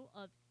view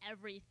of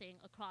everything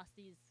across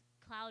these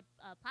cloud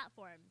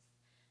platforms,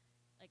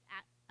 like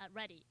at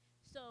ready.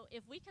 So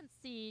if we can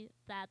see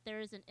that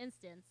there is an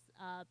instance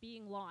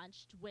being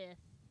launched with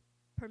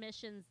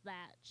permissions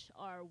that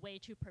are way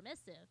too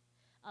permissive,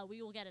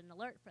 we will get an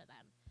alert for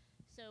them.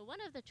 So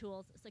one of the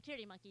tools,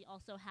 SecurityMonkey,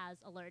 also has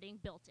alerting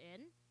built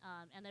in,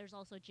 and there's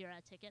also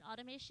Jira ticket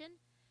automation.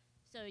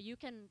 So you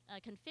can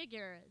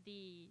configure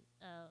the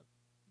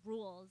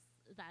rules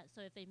that,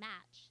 so if they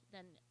match,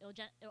 then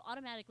it'll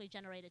automatically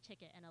generate a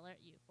ticket and alert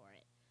you for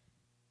it.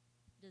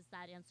 Does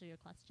that answer your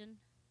question?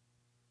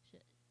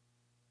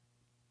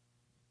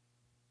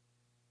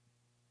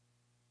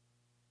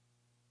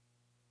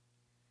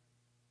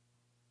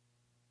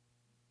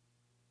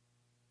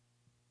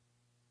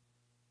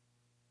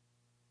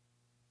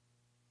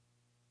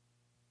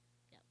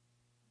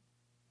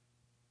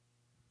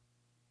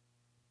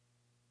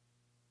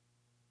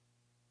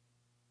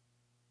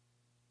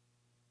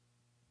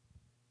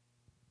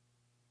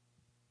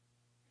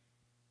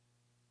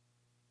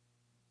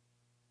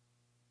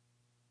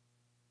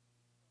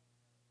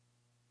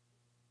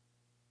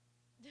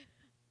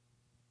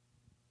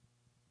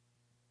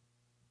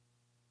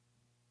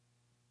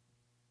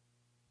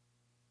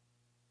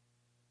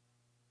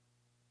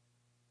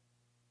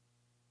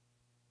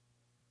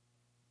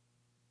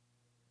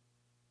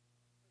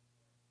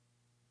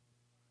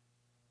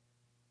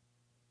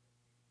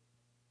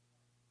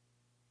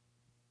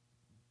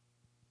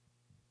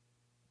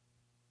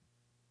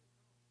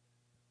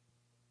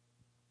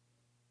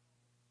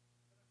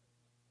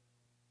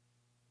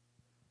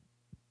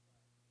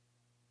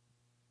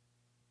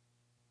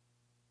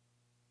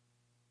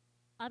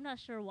 I'm not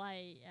sure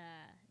why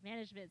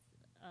management's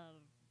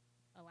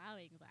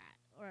allowing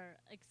that or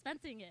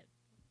expensing it.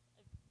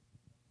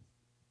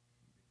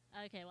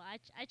 Okay, well,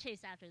 I chase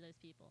after those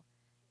people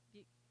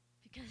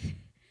because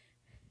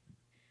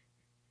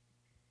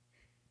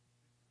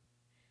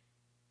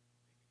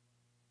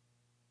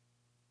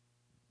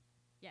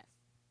yes.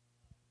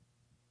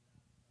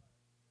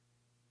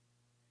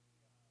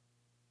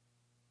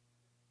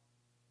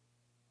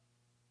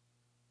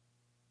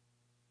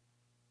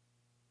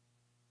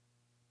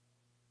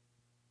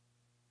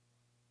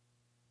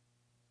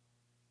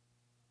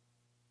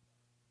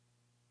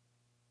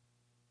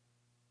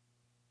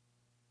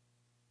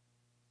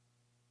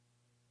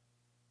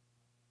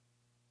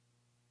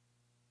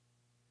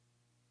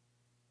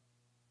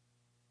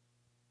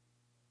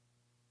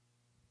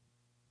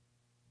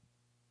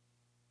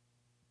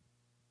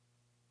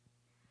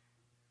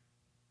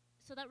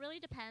 So that really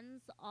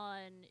depends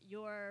on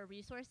your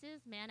resources,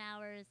 man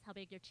hours, how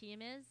big your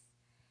team is,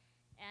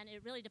 and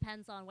it really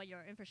depends on what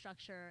your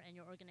infrastructure and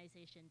your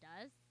organization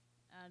does.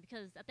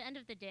 Because at the end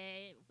of the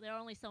day, there are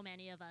only so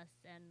many of us,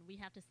 and we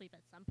have to sleep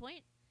at some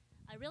point.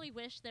 I really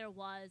wish there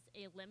was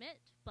a limit,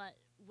 but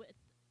with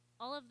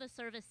all of the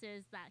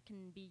services that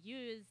can be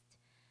used,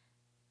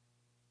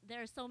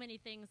 there are so many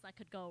things that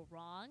could go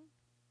wrong,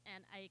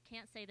 and I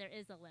can't say there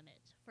is a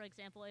limit. For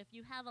example, if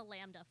you have a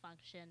Lambda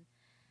function,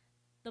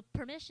 the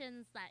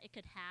permissions that it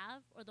could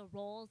have or the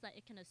roles that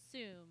it can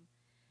assume,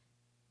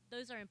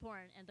 those are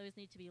important and those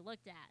need to be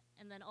looked at.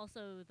 And then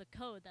also the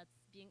code that's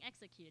being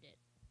executed,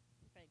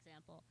 for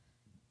example.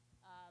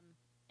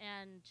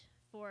 And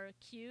for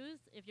queues,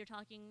 if you're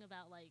talking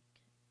about like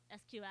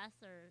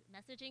SQS or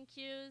messaging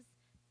queues,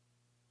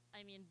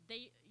 I mean,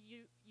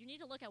 you need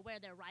to look at where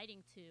they're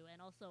writing to and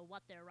also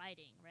what they're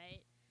writing,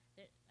 right?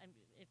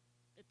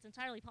 It's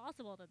entirely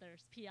possible that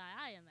there's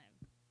PII in there.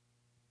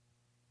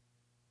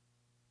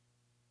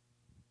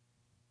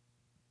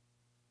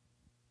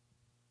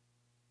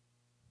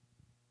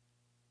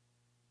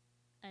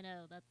 I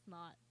know that's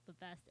not the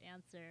best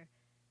answer,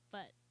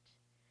 but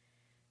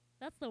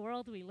that's the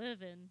world we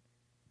live in.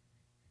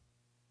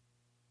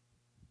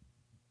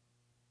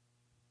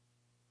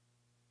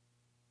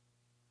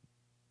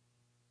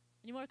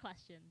 Any more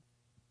questions?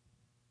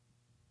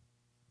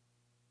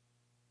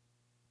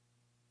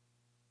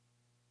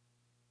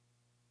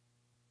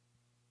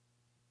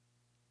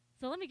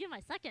 So let me give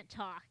my second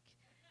talk.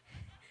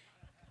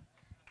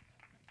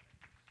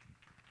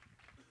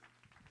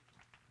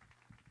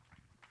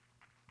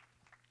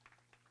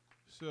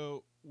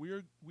 So we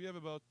have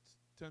about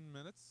 10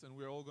 minutes, and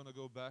we're all gonna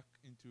go back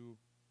into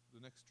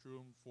the next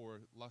room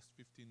for last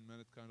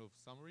 15-minute kind of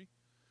summary,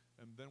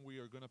 and then we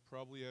are gonna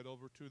probably head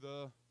over to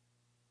the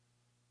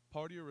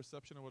party or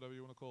reception or whatever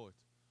you want to call it.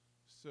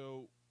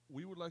 So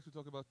we would like to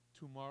talk about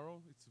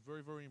tomorrow. It's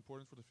very, very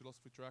important for the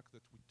philosophy track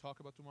that we talk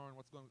about tomorrow and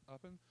what's going to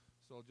happen.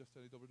 So I'll just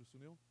hand it over to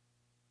Sunil.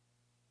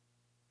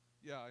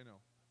 Yeah, I know.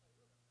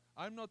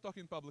 I'm not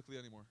talking publicly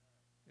anymore.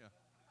 Yeah.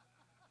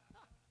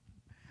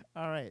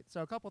 All right.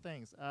 So a couple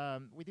things.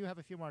 We do have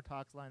a few more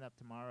talks lined up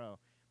tomorrow,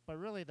 but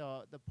really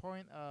the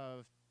point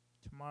of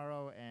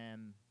tomorrow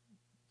and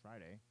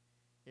Friday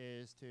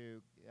is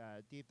to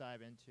deep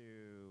dive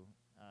into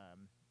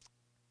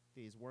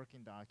these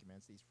working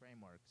documents, these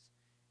frameworks.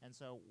 And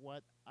so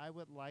what I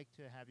would like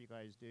to have you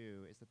guys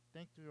do is to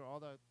think through all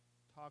the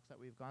talks that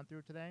we've gone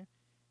through today,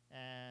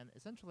 and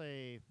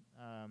essentially,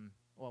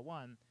 well,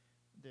 one,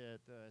 the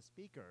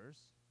speakers,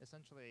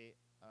 essentially,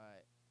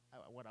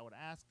 what I would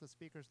ask the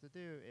speakers to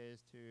do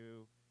is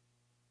to,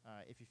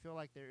 if you feel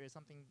like there is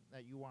something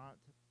that you want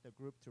the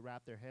group to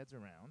wrap their heads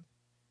around,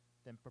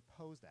 then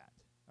propose that,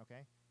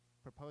 okay?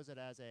 Propose it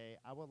as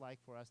I would like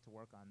for us to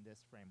work on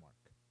this framework,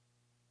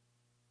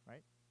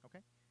 right?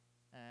 Okay?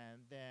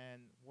 And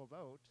then we'll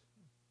vote,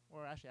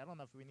 or actually, I don't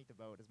know if we need to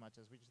vote as much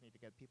as we just need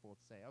to get people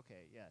to say,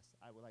 okay, yes,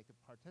 I would like to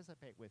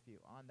participate with you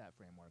on that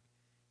framework.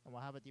 And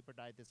we'll have a deeper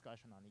dive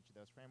discussion on each of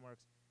those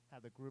frameworks,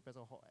 have the group as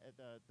a whole,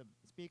 the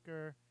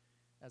speaker,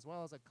 as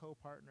well as a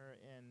co-partner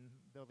in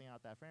building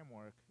out that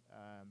framework,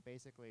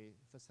 basically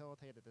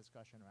facilitate a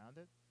discussion around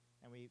it.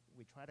 And we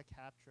try to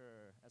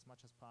capture as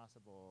much as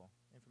possible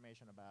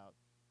information about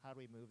how do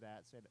we move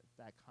that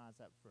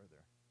concept further,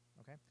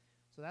 okay?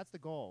 So that's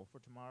the goal for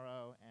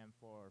tomorrow and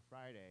for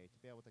Friday, to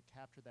be able to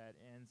capture that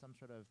in some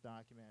sort of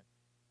document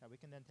that we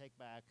can then take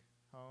back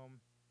home,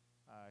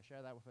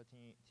 share that with the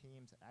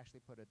teams,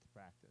 actually put it to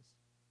practice.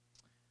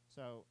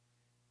 So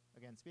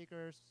again,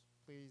 speakers,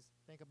 please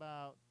think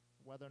about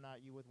whether or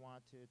not you would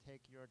want to take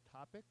your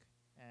topic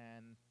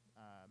and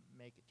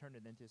turn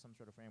it into some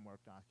sort of framework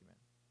document.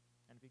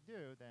 And if you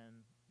do,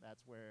 then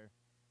that's where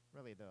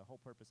really the whole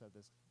purpose of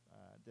this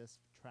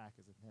this track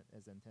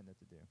is intended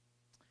to do.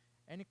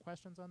 Any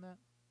questions on that?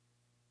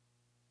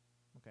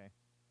 Okay.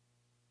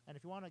 And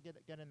if you want to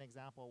get an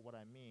example of what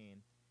I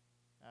mean,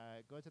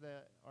 go to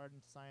the Art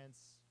and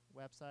Science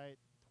website.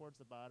 Towards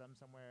the bottom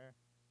somewhere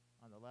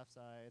on the left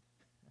side,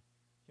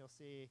 you'll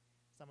see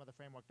some of the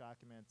framework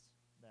documents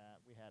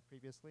that we had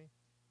previously.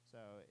 So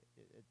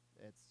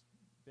it's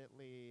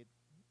bit.ly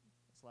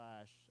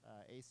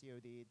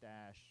ACOD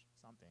dash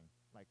something,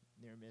 like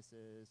near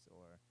misses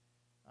or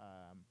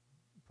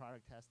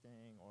product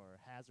testing or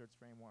hazards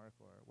framework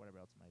or whatever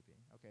else it might be.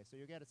 Okay, so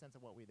you get a sense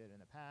of what we did in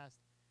the past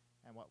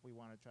and what we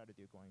want to try to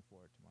do going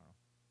forward tomorrow.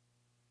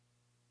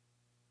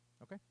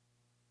 Okay?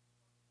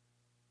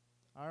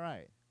 All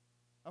right.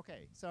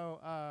 Okay, so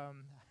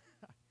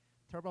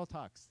Turbo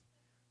Talks.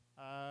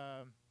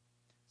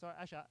 So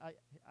actually,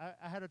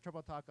 I had a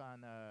Turbo Talk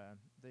on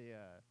the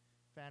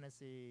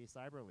fantasy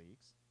cyber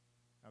leagues,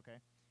 okay?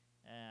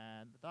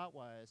 And the thought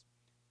was,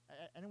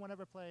 anyone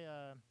ever play,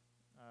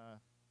 I'm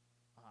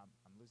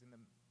losing the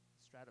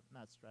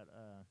sabermetrics.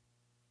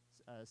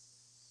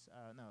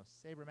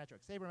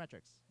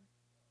 Sabermetrics.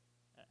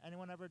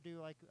 Anyone ever do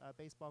like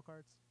baseball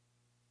cards?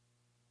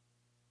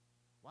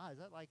 Wow, is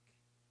that like?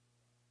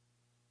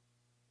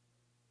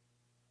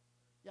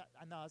 Yeah,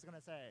 I know. I was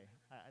gonna say.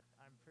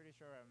 I'm pretty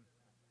sure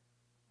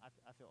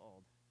I feel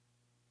old.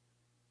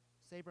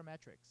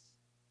 Sabermetrics.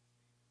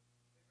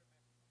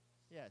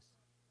 Yes.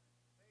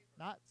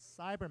 Not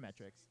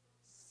cybermetrics.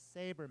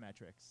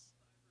 Sabermetrics.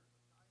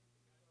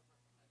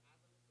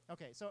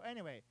 Okay. So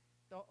anyway,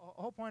 the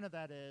whole point of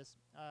that is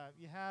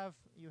you have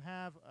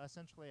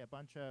essentially a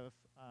bunch of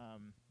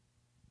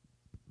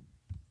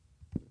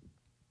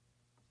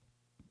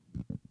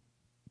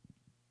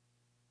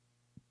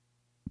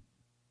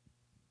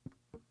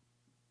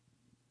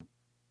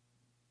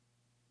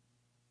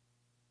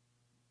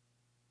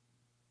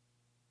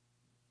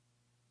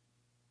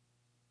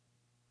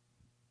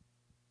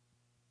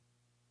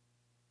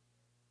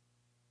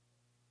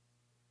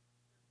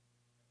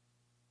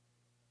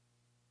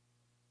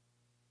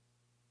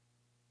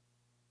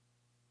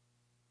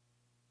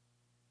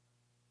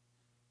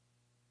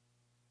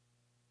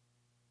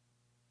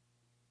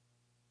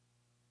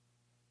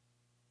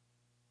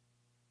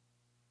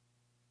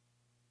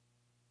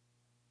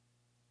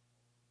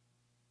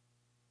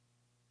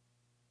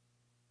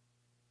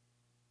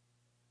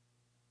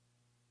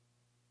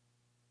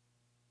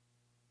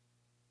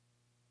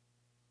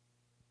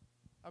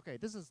okay,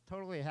 this is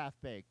totally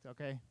half-baked,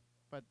 okay?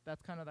 But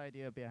that's kind of the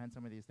idea behind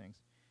some of these things.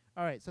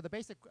 All right, so the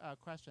basic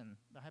question,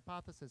 the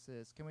hypothesis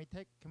is, can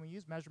we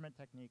use measurement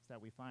techniques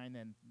that we find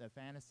in the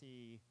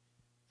fantasy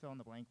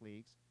fill-in-the-blank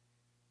leagues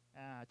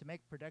to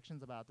make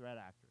predictions about threat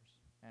actors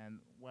and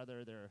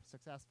whether they're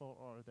successful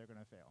or they're going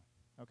to fail,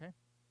 okay?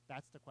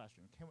 That's the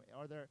question.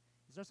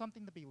 Is there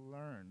something to be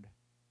learned?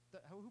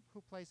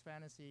 Who plays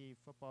fantasy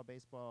football,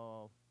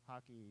 baseball,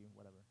 hockey,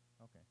 whatever?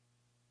 Okay.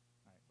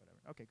 All right, whatever.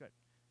 Okay, good.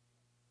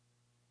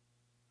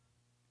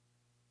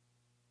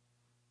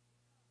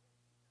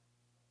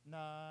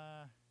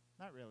 Nah,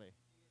 not really.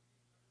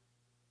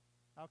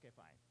 Okay,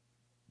 fine.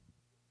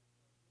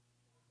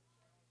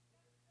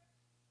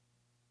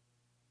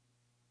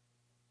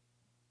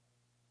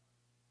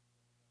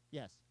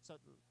 Yes. So,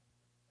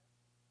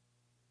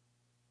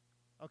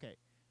 okay.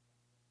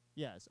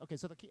 Yes. Okay.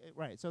 So the key,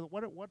 right. So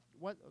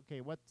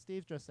what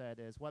Steve just said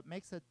is what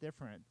makes it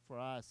different for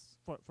us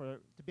for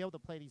to be able to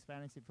play these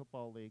fantasy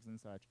football leagues and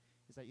such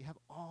is that you have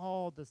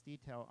all this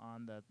detail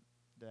on the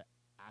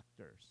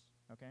actors,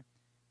 okay,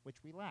 which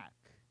we lack.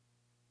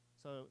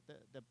 So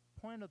the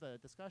point of the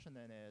discussion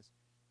then is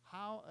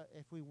how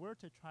if we were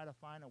to try to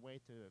find a way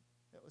to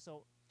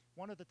so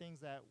one of the things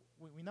that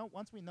we know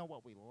once we know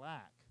what we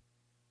lack,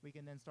 we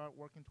can then start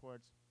working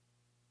towards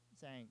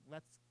saying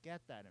let's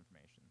get that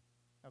information,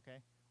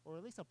 okay, or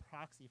at least a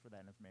proxy for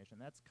that information.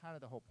 That's kind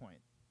of the whole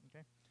point,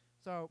 okay.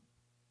 So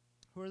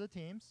who are the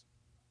teams?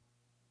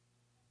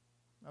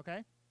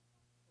 Okay.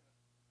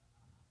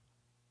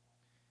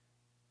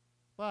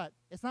 But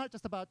it's not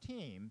just about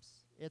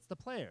teams, it's the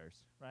players,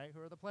 right?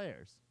 Who are the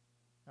players?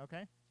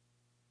 Okay?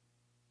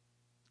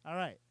 All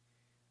right.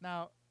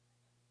 Now,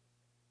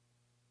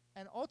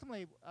 and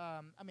ultimately,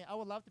 I mean, I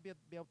would love to be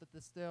able to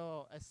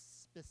distill a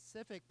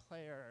specific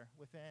player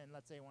within,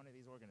 let's say, one of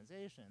these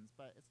organizations,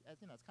 but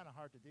it's kind of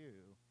hard to do.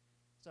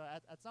 So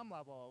at some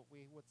level,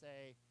 we would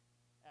say,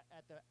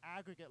 at the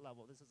aggregate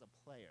level, this is a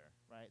player,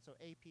 right? So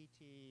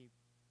APT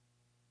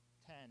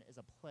 10 is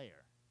a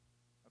player,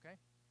 okay?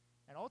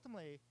 And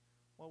ultimately,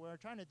 what we're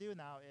trying to do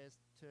now is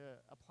to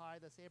apply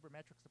the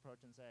sabermetrics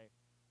approach and say,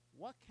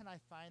 what can I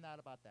find out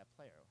about that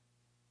player,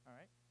 all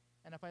right?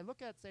 And if I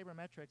look at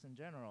sabermetrics in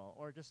general,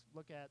 or just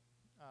look at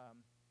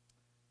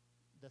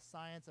the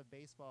science of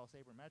baseball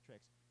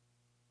sabermetrics,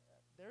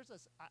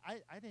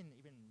 I didn't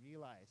even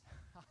realize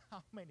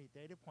how many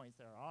data points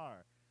there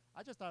are.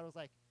 I just thought it was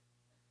like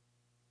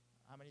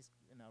how many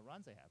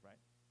runs they have, right?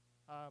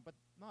 But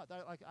no,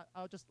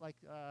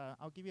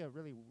 I'll give you a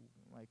really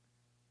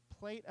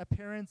plate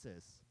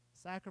appearances,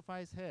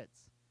 sacrifice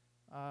hits,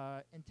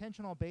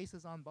 intentional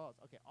bases on balls.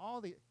 Okay, all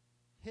the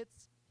hit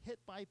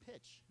by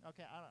pitch.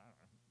 Okay, I don't know.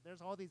 There's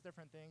all these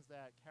different things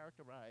that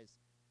characterize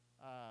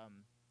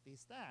these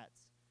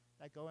stats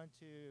that go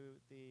into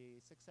the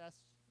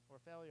success or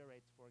failure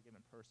rates for a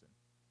given person.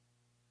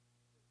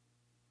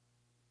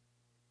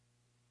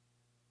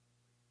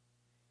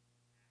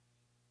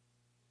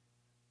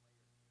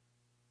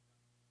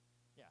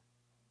 Yeah.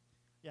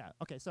 Yeah.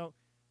 Okay. So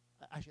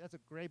actually, that's a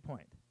great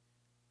point.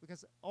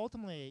 because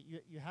ultimately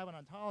you have an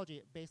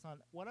ontology based on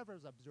whatever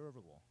is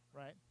observable,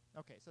 right?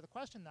 Okay, so the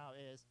question now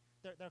is,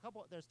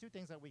 there's two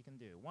things that we can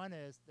do. One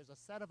is there's a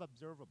set of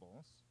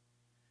observables,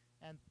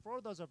 and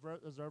for those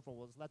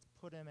observables, let's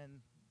put them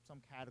in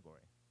some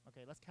category.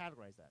 Okay, let's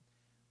categorize that.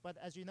 But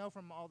as you know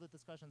from all the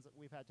discussions that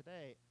we've had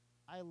today,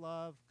 I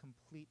love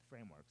complete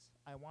frameworks.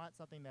 I want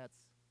something that's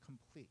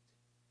complete.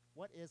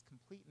 What is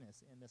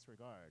completeness in this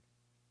regard?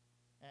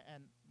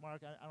 And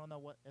Mark, I don't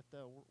know if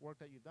the work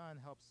that you've done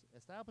helps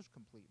establish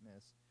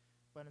completeness,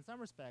 but in some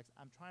respects,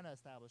 I'm trying to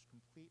establish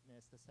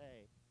completeness to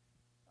say,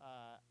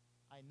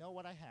 I know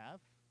what I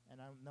have,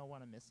 and I know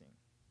what I'm missing.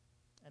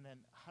 And then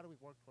how do we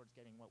work towards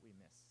getting what we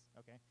miss,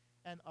 okay?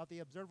 And of the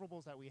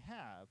observables that we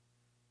have,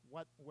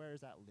 where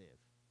does that live,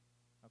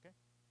 okay?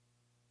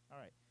 All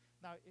right.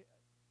 Now,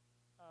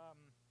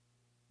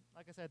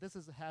 like I said, this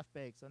is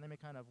half-baked, so let me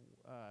kind of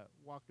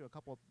walk through a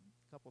couple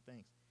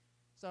things.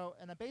 So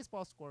in a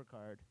baseball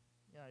scorecard,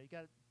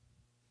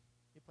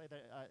 you play the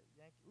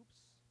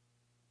oops.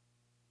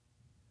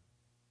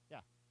 Yeah,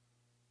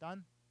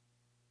 done?